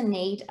 there is a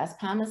need, as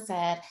Pam has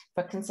said,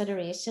 for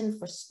consideration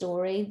for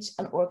storage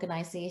and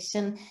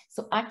organisation.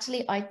 So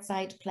actually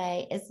outside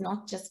play is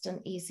not just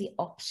an easy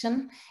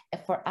option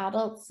for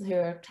adults who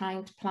are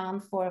trying to plan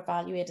for,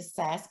 evaluate,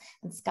 assess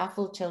and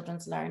scaffold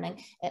children's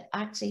learning. It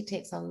actually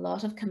takes a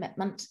lot of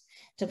commitment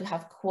to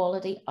have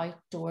quality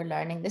outdoor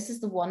learning. This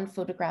is the one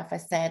photograph I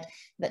said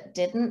that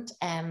didn't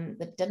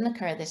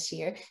occur this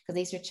year, because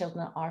these are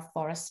children at our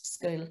forest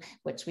school,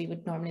 which we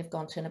would normally have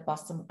gone to in a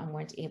bus and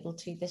weren't able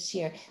to this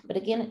year. But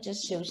again, it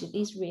just shows you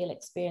these real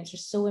experiences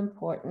are so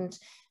important.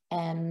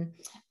 And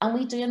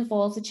we do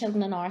involve the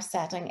children in our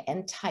setting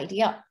in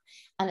tidy up.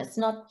 And it's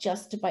not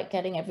just about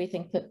getting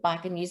everything put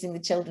back and using the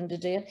children to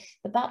do it,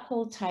 but that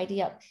whole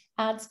tidy up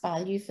adds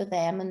value for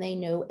them, and they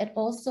know it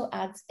also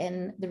adds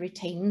in the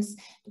routines,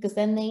 because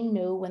then they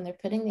know when they're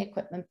putting the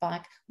equipment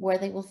back where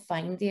they will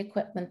find the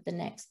equipment the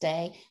next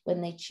day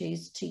when they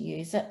choose to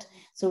use it.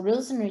 So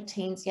rules and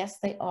routines, yes,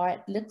 they are.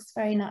 It looks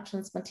very natural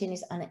and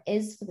spontaneous, and it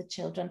is for the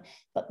children,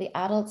 but the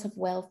adults have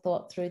well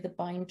thought through the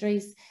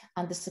boundaries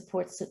and the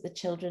supports that the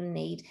children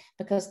need,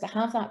 because to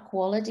have that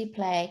quality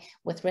play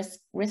with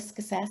risk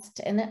assessed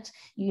in it,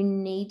 you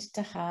need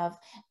to have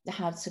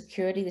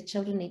security. The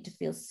children need to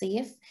feel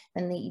safe,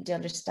 and they need to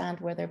understand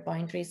where their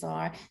boundaries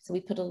are. So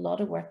we put a lot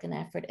of work and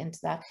effort into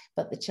that,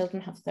 but the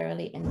children have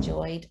thoroughly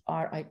enjoyed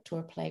our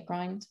outdoor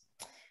playground.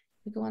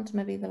 We go on to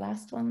maybe the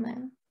last one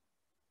then.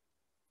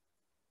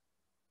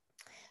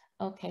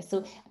 Okay,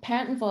 so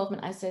parent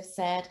involvement, as I've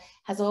said,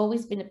 has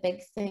always been a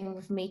big thing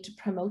with me to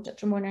promote at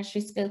Dromore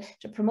Nursery School,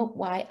 to promote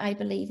why I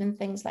believe in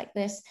things like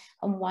this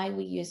and why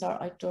we use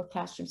our outdoor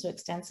classroom so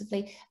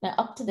extensively. Now,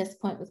 up to this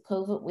point with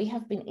COVID, we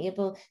have been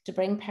able to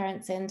bring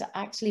parents in, to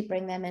actually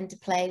bring them in to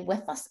play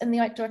with us in the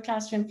outdoor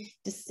classroom,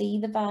 to see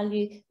the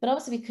value. But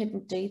obviously we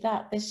couldn't do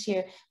that this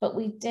year, but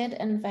we did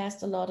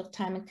invest a lot of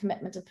time and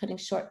commitment in putting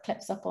short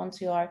clips up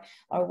onto our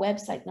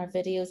website and our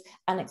videos,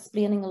 and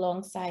explaining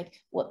alongside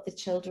what the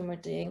children were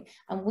doing.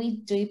 And we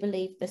do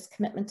believe this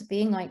commitment to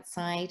being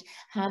outside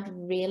had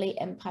really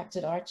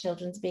impacted our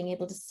children's being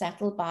able to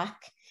settle back.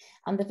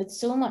 And they've had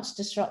so much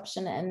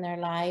disruption in their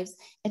lives.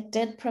 It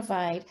did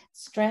provide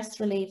stress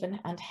relief and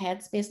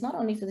headspace, not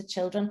only for the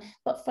children,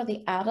 but for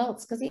the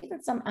adults, because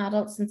even some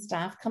adults and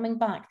staff coming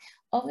back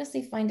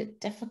obviously find it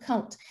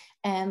difficult.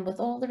 And with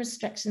all the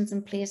restrictions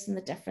in place and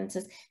the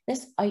differences,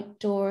 this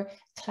outdoor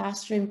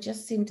classroom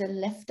just seemed to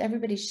lift,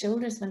 everybody's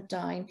shoulders went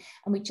down,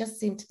 and we just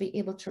seemed to be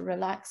able to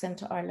relax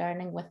into our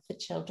learning with the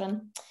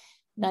children.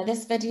 Now,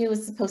 this video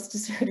is supposed to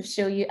sort of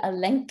show you a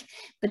link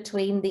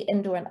between the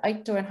indoor and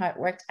outdoor and how it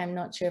worked. I'm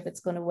not sure if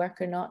it's going to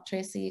work or not,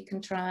 Tracy, you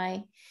can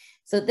try.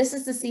 So this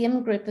is the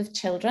same group of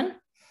children,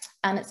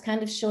 and it's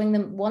kind of showing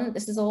them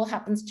this is all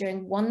happens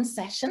during one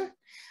session.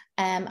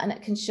 And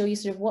it can show you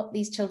sort of what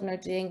these children are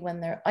doing when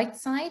they're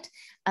outside.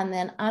 And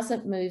then as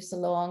it moves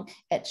along,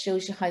 it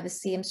shows you how the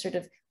same sort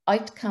of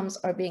outcomes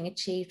are being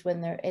achieved when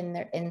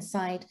they're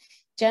inside.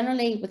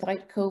 Generally,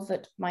 without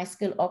COVID, my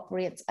school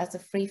operates as a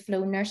free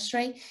flow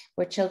nursery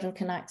where children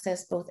can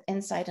access both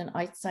inside and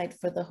outside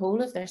for the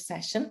whole of their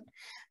session.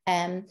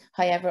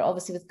 However,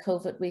 obviously with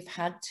COVID, we've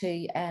had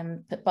to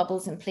put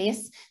bubbles in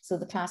place. So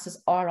the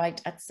classes are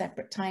out at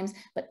separate times,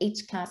 but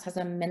each class has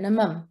a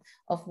minimum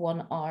of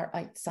 1 hour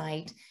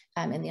outside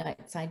in the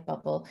outside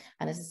bubble.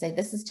 And as I say,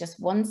 this is just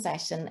one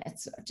session.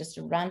 It's just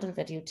a random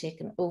video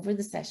taken over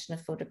the session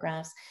of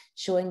photographs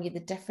showing you the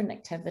different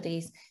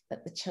activities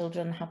that the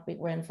children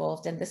were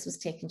involved in. This was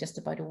taken just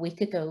about a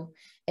week ago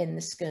in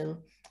the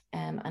school.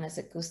 And as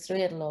it goes through,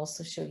 it'll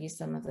also show you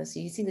some of this.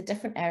 So you see the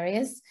different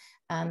areas,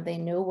 and they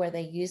know where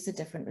they use the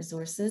different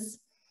resources.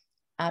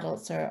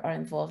 Adults are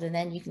involved, and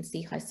then you can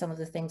see how some of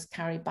the things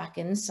carry back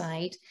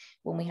inside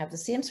when we have the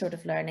same sort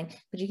of learning.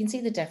 But you can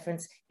see the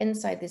difference.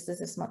 Inside this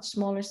is much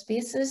smaller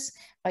spaces,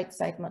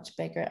 outside much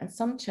bigger, and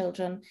some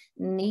children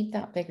need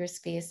that bigger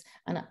space,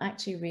 and it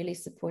actually really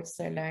supports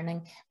their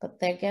learning. But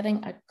they're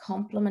getting a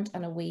complement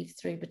and a weave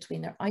through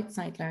between their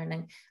outside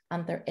learning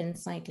and their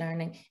inside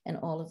learning in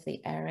all of the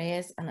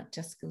areas, and it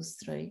just goes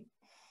through.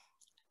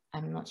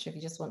 I'm not sure if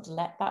you just want to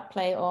let that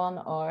play on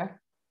or...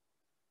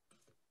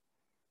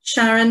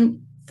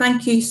 Sharon,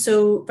 thank you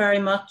so very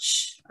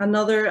much.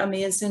 Another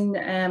amazing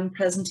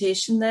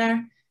presentation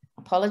there.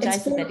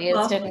 Apologise, the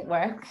videos didn't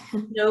work.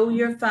 No,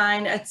 you're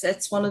fine.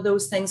 It's one of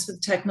those things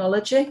with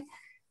technology.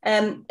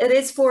 It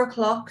is 4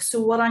 o'clock, so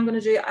what I'm going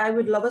to do, I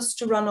would love us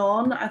to run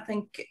on. I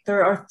think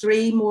there are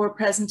 3 more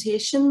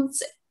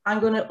presentations. I'm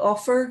going to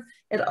offer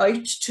it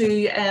out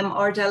to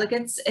our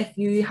delegates. If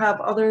you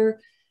have other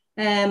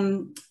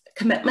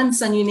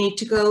commitments and you need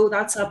to go,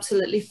 that's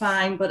absolutely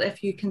fine. But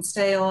if you can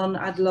stay on,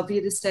 I'd love you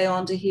to stay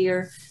on to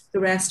hear the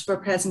rest of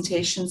our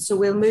presentation. So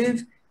we'll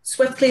move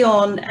swiftly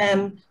on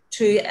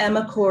to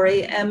Emma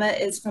Corey. Emma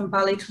is from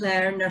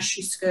Ballyclare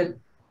Nursery School.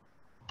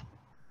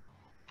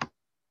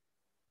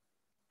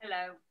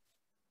 Hello.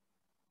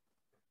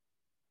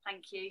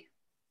 Thank you.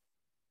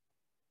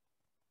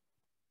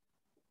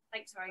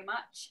 Thanks very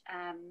much.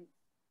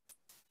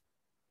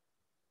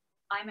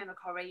 I'm Emma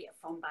Corey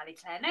from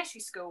Ballyclare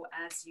Nursery School,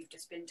 as you've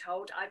just been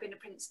told. I've been a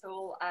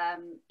principal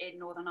in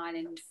Northern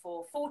Ireland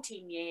for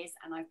 14 years,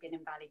 and I've been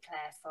in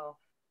Ballyclare for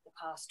the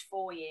past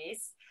 4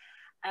 years.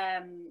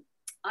 I'm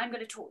going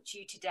to talk to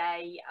you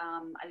today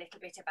a little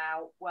bit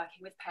about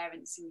working with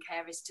parents and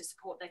carers to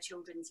support their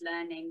children's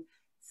learning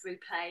through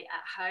play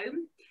at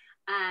home,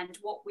 and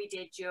what we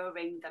did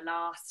during the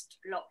last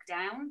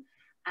lockdown,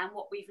 and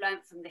what we've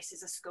learned from this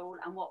as a school,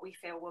 and what we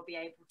feel we'll be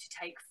able to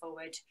take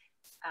forward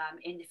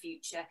in the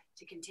future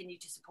to continue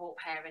to support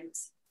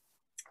parents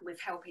with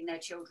helping their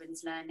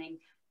children's learning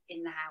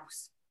in the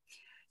house.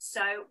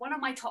 So one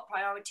of my top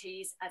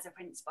priorities as a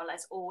principal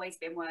has always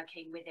been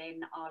working within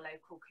our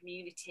local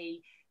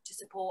community to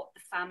support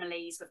the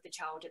families with the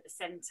child at the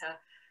centre.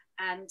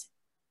 And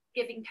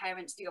giving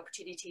parents the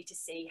opportunity to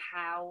see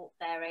how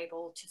they're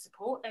able to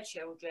support their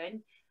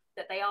children,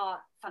 that they are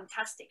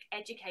fantastic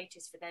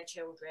educators for their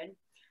children,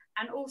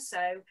 and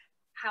also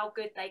how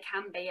good they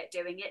can be at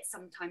doing it.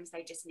 Sometimes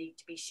they just need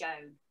to be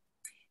shown.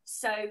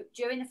 So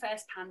during the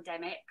first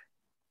pandemic,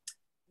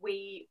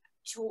 we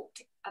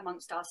talked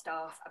amongst our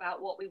staff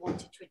about what we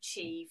wanted to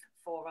achieve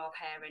for our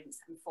parents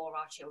and for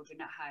our children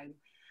at home.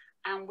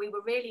 And we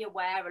were really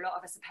aware, a lot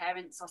of us are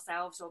parents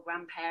ourselves or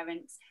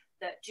grandparents,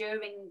 that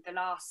during the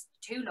last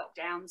 2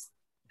 lockdowns,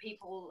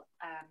 people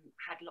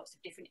had lots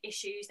of different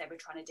issues. They were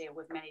trying to deal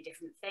with many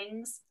different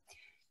things.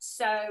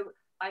 So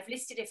I've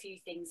listed a few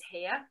things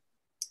here.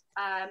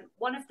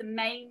 One of the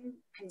main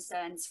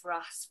concerns for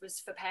us was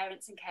for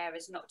parents and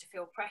carers not to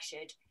feel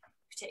pressured,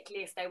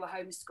 particularly if they were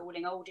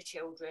homeschooling older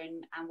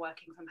children and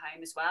working from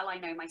home as well. I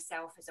know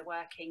myself as a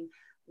working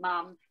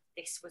mum,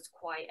 this was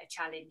quite a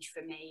challenge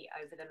for me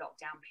over the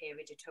lockdown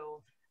period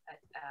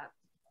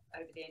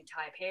over the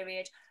entire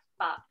period.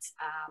 But,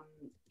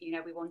 you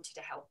know, we wanted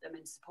to help them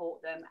and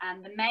support them.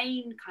 And the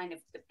main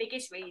the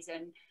biggest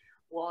reason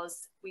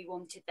was we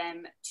wanted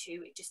them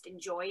to just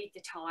enjoy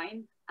the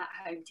time at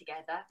home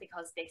together,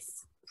 because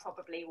this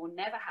probably will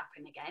never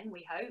happen again,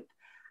 we hope.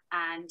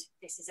 And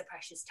this is a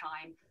precious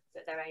time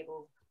that they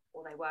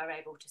were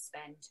able to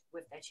spend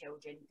with their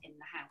children in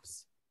the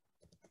house.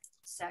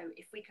 So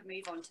if we can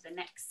move on to the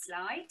next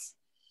slide.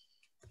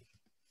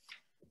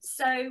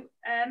 So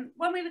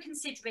when we were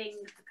considering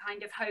the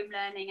kind of home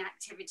learning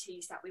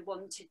activities that we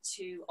wanted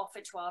to offer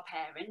to our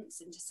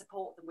parents and to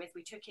support them with,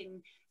 we took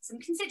in some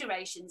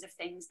considerations of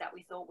things that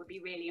we thought would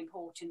be really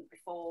important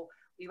before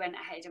we went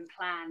ahead and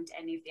planned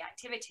any of the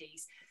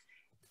activities.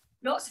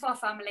 Lots of our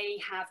family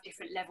have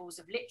different levels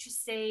of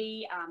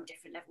literacy,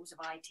 different levels of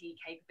IT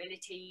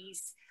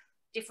capabilities,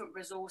 different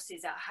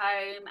resources at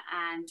home,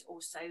 and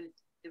also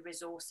the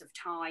resource of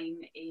time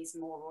is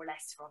more or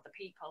less for other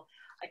people.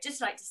 I'd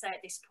just like to say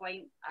at this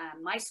point,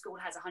 my school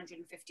has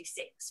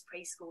 156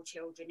 preschool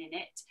children in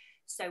it.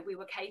 So we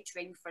were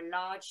catering for a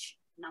large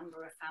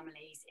number of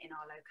families in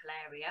our local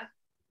area.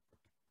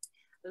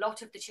 A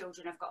lot of the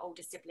children have got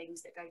older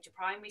siblings that go to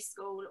primary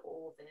school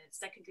or the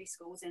secondary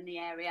schools in the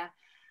area.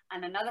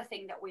 And another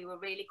thing that we were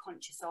really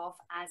conscious of,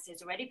 as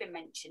has already been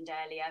mentioned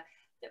earlier,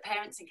 that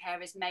parents and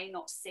carers may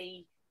not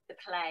see the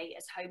play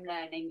as home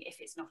learning if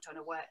it's not on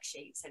a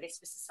worksheet. So this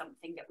was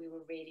something that we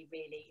were really,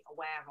 really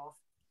aware of.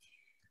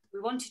 We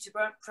wanted to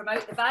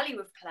promote the value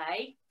of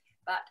play,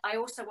 but I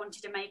also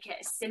wanted to make it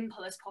as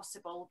simple as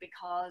possible,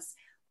 because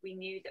we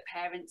knew that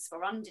parents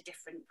were under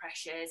different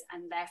pressures,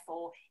 and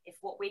therefore if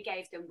what we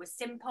gave them was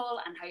simple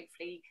and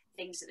hopefully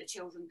things that the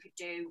children could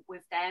do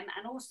with them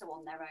and also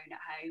on their own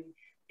at home,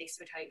 this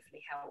would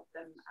hopefully help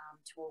them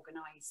to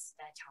organise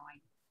their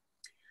time.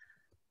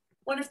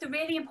 One of the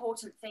really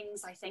important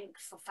things, I think,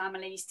 for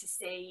families to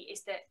see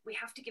is that we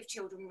have to give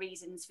children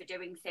reasons for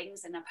doing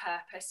things and a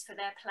purpose for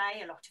their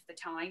play a lot of the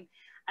time.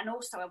 And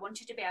also I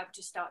wanted to be able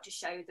to start to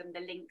show them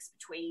the links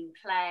between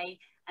play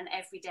and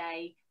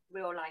everyday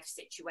real life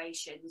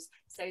situations,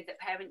 so that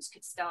parents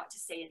could start to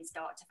see and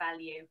start to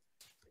value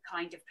the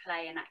kind of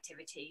play and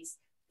activities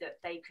that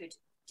they could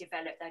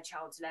develop their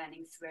child's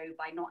learning through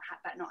by not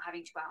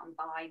having to go out and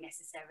buy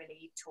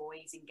necessarily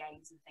toys and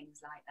games and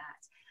things like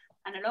that.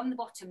 And along the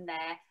bottom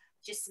there,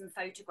 just some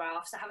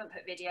photographs. I haven't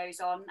put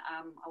videos on.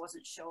 I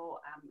wasn't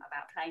sure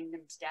about playing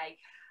them today,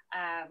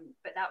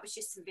 but that was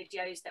just some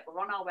videos that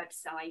were on our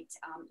website,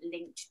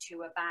 linked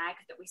to a bag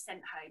that we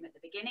sent home at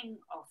the beginning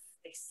of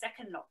this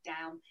second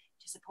lockdown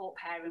to support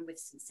parents with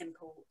some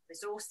simple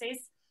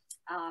resources.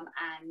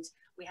 And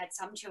we had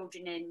some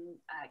children in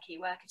key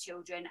worker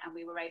children, and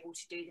we were able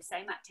to do the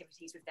same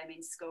activities with them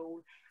in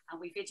school,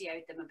 and we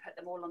videoed them and put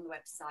them all on the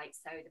website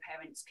so the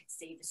parents could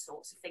see the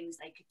sorts of things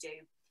they could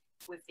do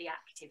with the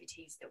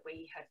activities that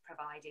we had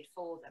provided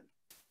for them.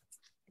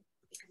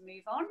 We can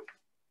move on.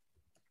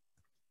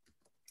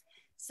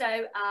 So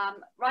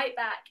right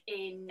back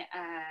in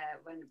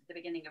the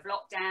beginning of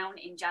lockdown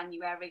in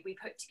January, we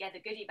put together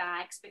goodie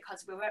bags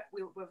because we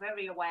were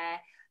very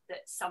aware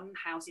that some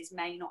houses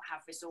may not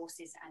have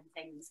resources and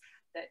things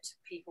that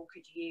people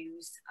could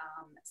use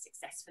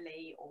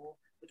successfully or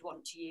would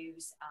want to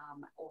use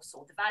or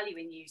saw the value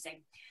in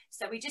using.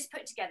 So we just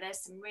put together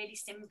some really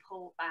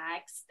simple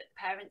bags that the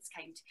parents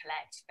came to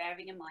collect,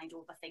 bearing in mind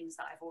all the things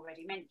that I've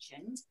already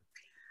mentioned.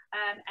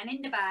 And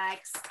in the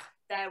bags,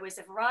 there was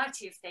a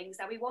variety of things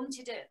that we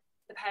wanted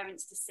the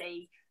parents to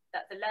see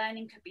that the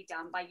learning could be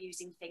done by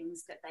using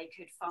things that they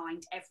could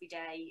find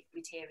everyday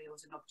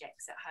materials and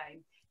objects at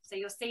home. So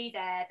you'll see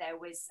there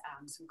was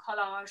some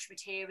collage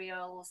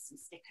materials, some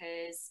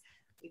stickers.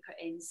 We put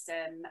in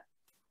some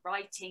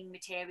writing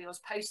materials,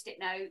 post-it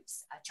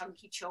notes, a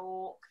chunky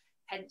chalk,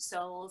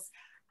 pencils,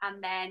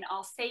 and then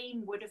our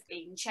theme would have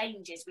been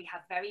changes. We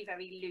have very,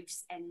 very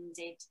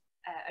loose-ended,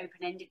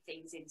 open-ended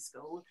things in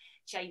school,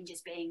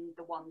 changes being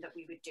the one that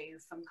we would do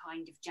from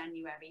kind of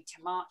January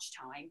to March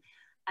time.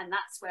 And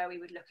that's where we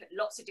would look at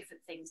lots of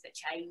different things that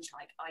change,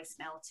 like ice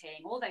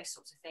melting, all those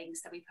sorts of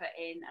things. So we put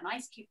in an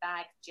ice cube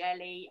bag,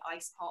 jelly,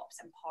 ice pops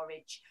and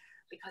porridge.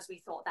 because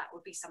we thought that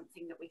would be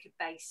something that we could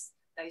base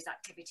those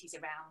activities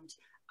around,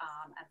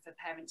 and for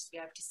parents to be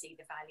able to see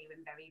the value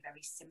in very,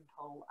 very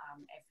simple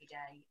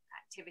everyday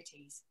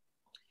activities.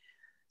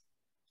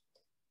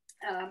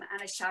 And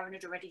as Sharon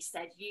had already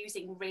said,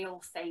 using real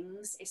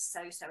things is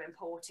so, so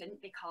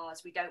important,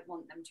 because we don't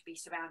want them to be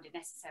surrounded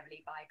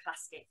necessarily by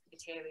plastic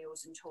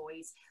materials and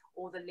toys.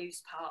 All the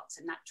loose parts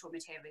and natural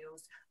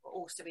materials were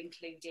also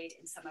included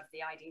in some of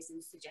the ideas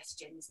and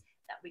suggestions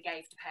that we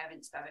gave to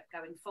parents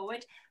going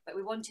forward. But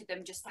we wanted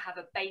them just to have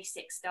a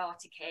basic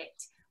starter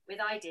kit with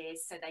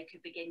ideas, so they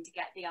could begin to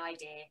get the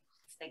idea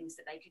of things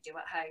that they could do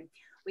at home.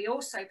 We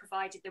also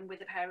provided them with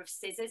a pair of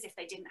scissors if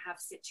they didn't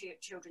have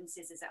children's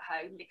scissors at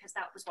home, because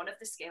that was one of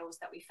the skills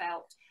that we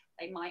felt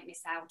they might miss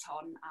out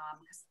on,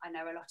 because I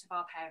know a lot of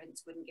our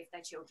parents wouldn't give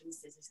their children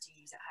scissors to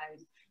use at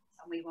home,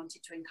 and we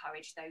wanted to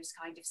encourage those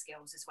kind of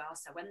skills as well.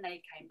 So when they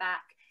came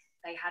back,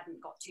 they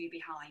hadn't got too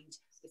behind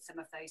with some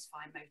of those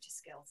fine motor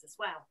skills as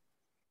well.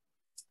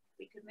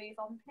 We could move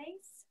on,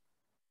 please.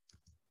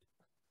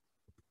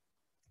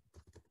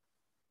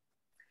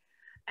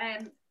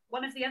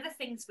 One of the other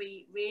things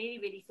we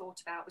really thought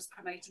about was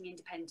promoting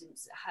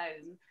independence at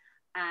home.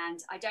 And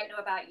I don't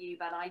know about you,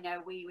 but I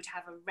know we would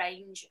have a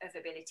range of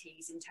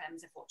abilities in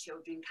terms of what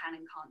children can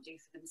and can't do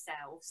for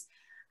themselves.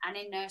 And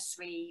in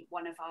nursery,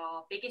 one of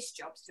our biggest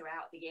jobs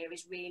throughout the year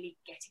is really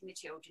getting the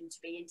children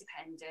to be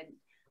independent,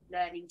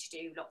 learning to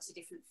do lots of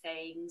different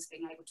things,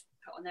 being able to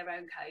put on their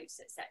own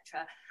coats,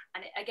 etc.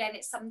 And again,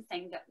 it's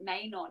something that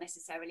may not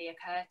necessarily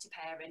occur to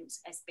parents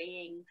as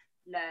being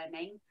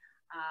learning,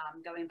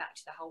 going back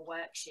to the whole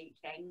worksheet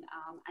thing.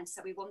 And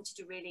so we wanted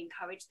to really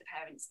encourage the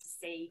parents to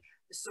see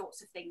the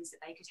sorts of things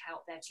that they could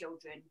help their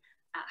children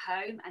at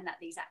home, and that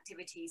these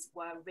activities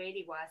were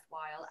really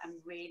worthwhile and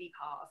really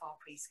part of our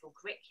preschool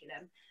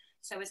curriculum.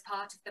 So as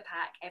part of the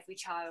pack, every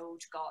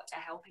child got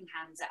a Helping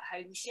Hands at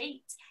Home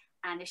sheet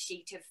and a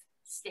sheet of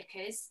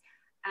stickers.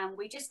 And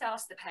we just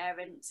asked the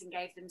parents and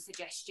gave them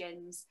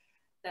suggestions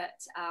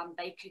that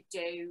they could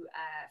do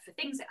for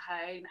things at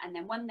home. And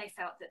then when they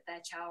felt that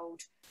their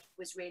child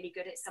was really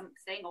good at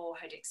something or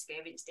had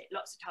experienced it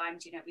lots of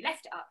times, you know, we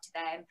left it up to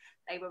them.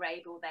 They were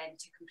able then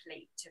to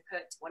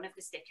put one of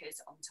the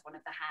stickers onto one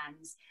of the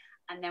hands.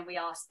 And then we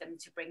asked them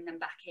to bring them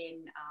back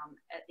in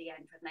at the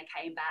end when they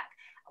came back.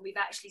 And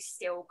we've actually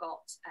still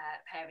got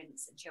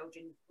parents and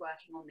children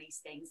working on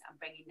these things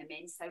and bringing them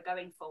in. So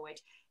going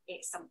forward,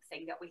 it's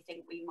something that we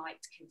think we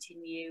might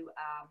continue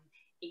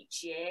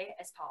each year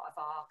as part of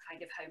our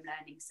kind of home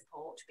learning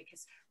support,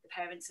 because the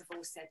parents have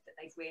all said that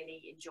they've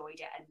really enjoyed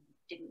it and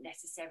didn't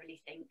necessarily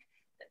think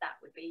that that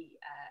would be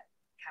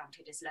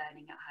counted as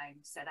learning at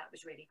home. So that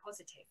was really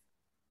positive.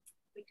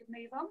 We could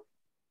move on.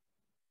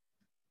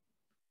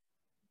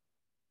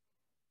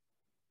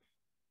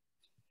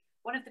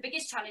 One of the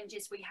biggest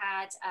challenges we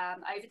had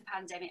over the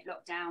pandemic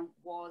lockdown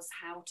was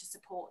how to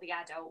support the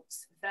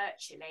adults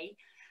virtually.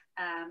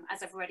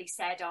 As I've already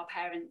said, our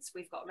parents,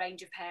 we've got a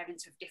range of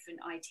parents with different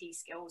IT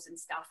skills and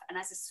stuff. And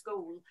as a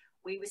school,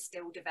 we were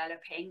still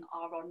developing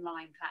our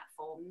online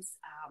platforms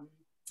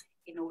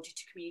in order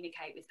to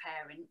communicate with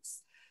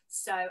parents.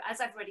 So as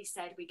I've already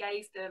said, we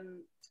gave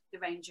them the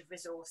range of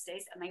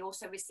resources, and they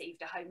also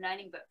received a home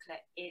learning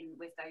booklet in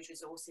with those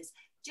resources,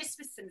 just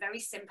with some very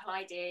simple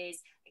ideas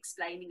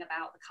explaining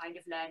about the kind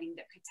of learning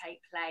that could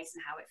take place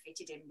and how it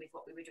fitted in with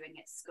what we were doing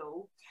at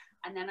school.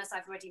 And then, as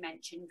I've already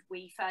mentioned,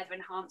 we further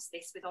enhanced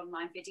this with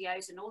online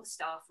videos, and all the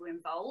staff were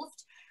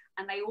involved,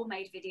 and they all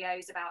made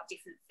videos about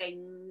different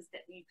things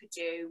that you could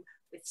do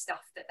with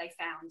stuff that they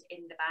found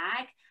in the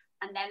bag.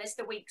 And then as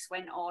the weeks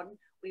went on,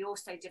 we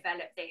also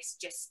developed this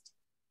just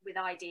with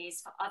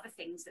ideas for other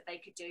things that they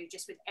could do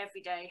just with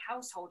everyday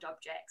household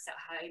objects at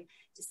home,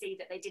 to see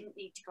that they didn't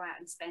need to go out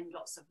and spend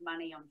lots of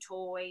money on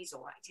toys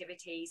or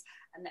activities,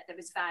 and that there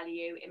was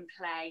value in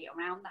play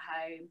around the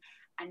home,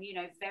 and, you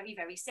know, very,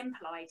 very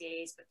simple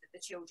ideas, but that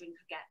the children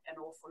could get an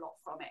awful lot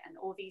from it. And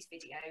all these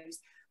videos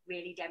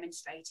really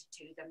demonstrated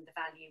to them the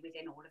value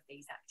within all of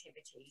these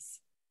activities.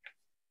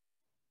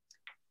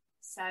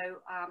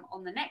 So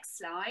on the next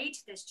slide,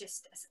 there's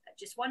just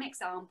one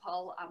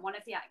example. One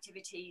of the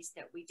activities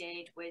that we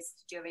did was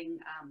during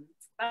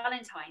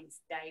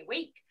Valentine's Day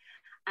week.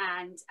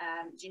 And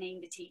Janine,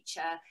 the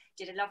teacher,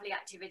 did a lovely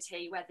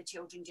activity where the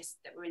children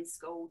that were in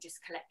school just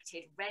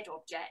collected red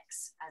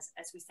objects.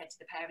 As we said to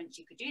the parents,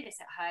 you could do this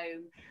at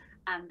home.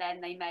 And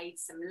then they made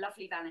some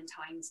lovely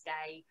Valentine's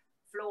Day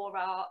floor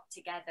art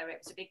together.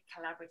 It was a big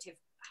collaborative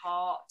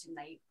heart, and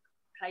they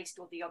placed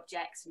all the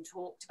objects and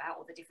talked about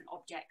all the different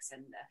objects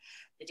and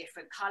the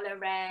different colour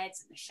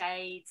reds and the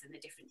shades and the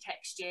different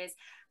textures.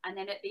 And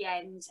then at the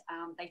end,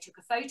 they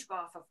took a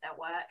photograph of their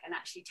work and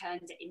actually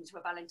turned it into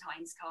a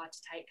Valentine's card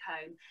to take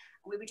home.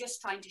 And we were just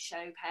trying to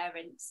show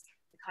parents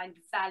the kind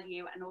of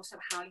value and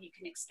also how you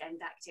can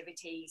extend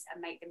activities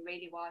and make them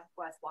really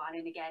worthwhile,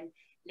 and again,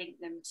 link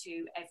them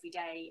to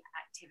everyday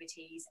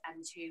activities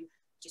and to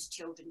just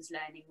children's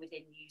learning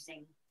within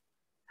using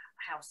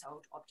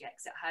household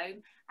objects at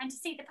home, and to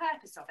see the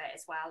purpose of it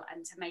as well,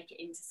 and to make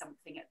it into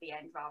something at the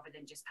end rather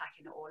than just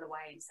packing it all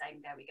away and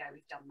saying, there we go,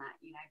 we've done that,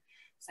 you know.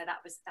 So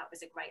that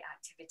was a great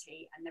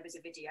activity, and there was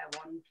a video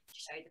on to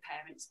show the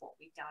parents what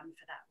we've done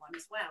for that one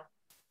as well.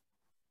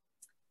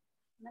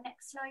 The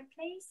next slide,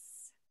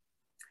 please.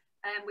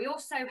 We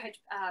also had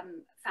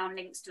found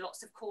links to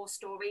lots of core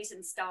stories,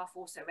 and staff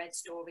also read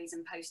stories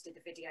and posted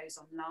the videos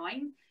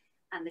online.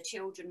 And the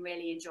children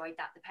really enjoyed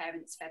that. The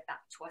parents fed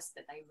back to us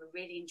that they were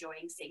really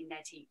enjoying seeing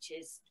their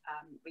teachers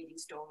reading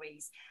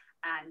stories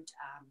and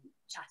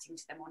chatting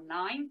to them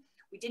online.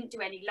 We didn't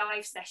do any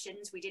live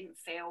sessions. We didn't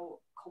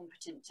feel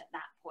competent at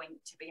that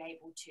point to be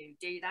able to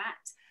do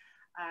that.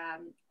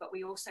 But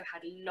we also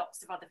had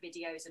lots of other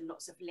videos and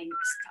lots of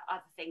links to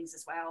other things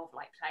as well,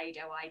 like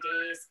Play-Doh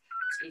ideas,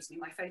 excuse me,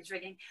 my phone's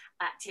ringing,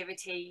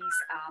 activities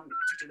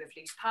to do with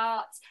loose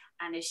parts.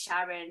 And as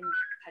Sharon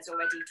has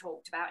already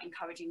talked about,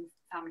 encouraging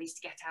families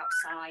to get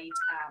outside,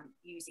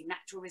 using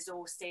natural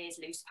resources,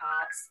 loose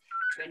parts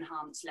to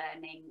enhance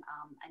learning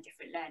and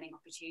different learning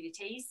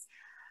opportunities.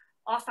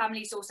 Our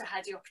families also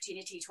had the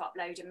opportunity to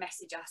upload and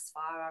message us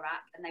via our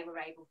app, and they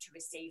were able to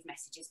receive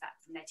messages back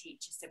from their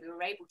teachers. So we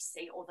were able to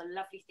see all the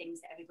lovely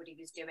things that everybody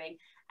was doing,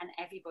 and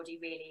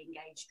everybody really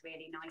engaged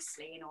really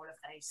nicely in all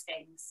of those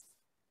things.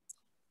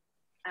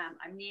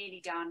 I'm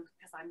nearly done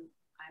because I'm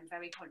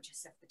very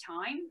conscious of the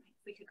time.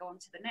 If we could go on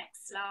to the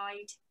next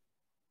slide.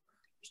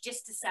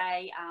 Just to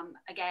say,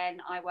 again,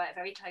 I work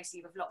very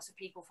closely with lots of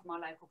people from our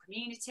local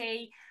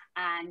community,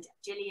 and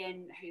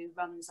Gillian, who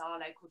runs our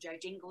local Joe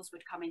Jingles,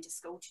 would come into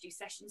school to do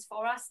sessions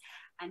for us,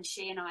 and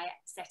she and I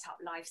set up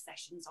live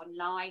sessions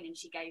online, and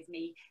she gave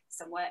me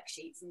some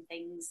worksheets and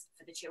things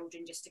for the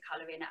children just to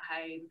colour in at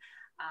home,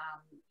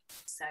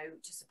 so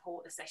to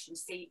support the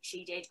sessions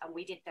she did, and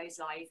we did those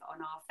live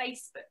on our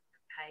Facebook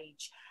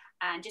page.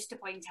 And just to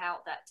point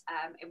out that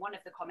in one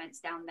of the comments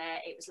down there,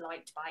 it was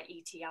liked by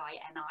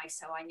ETI-NI,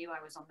 so I knew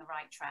I was on the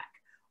right track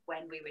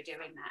when we were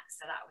doing that.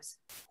 So that was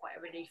quite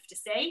a relief to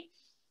see.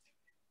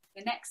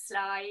 The next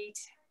slide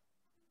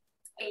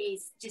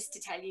is just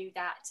to tell you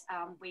that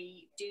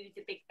we do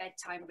the big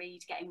bedtime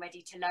read, Getting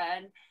Ready to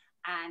Learn,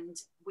 and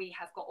we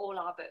have got all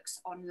our books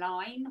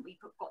online. We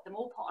got them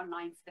all put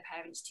online for the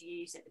parents to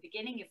use at the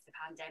beginning of the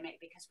pandemic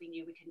because we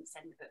knew we couldn't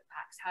send the book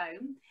packs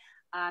home.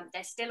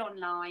 They're still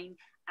online,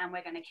 and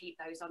we're going to keep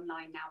those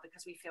online now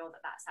because we feel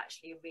that that's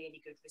actually a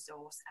really good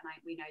resource, and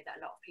we know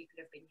that a lot of people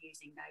have been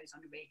using those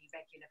on a really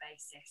regular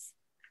basis.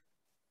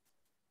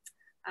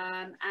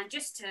 And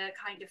just to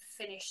kind of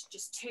finish,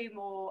 just two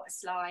more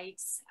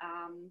slides.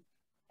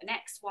 The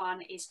next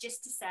one is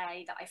just to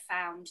say that I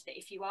found that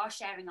if you are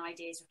sharing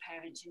ideas with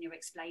parents and you're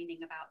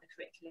explaining about the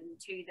curriculum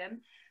to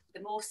them,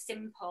 the more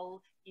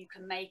simple you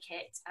can make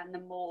it and the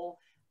more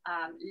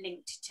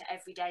linked to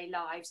everyday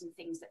lives and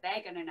things that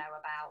they're going to know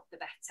about, the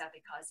better,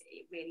 because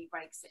it really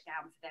breaks it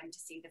down for them to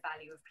see the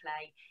value of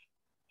play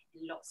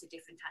in lots of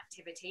different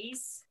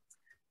activities.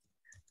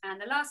 And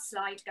the last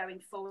slide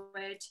going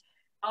forward,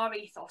 our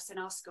ethos in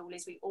our school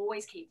is we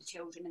always keep the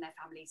children and their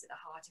families at the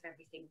heart of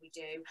everything we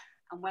do.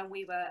 And when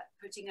we were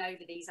putting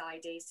over these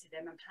ideas to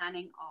them and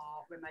planning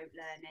our remote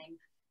learning,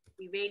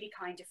 we really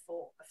kind of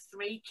thought of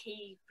three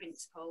key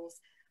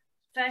principles.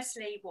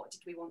 Firstly, what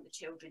did we want the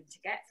children to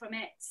get from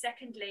it?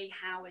 Secondly,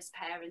 how as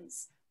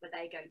parents were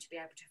they going to be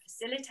able to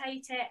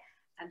facilitate it?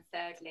 And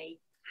thirdly,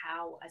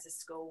 how as a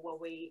school were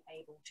we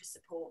able to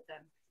support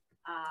them?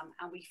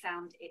 And we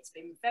found it's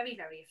been very,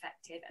 very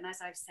effective. And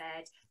as I've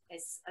said,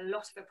 there's a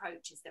lot of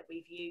approaches that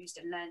we've used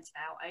and learned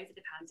about over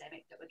the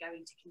pandemic that we're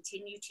going to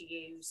continue to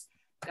use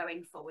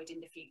going forward in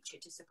the future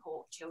to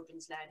support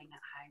children's learning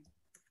at home.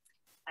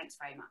 Thanks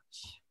very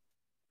much.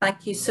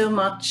 Thank you so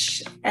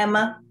much,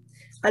 Emma.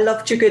 I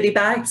loved your goodie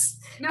bags.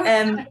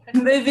 No.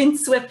 Moving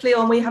swiftly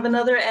on, we have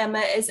another Emma.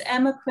 Is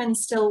Emma Quinn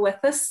still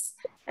with us?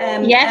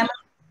 Yes.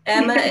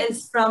 Emma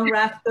is from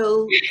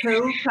Rathbull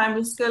Pool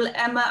Primary School.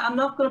 Emma, I'm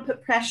not going to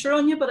put pressure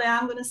on you, but I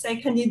am going to say,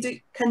 can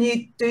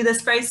you do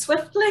this very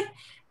swiftly?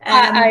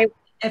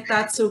 If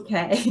that's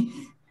okay.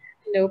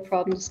 No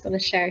problem. Just going to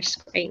share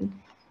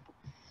screen.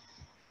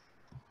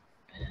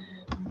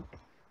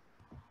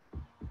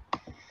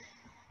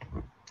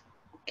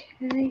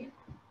 Okay.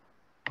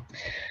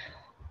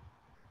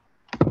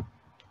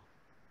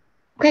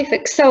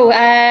 Perfect. So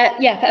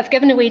yeah, I've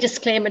given a wee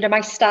disclaimer to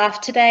my staff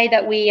today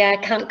that we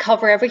can't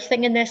cover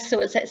everything in this, so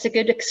it's a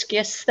good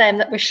excuse then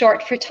that we're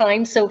short for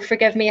time, so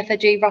forgive me if I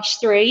do rush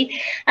through.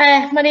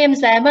 My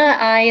name's Emma.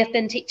 I have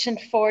been teaching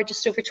for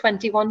just over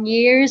 21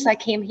 years. I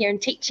came here in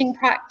teaching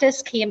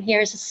practice, came here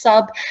as a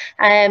sub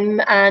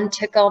and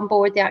took on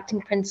board the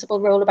acting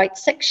principal role about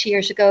 6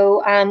 years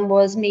ago and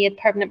was made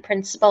permanent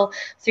principal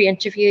through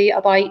interview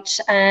about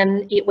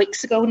 8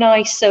 weeks ago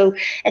now. So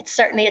it's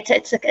certainly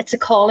it's a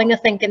calling, I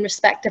think, in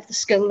respect of the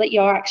school that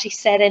you're actually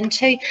set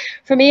into.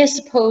 For me, I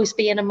suppose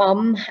being a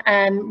mum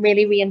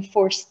really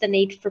reinforced the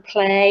need for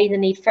play, the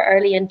need for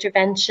early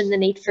intervention, the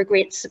need for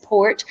great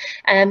support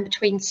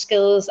between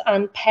schools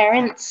and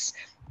parents.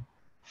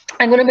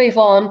 I'm going to move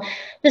on.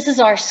 This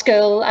is our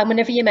school, and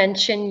whenever you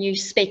mention you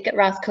speak at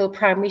Rathco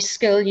Primary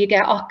School, you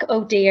get,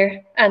 oh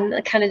dear,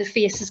 and kind of the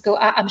faces go,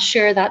 I'm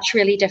sure that's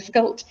really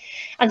difficult.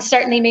 And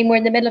certainly, I mean, we're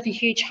in the middle of a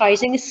huge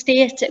housing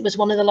estate. It was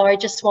one of the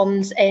largest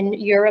ones in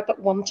Europe at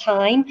one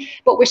time,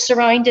 but we're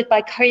surrounded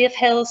by Curriagh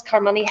Hills,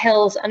 Carmoney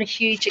Hills, and a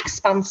huge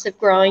expansive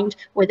ground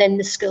within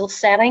the school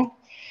setting.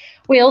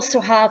 We also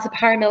have the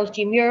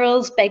paramilitary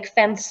murals, big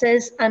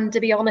fences, and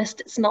to be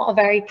honest, it's not a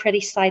very pretty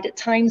sight at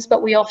times,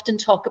 but we often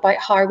talk about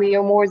how we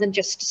are more than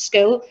just a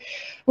school.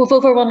 We've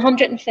over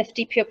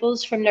 150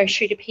 pupils from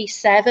nursery to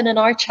P7, and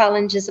our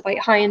challenge is about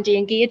how to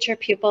engage our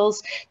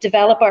pupils,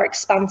 develop our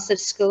expansive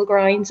school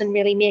grounds and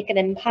really make an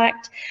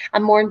impact.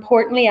 And more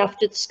importantly,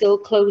 after the school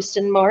closed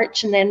in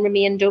March and then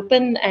remained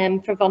open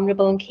for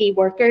vulnerable and key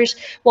workers,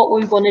 what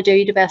we want to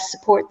do to best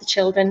support the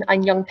children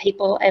and young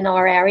people in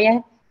our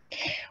area.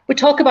 We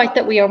talk about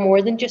that we are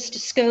more than just a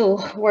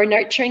school. We're a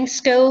nurturing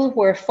school,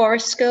 we're a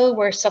forest school,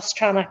 we're a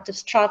Sustran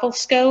Active Travel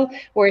school,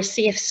 we're a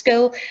safe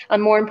school,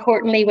 and more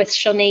importantly with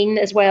Shoneen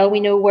as well, we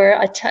know we're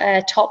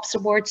a TOPS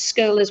Awards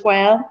school as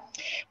well.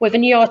 We have a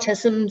new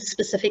autism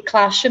specific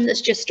classroom that's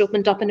just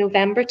opened up in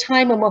November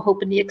time, and we're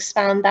hoping to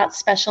expand that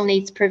special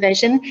needs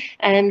provision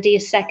to a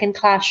second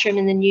classroom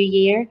in the new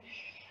year.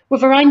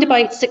 We've around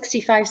about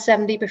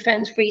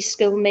 65–70% free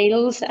school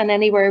meals, and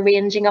anywhere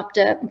ranging up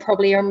to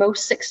probably our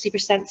most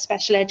 60%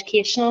 special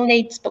educational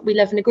needs, but we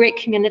live in a great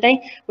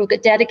community. We've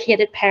got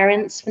dedicated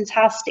parents,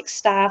 fantastic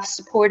staff,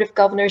 supportive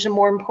governors, and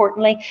more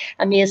importantly,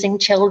 amazing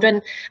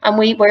children.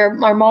 And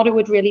our motto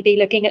would really be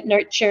looking at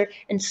nurture,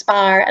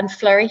 inspire and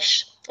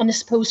flourish. And I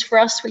suppose for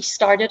us, we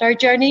started our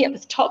journey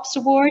with TOPS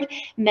Award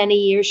many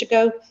years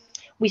ago.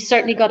 We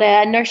certainly got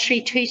a nursery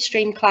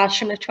 2-stream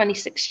classroom of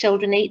 26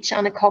 children each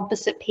and a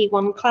composite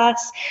P1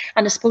 class.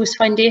 And I suppose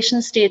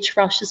foundation stage for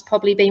us has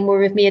probably been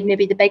where we've made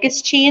maybe the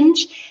biggest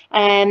change.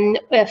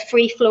 A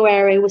free flow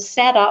area was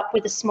set up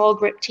with a small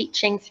group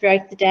teaching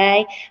throughout the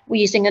day. We're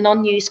using an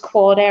unused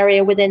quad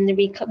area within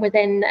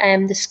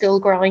the school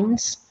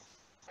grounds.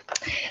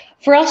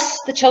 For us,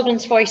 the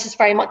children's voice is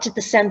very much at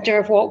the centre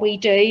of what we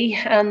do,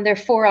 and there are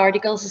 4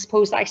 articles, I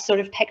suppose, that I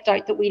sort of picked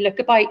out that we look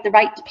about. The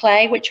right to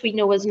play, which we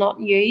know is not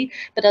new,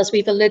 but as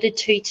we've alluded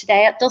to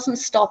today, it doesn't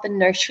stop in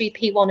nursery,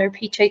 P1 or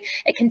P2.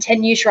 It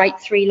continues right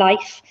through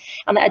life,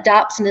 and it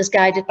adapts and is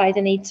guided by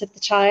the needs of the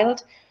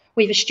child.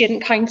 We have a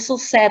student council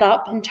set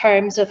up in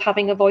terms of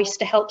having a voice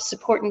to help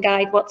support and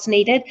guide what's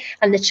needed,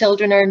 and the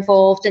children are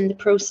involved in the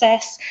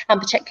process.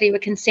 And particularly we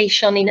can see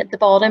Shoneen at the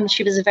bottom.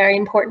 She was a very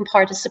important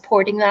part of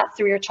supporting that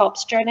through her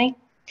TOPS journey.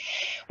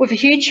 We have a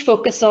huge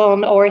focus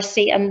on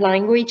RSE and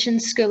language in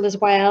school as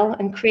well,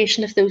 and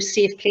creation of those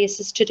safe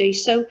places to do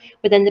so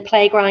within the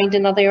playground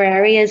and other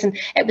areas. And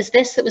it was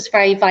this that was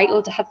very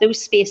vital, to have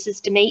those spaces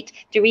to meet,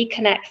 to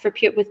reconnect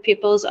with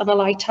pupils and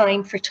allow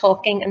time for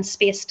talking and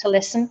space to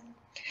listen.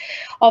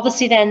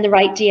 Obviously then the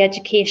right to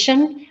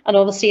education, and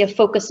obviously a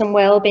focus on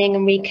well-being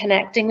and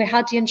reconnecting. We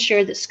had to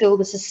ensure that school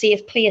was a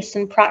safe place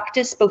in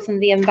practice, both in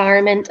the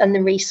environment and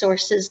the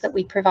resources that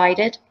we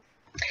provided.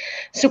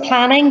 So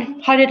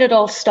planning, how did it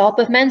all stop?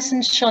 I've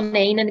mentioned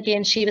Shoneen, and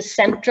again, she was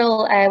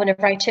central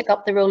whenever I took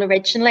up the role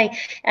originally.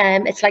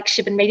 It's like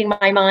she'd been reading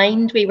my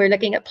mind. We were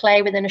looking at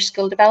play within our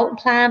school development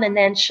plan, and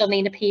then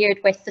Shoneen appeared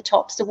with the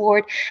TOPS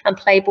Award and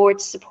Play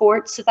Board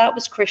support, so that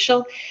was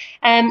crucial.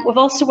 We've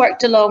also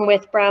worked along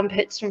with Bram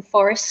Putz from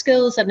Forest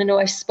Schools, and I know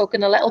I've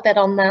spoken a little bit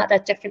on that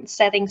at different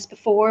settings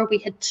before. We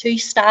had 2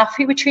 staff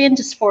who were trained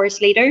as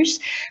forest leaders,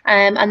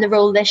 and the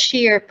role this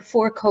year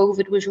before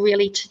COVID was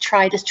really to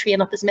try to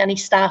train up as many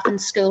staff in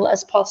school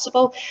as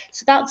possible.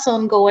 So that's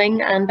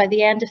ongoing, and by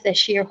the end of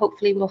this year,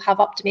 hopefully we'll have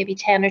up to maybe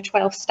 10 or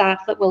 12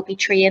 staff that will be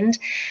trained.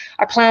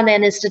 Our plan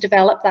then is to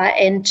develop that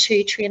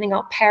into training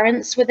up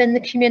parents within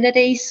the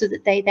community so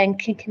that they then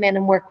can come in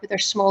and work with their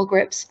small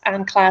groups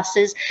and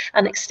classes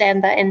and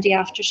extend that into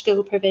after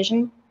school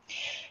provision.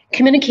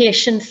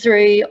 Communication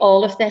through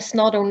all of this,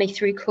 not only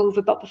through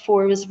COVID but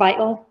before, was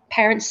vital.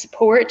 Parent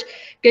support,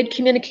 good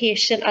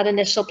communication at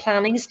initial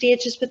planning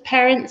stages with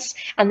parents,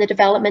 and the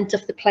development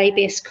of the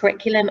play-based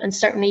curriculum. And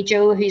certainly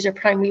Jo, who's our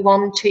primary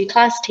 1-2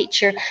 class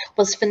teacher,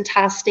 was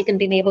fantastic in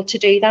being able to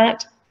do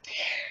that.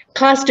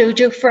 Class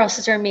Dojo for us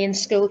is our main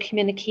school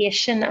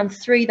communication, and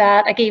through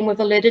that, again, we've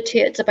alluded to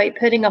it, it's about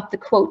putting up the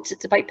quotes,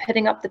 it's about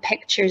putting up the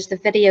pictures, the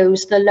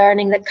videos, the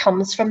learning that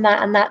comes from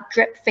that, and that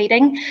drip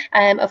feeding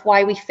of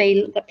why we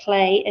feel that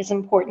play is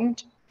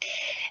important.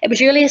 It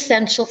was really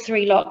essential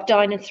through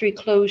lockdown and through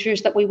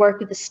closures that we work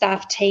with the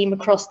staff team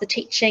across the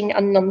teaching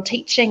and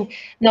non-teaching,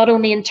 not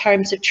only in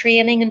terms of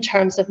training, in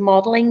terms of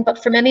modelling,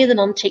 but for many of the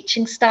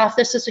non-teaching staff,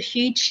 this is a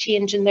huge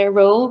change in their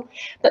role.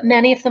 But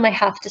many of them, I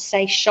have to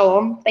say,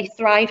 shone. They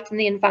thrived in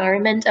the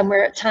environment, and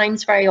we're at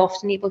times very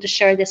often able to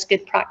share this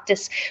good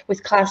practice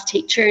with class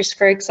teachers.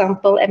 For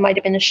example, it might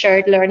have been a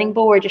shared learning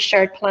board, a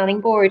shared planning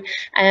board,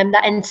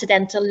 that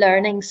incidental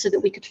learning, so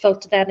that we could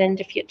filter that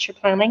into future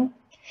planning.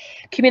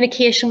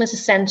 Communication was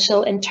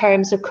essential in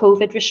terms of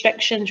COVID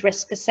restrictions,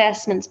 risk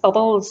assessments,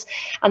 bubbles,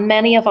 and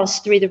many of us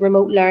through the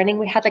remote learning,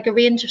 we had like a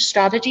range of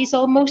strategies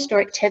almost, or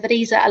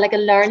activities, like a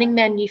learning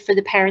menu for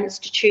the parents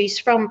to choose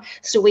from,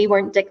 so we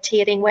weren't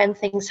dictating when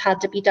things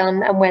had to be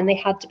done and when they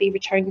had to be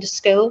returned to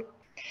school.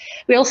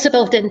 We also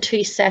built in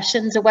 2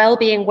 sessions, a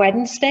Wellbeing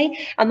Wednesday,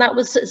 and that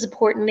was as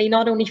importantly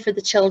not only for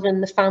the children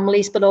and the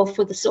families, but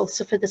also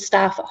for the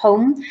staff at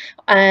home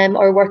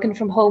or working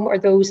from home, or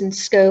those in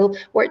school,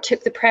 where it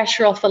took the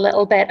pressure off a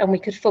little bit and we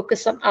could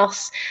focus on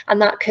us.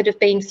 And that could have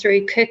been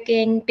through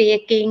cooking,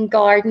 baking,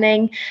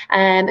 gardening,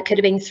 it could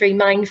have been through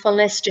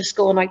mindfulness, just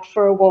going out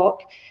for a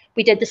walk.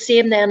 We did the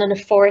same then on a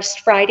Forest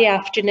Friday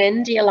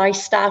afternoon to allow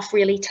staff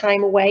really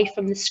time away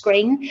from the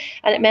screen.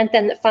 And it meant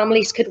then that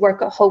families could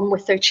work at home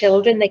with their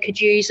children. They could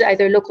use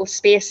either local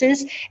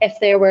spaces if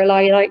they were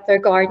allowed out their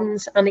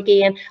gardens. And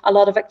again, a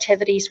lot of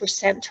activities were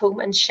sent home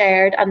and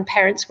shared, and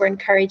parents were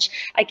encouraged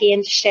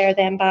again to share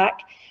them back.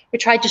 We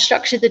tried to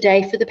structure the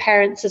day for the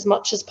parents as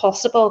much as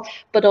possible,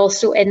 but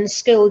also in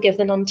school give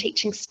the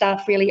non-teaching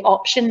staff really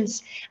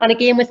options. And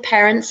again, with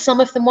parents, some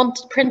of them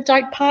wanted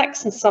printout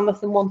packs and some of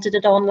them wanted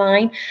it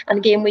online. And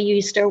again, we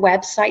used our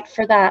website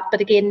for that,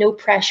 but again, no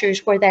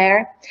pressures were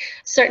there.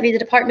 Certainly the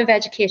Department of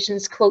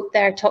Education's quote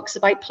there talks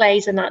about play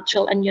is a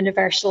natural and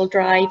universal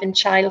drive in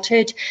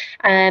childhood.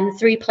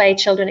 Through play,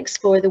 children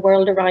explore the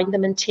world around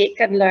them and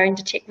learn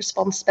to take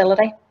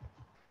responsibility.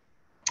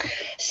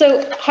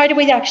 So how do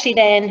we actually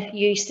then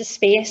use the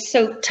space?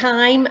 So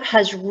time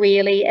has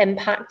really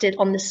impacted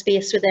on the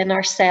space within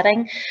our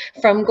setting.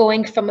 From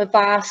going from a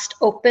vast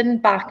open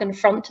back and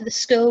front to the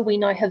school, we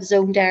now have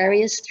zoned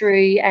areas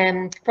through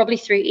probably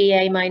through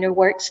EA minor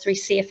works, through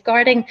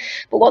safeguarding.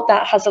 But what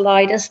that has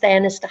allowed us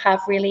then is to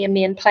have really a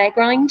main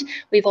playground.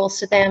 We've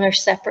also then our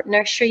separate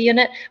nursery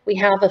unit. We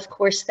have, of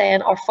course,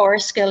 then our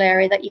forest school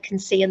area that you can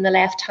see in the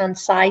left-hand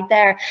side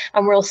there.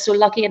 And we're also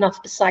lucky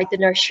enough beside the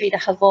nursery to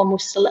have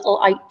almost a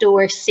little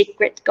outdoor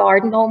secret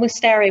garden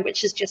almost area,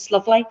 which is just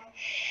lovely.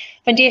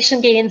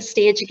 Foundation Gain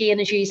stage again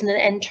is using an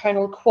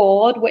internal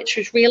quad, which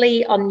was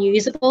really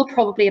unusable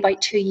probably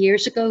about 2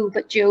 years ago,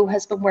 but Joe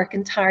has been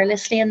working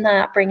tirelessly in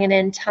that, bringing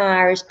in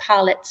tires,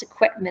 pallets,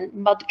 equipment,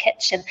 mud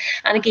kitchen,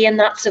 and again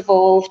that's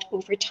evolved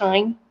over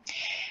time.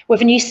 We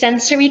have a new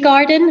sensory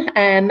garden.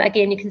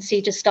 Again, you can see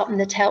just up in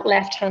the top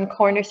left-hand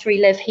corner, 3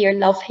 Live Here,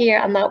 Love Here,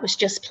 and that was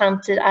just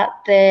planted at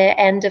the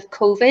end of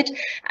COVID.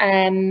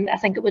 I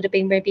think it would have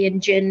been maybe in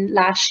June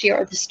last year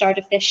or the start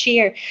of this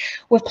year.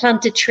 We've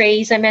planted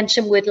trees. I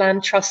mentioned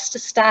Woodland Trust to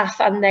staff,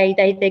 and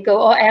they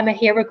go, oh Emma,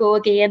 here we go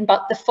again.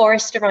 But the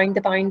forest around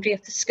the boundary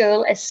of the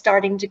school is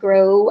starting to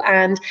grow,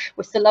 and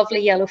with the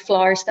lovely yellow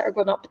flowers that are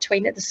going up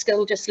between it, the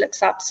school just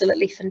looks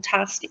absolutely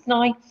fantastic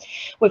now.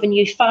 We have a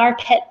new fire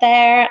pit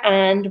there,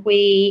 and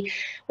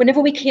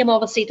whenever we came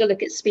obviously to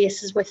look at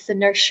spaces with the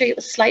nursery, it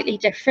was slightly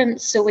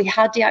different. So we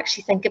had to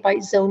actually think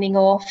about zoning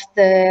off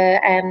the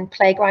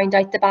playground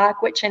out the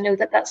back, which I know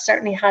that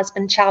certainly has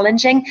been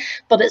challenging,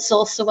 but it's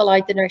also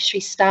allowed the nursery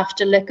staff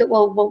to look at,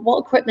 well, what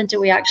equipment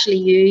do we actually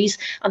use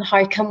and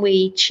how can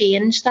we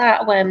change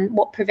that?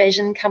 What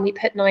provision can we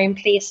put now in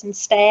place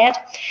instead?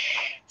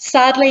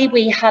 Sadly,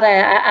 we had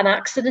an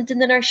accident in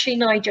the nursery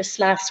now just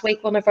last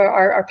week. One of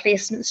our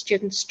placement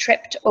students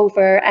tripped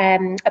over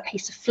a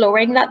piece of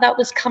flooring that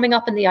was coming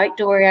up in the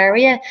outdoor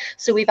area.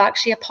 So we've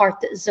actually a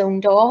part that is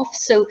zoned off.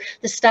 So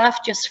the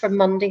staff just from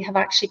Monday have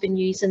actually been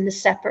using the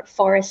separate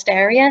forest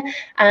area.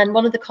 And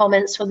one of the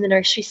comments from the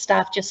nursery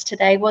staff just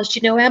today was,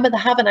 you know, Emma, they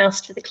haven't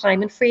asked for the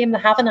climbing frame, they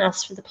haven't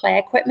asked for the play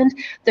equipment,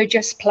 they're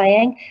just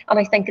playing. And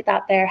I think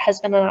that there has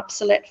been an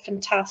absolute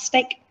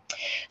fantastic.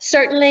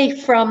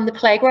 Certainly from the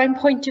playground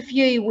point of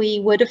view,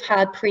 we would have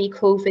had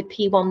pre-COVID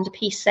P1 to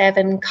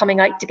P7 coming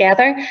out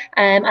together,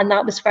 and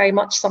that was very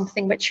much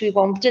something which we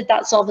wanted.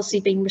 That's obviously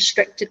been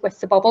restricted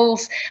with the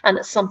bubbles, and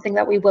it's something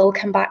that we will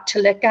come back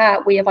to look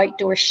at. We have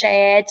outdoor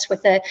sheds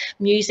with a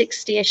music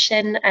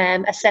station,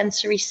 a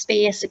sensory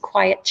space, a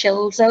quiet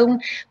chill zone,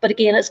 but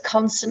again it's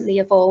constantly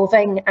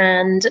evolving.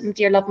 And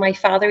dear love my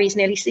father, he's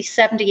nearly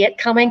 78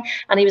 coming,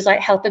 and he was out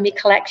helping me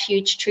collect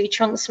huge tree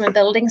trunks from a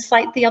building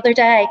site the other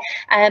day.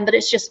 But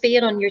it's just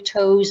being on your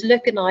toes,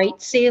 looking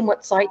out, seeing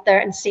what's out there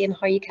and seeing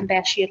how you can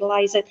best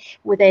utilise it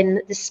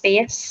within the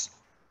space.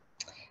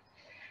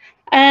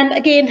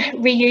 Again,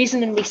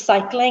 reusing and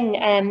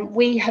recycling.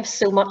 We have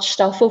so much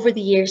stuff over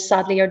the years.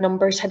 Sadly, our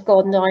numbers had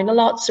gone down a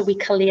lot, so we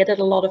collated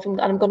a lot of them,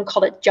 and I'm going to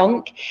call it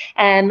junk.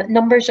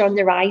 Numbers are on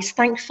the rise,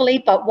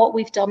 thankfully, but what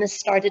we've done is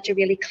started to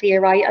really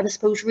clear out and I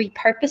suppose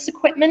repurpose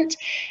equipment.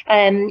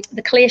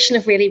 The collation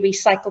of really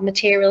recycled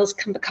materials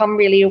can become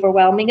really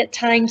overwhelming at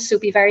times, so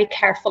be very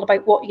careful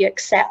about what you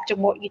accept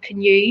and what you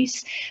can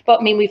use.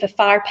 But I mean, we've a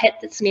fire pit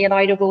that's made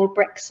out of old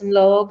bricks and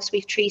logs.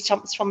 We've tree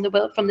stumps from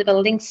the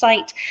building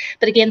site,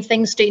 but again,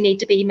 things do need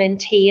to be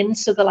maintained.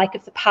 So the like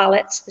of the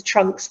pallets, the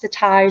trunks, the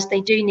tires,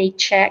 they do need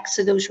checks.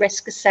 So those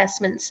risk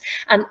assessments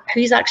and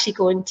who's actually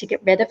going to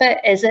get rid of it.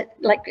 Is it,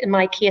 like in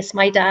my case,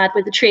 my dad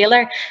with the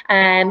trailer,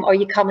 or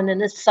you coming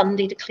in a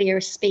Sunday to clear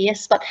a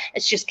space? But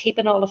it's just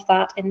keeping all of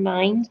that in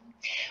mind.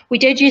 We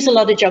did use a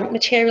lot of junk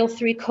material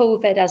through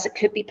COVID as it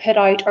could be put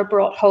out or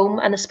brought home,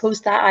 and I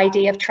suppose that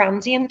idea of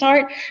transient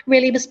art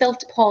really was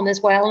built upon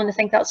as well, and I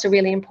think that's a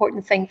really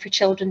important thing for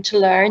children to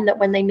learn, that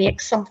when they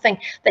make something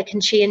they can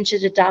change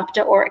it, adapt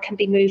it, or it can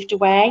be moved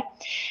away.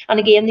 And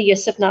again, the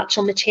use of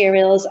natural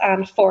materials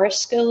and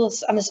forest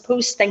schools, and I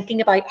suppose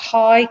thinking about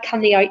how can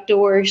the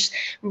outdoors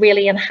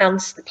really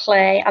enhance the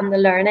play and the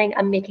learning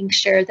and making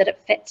sure that it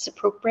fits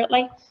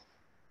appropriately.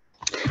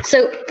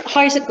 So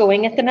how's it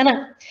going at the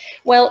minute?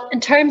 Well, in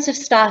terms of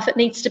staff, it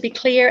needs to be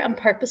clear and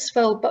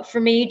purposeful, but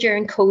for me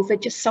during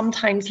COVID, just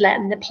sometimes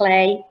letting the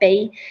play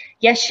be.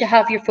 Yes, you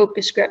have your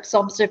focus groups,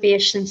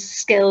 observations,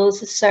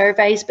 skills,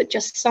 surveys, but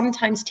just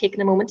sometimes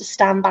taking a moment to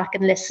stand back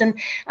and listen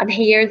and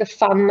hear the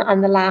fun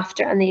and the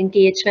laughter and the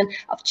engagement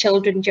of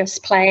children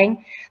just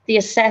playing. The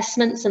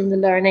assessments and the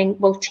learning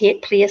will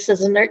take place.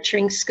 As a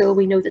nurturing school,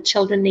 we know that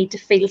children need to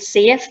feel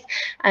safe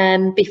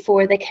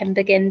before they can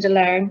begin to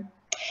learn.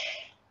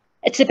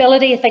 Its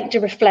ability, I think, to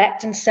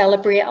reflect and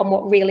celebrate on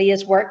what really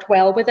has worked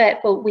well with it.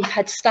 Well, we've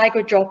had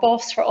staggered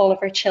drop-offs for all of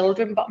our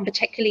children, but in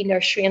particularly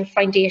nursery and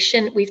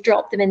foundation, we've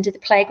dropped them into the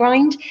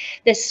playground.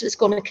 This is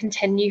going to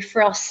continue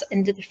for us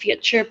into the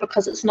future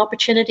because it's an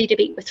opportunity to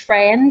be with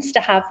friends,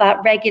 to have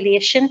that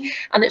regulation,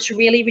 and it's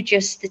really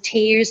reduced the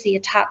tears, the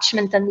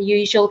attachment, and the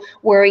usual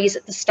worries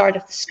at the start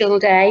of the school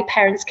day.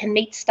 Parents can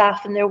meet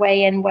staff in their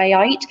way in, way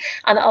out,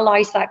 and it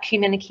allows that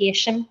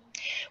communication.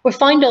 We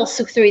found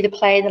also through the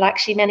play that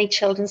actually many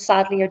children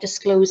sadly are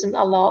disclosing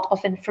a lot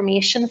of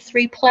information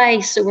through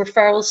play. So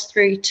referrals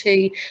through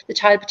to the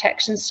Child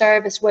Protection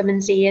Service,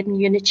 Women's Aid and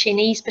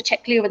Unicini's,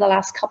 particularly over the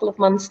last couple of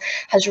months,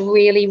 has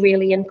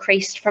really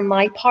increased from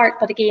my part.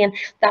 But again,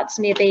 that's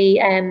maybe,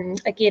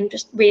 again,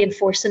 just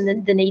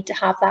reinforcing the need to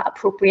have that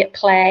appropriate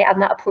play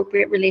and that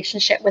appropriate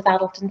relationship with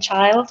adult and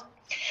child.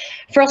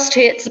 For us too,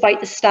 it's about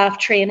the staff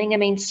training. I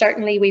mean,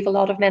 certainly we've a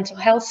lot of mental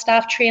health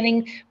staff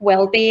training,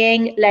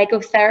 well-being,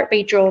 Lego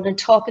therapy, drawing and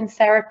talking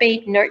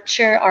therapy,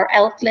 nurture, our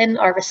ELTLIN,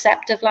 our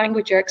receptive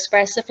language, our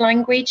expressive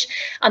language.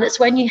 And it's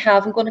when you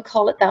have, I'm going to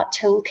call it that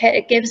toolkit,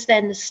 it gives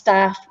then the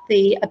staff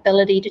the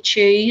ability to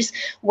choose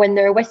when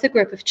they're with a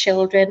group of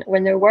children,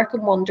 when they're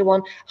working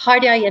one-to-one, how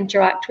do I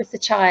interact with the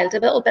child? A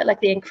little bit like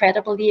the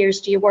Incredible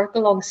Years. Do you work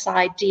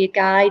alongside? Do you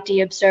guide? Do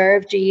you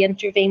observe? Do you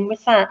intervene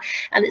with that?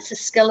 And it's a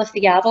skill of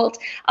the adult.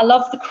 I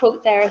love the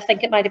quote there, I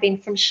think it might have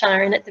been from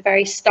Sharon at the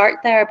very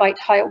start there, about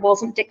how it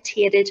wasn't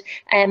dictated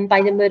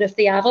by the mood of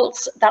the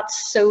adults.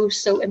 That's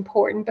so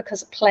important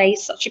because it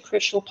plays such a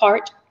crucial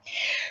part.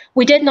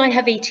 We did now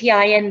have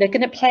ETI in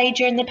looking at play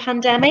during the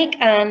pandemic,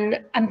 and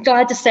I'm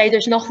glad to say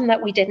there's nothing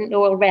that we didn't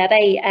know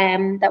already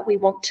that we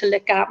want to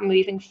look at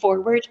moving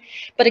forward.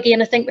 But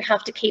again, I think we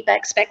have to keep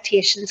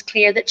expectations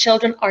clear that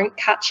children aren't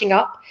catching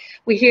up.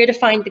 We're here to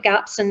find the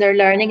gaps in their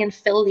learning and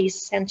fill these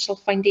essential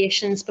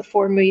foundations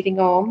before moving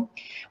on.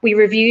 We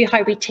review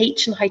how we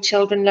teach and how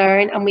children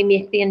learn, and we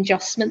make the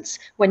adjustments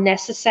when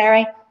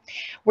necessary.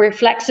 We're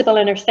flexible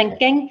in our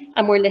thinking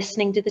and we're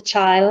listening to the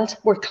child.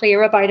 We're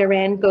clear about our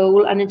end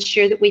goal and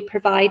ensure that we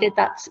provided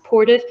that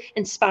supportive,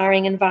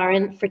 inspiring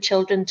environment for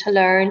children to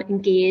learn,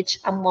 engage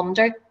and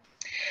wonder.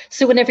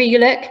 So whenever you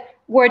look,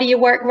 where do you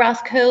work,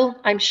 Rathcoole?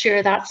 I'm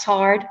sure that's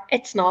hard.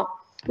 It's not.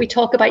 We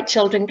talk about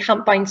children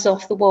can't bounce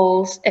off the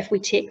walls if we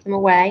take them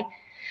away.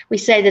 We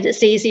say that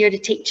it's easier to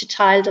teach a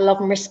child to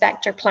love and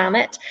respect our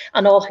planet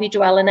and all who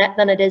dwell in it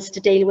than it is to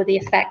deal with the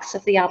effects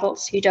of the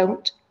adults who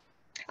don't.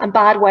 And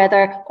bad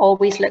weather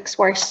always looks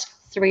worse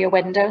through a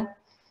window.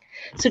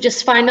 So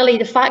just finally,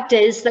 the fact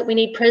is that we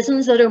need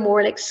prisons that are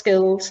more like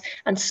schools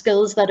and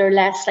schools that are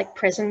less like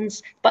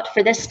prisons. But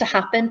for this to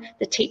happen,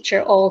 the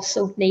teacher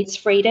also needs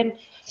freedom.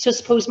 So I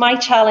suppose my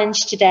challenge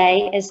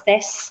today is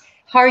this.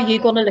 How are you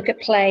going to look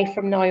at play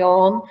from now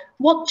on?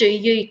 What do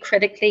you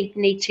critically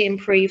need to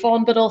improve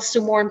on? But also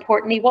more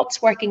importantly,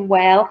 what's working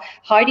well?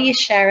 How do you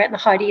share it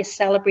and how do you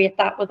celebrate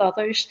that with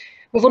others?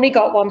 We've only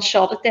got one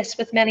shot at this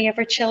with many of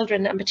our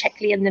children, and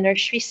particularly in the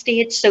nursery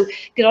stage. So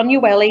get on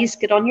your wellies,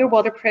 get on your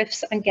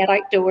waterproofs and get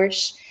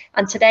outdoors.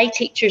 And today,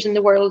 teachers in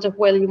the world of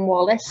William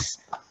Wallace,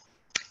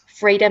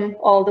 freedom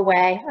all the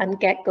way and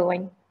get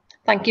going.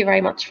 Thank you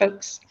very much,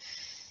 folks.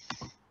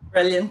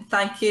 Brilliant.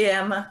 Thank you,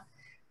 Emma.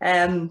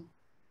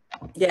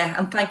 Yeah,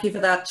 and thank you for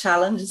that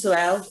challenge as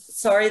well.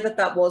 Sorry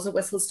that was a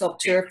whistle-stop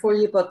tour for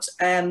you, but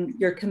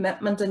your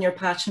commitment and your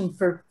passion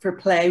for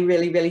play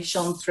really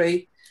shone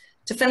through.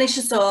 To finish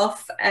us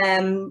off,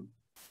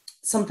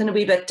 something a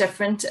wee bit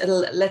different. It'll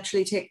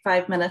literally take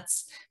 5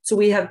 minutes. So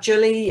we have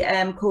Julie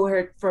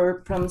Cohort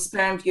from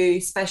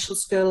Sperrinview Special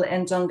School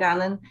in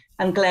Dungannon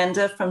and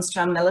Glenda from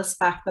Stranmillis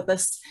back with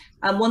us.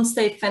 And once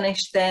they've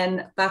finished,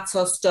 then that's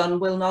us done.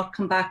 We'll not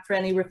come back for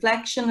any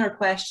reflection or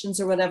questions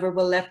or whatever.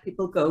 We'll let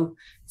people go.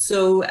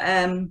 So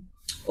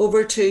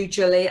over to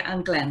Julie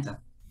and Glenda.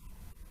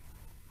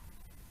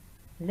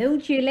 Hello,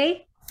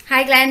 Julie.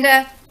 Hi,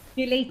 Glenda.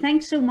 Julie,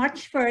 thanks so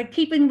much for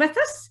keeping with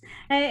us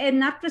in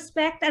that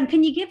respect. And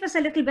can you give us a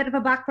little bit of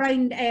a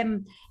background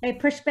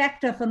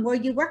perspective on where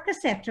you work,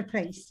 etc.,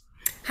 please?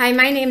 Hi,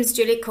 my name is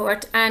Julie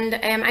Court, and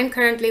I'm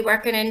currently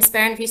working in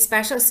Sperrinview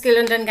Special School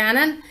in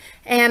Dungannon.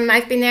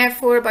 I've been there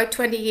for about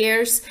 20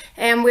 years.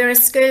 We're a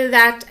school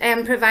that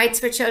provides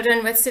for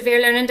children with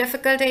severe learning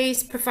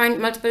difficulties,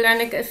 profound multiple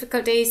learning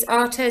difficulties,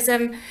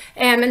 autism,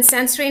 and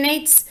sensory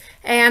needs.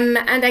 And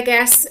I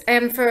guess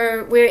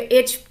we're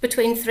aged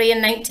between 3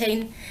 and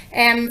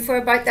 19. For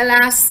about the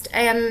last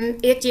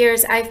 8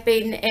 years, I've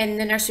been in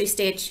the nursery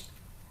stage.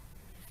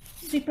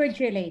 Super,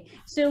 Julie.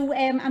 So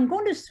I'm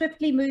going to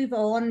swiftly move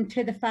on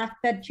to the fact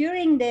that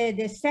during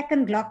the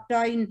second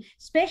lockdown,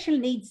 special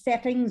needs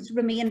settings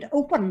remained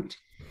opened.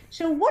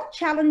 So what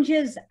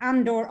challenges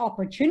and/or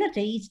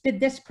opportunities did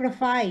this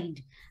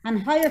provide?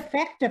 And how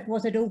effective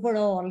was it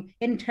overall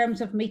in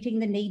terms of meeting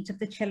the needs of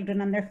the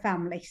children and their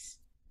families?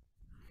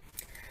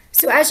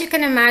 So as you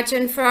can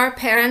imagine, for our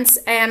parents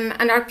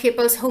and our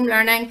pupils, home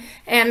learning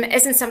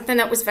isn't something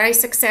that was very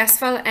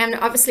successful, and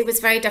obviously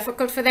was very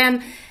difficult for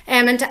them.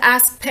 And to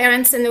ask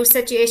parents in those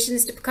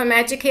situations to become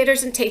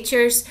educators and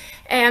teachers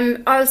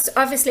also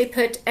obviously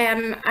put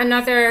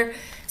another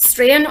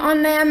strain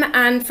on them,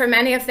 and for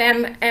many of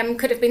them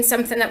could have been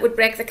something that would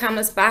break the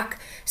camel's back.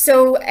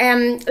 So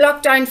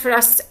lockdown for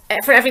us,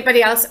 for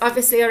everybody else,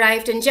 obviously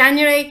arrived in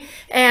January,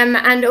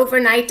 and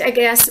overnight, I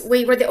guess,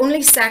 we were the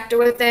only sector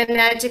within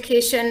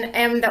education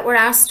that were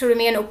asked to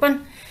remain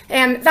open.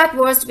 That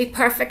was, to be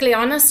perfectly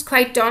honest,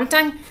 quite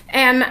daunting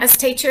as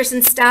teachers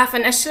and staff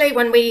initially.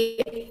 When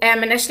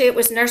initially it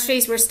was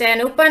nurseries were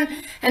staying open,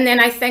 and then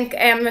I think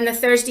on the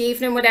Thursday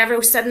evening,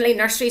 whatever, suddenly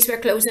nurseries were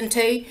closing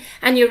too,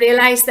 and you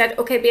realise that,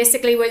 okay,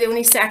 basically we're the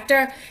only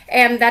sector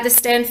that is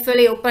staying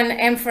fully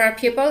open for our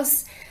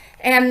pupils.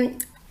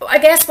 I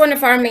guess one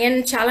of our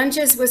main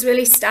challenges was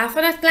really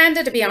staffing at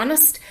Glenda, to be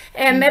honest.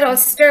 Mid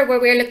Ulster, where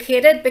we're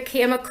located,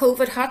 became a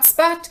COVID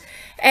hotspot,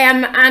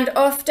 and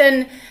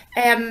often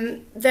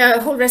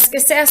the whole risk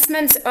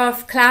assessment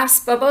of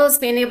class bubbles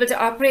being able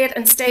to operate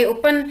and stay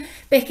open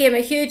became a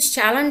huge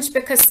challenge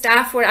because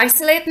staff were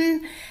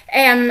isolating,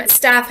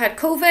 staff had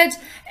COVID,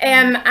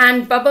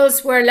 and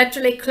bubbles were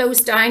literally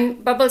closed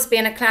down. Bubbles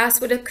being a class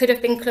could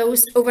have been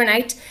closed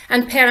overnight,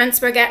 and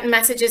parents were getting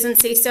messages on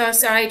Seesaw,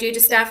 sorry, due to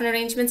staffing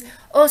arrangements.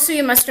 Also,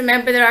 you must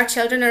remember that our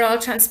children are all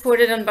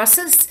transported on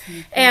buses,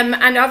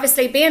 and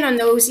obviously being on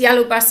those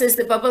yellow buses,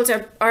 the bubbles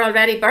are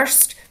already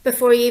burst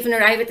before you even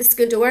arrive at the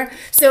school door.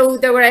 So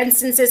there were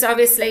instances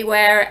obviously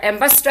where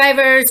bus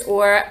drivers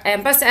or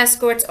bus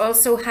escorts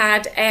also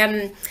had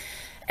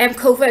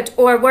COVID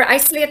or were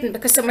isolating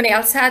because somebody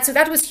else had. So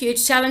that was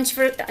huge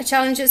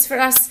challenges for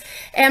us,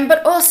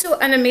 but also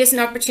an amazing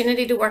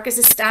opportunity to work as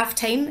a staff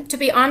team, to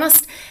be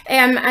honest.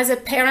 As a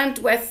parent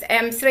with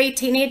 3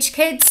 teenage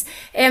kids,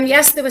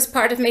 yes, there was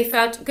part of me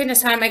felt,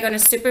 goodness, how am I going to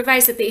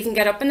supervise that they even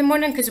get up in the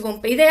morning because it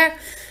won't be there.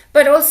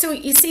 But also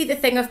you see the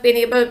thing of being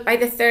able by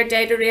the 3rd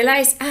day to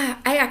realise,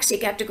 I actually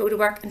get to go to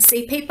work and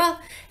see people.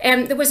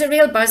 There was a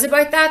real buzz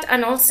about that,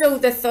 and also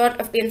the thought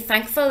of being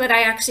thankful that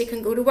I actually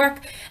can go to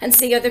work and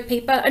see other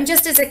people. And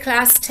just as a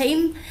class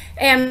team,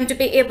 to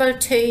be able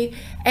to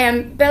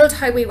build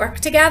how we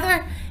work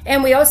together.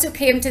 And we also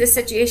came to the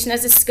situation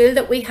as a school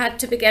that we had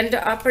to begin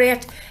to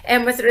operate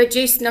with a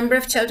reduced number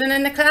of children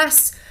in the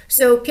class.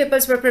 So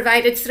pupils were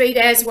provided 3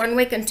 days one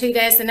week and 2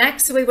 days the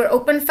next. So we were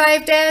open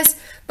 5 days,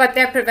 but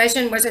their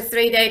provision was a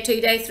 3-day,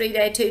 2-day,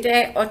 3-day,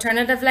 2-day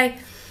alternatively.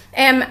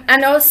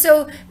 And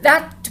also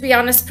that, to be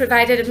honest,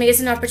 provided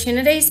amazing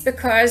opportunities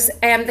because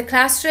the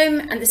classroom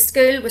and the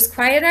school was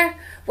quieter,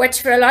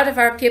 which for a lot of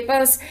our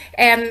pupils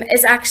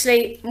is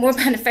actually more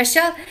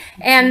beneficial.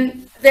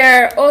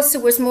 There also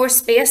was more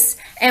space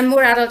and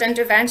more adult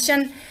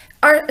intervention.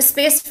 Our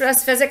space for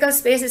us, physical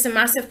space, is a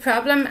massive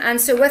problem, and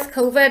so with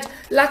COVID,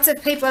 lots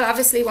of people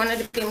obviously wanted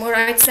to be more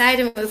outside,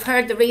 and we've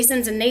heard the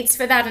reasons and needs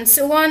for that and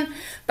so on,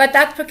 but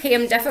that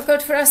became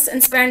difficult for us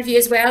in Sperrinview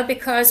as well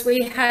because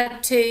we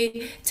had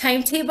to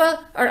timetable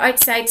our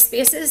outside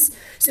spaces.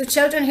 So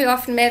children who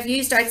often may have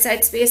used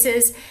outside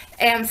spaces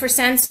for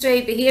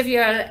sensory,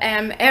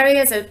 behavioural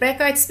areas or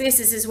breakout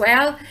spaces as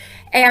well,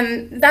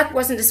 that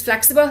wasn't as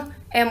flexible,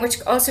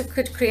 which also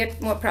could create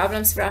more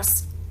problems for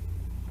us.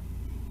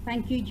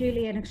 Thank you,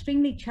 Julie. An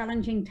extremely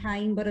challenging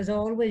time, but as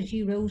always,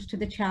 you rose to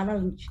the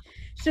challenge.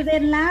 So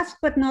then last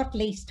but not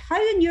least,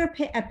 how in your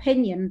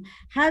opinion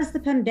has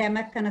the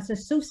pandemic and its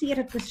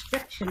associated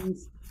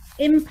restrictions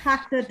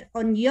impacted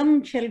on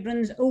young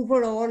children's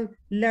overall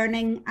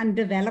learning and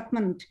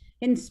development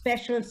in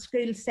special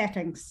school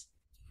settings?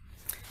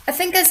 I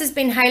think as has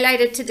been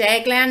highlighted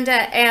today,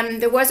 Glenda,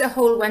 there was a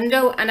whole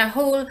window and a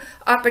whole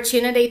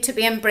opportunity to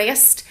be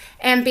embraced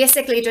and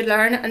basically to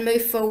learn and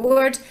move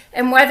forward,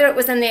 and whether it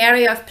was in the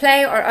area of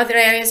play or other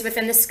areas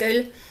within the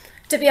school.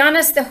 To be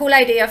honest, the whole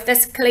idea of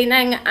this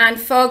cleaning and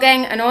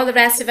fogging and all the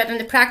rest of it and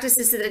the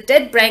practices that it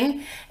did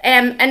bring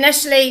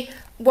initially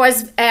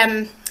was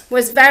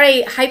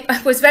very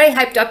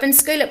hyped up in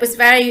school. It was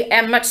very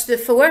much to the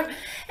fore.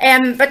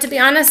 But to be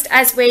honest,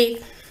 as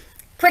we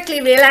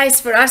quickly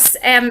realised for us,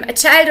 a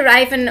child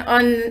arriving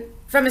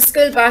from a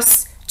school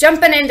bus,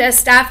 jumping into a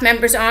staff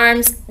member's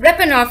arms,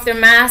 ripping off their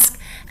mask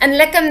and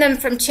licking them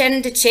from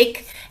chin to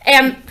cheek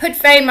put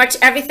very much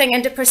everything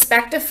into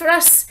perspective for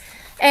us.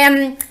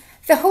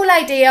 The whole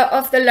idea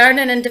of the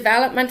learning and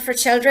development for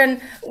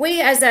children,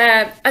 we as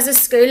a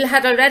school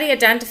had already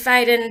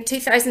identified in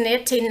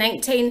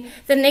 2018-19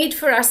 the need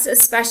for us as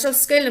special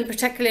school, and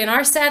particularly in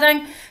our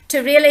setting,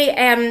 to really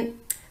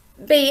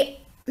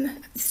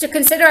to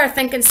consider our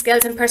thinking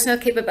skills and personal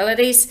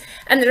capabilities,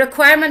 and the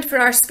requirement for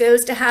our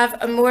schools to have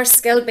a more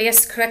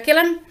skill-based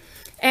curriculum.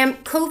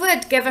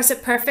 COVID gave us a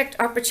perfect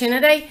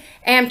opportunity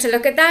to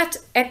look at that.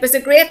 It was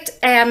a great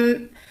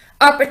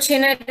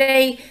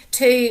opportunity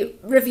to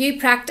review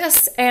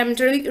practice,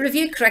 to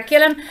review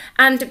curriculum,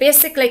 and to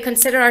basically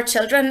consider our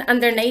children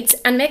and their needs,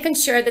 and making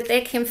sure that they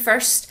came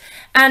first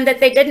and that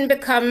they didn't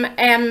become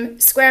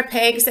square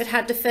pegs that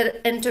had to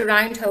fit into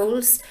round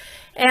holes.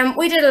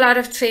 We did a lot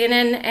of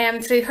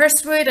training through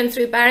Hurstwood and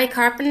through Barry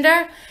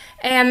Carpenter,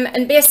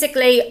 and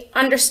basically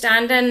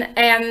understanding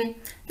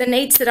the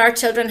needs that our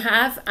children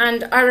have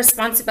and our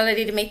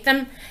responsibility to meet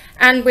them.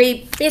 And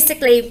we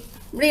basically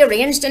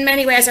rearranged in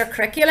many ways our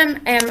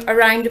curriculum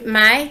around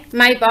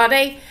my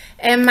body,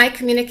 my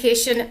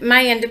communication,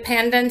 my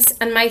independence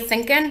and my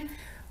thinking.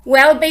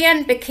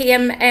 Wellbeing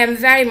became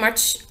very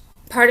much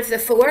part of the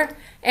fore.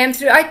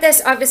 Throughout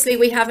this, obviously,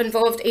 we have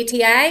involved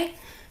ETI,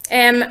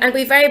 and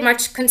we very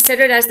much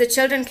considered, as the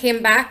children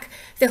came back,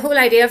 the whole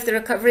idea of the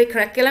recovery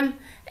curriculum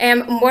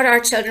and what our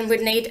children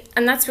would need,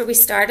 and that's where we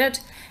started.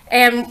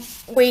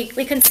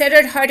 We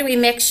considered, how do we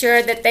make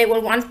sure that they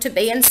will want to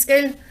be in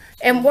school?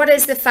 What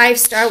is the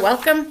 5-star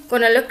welcome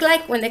going to look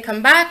like when they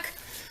come back?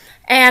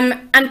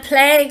 And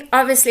play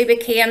obviously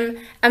became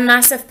a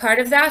massive part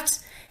of that.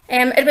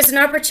 It was an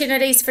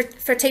opportunity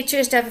for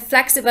teachers to have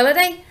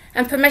flexibility,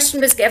 and permission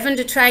was given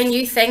to try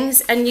new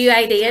things and new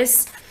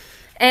ideas.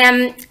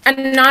 And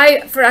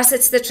now for us,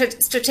 it's the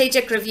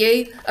strategic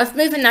review of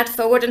moving that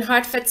forward and how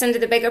it fits into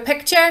the bigger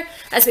picture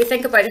as we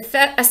think about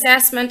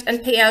assessment and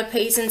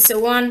PLPs and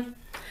so on.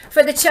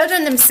 For the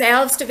children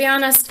themselves, to be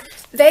honest,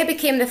 they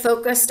became the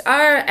focus.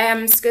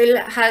 Our school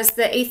has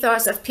the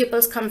ethos of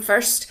pupils come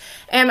first.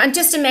 And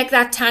just to make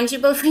that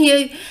tangible for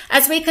you,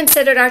 as we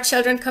considered our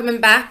children coming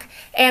back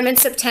in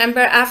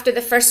September after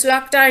the first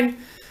lockdown,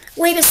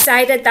 we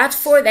decided that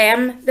for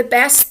them, the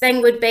best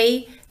thing would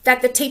be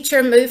that the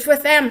teacher moved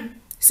with them.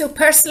 So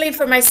personally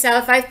for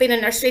myself, I've been a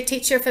nursery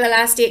teacher for the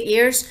last 8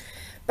 years,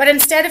 but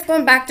instead of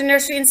going back to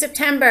nursery in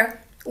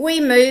September, we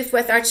moved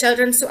with our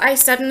children. So I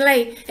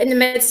suddenly, in the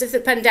midst of the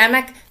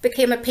pandemic,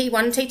 became a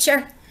P1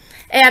 teacher.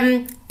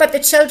 But the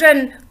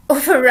children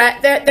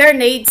override their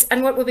needs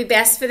and what would be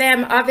best for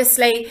them,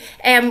 obviously,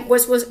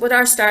 was what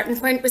our starting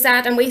point was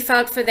at. And we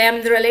felt for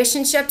them, the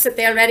relationships that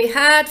they already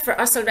had, for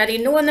us already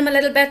knowing them a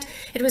little bit,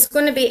 it was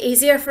going to be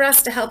easier for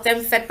us to help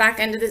them fit back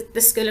into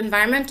the school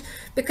environment,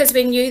 because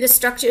we knew the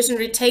structures and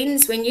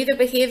routines, we knew their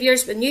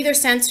behaviours, we knew their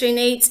sensory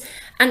needs,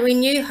 and we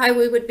knew how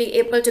we would be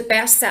able to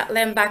best settle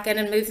them back in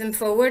and move them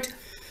forward.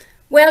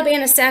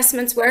 Wellbeing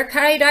assessments were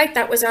carried out.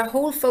 That was our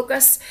whole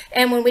focus.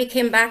 And when we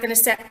came back in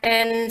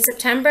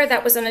September,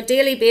 that was on a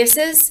daily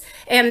basis.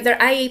 Their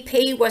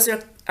IEP was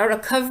a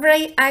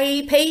recovery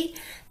IEP.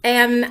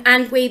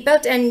 And we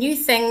built in new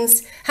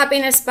things,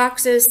 happiness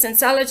boxes,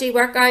 sensology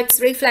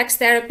workouts, reflex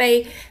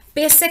therapy,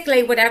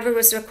 basically whatever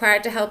was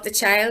required to help the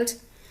child.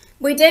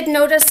 We did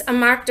notice a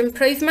marked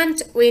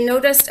improvement. We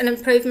noticed an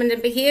improvement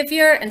in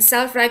behaviour and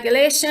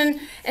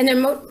self-regulation and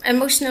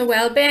emotional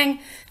well-being.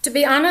 To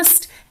be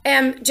honest,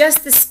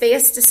 just the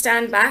space to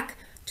stand back,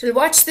 to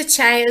watch the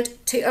child,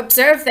 to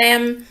observe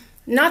them,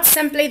 not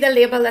simply the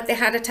label that they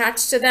had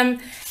attached to them,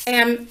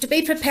 to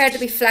be prepared to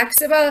be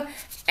flexible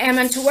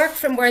and to work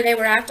from where they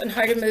were at and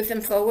how to move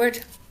them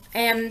forward.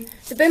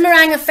 The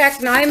boomerang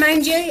effect now,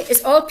 mind you,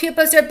 is all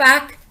pupils are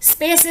back,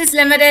 space is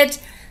limited,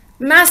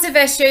 massive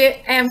issue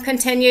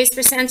continues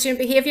for sensory and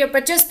behaviour,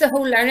 but just the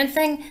whole learning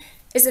thing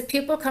is the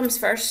pupil comes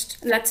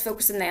first, and let's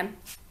focus on them.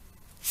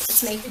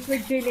 It's me. It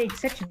was really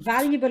such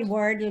valuable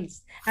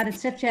words, and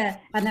it's such an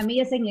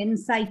amazing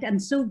insight,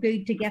 and so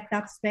good to get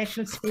that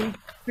special school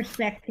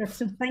perspective.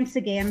 So thanks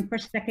again for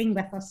sticking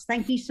with us.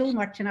 Thank you so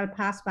much, and I'll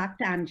pass back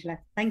to Angela.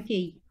 Thank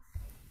you.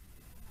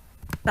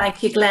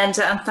 Thank you,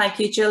 Glenda, and thank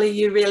you, Julie.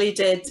 You really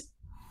did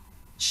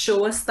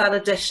show us that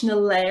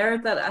additional layer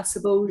that I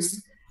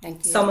suppose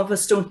some of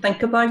us don't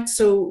think about.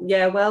 So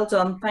yeah, well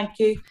done. Thank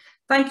you.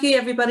 Thank you,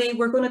 everybody.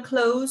 We're going to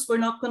close. We're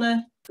not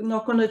going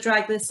to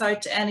drag this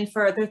out any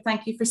further.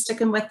 Thank you for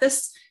sticking with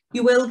us.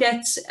 You will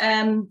get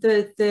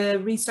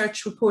the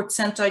research report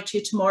sent out to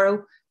you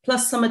tomorrow,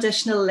 plus some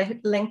additional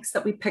links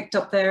that we picked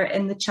up there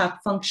in the chat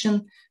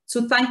function.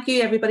 So thank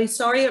you, everybody.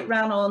 Sorry it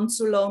ran on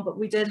so long, but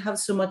we did have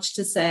so much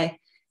to say.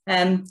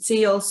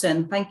 See you all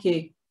soon. Thank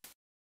you.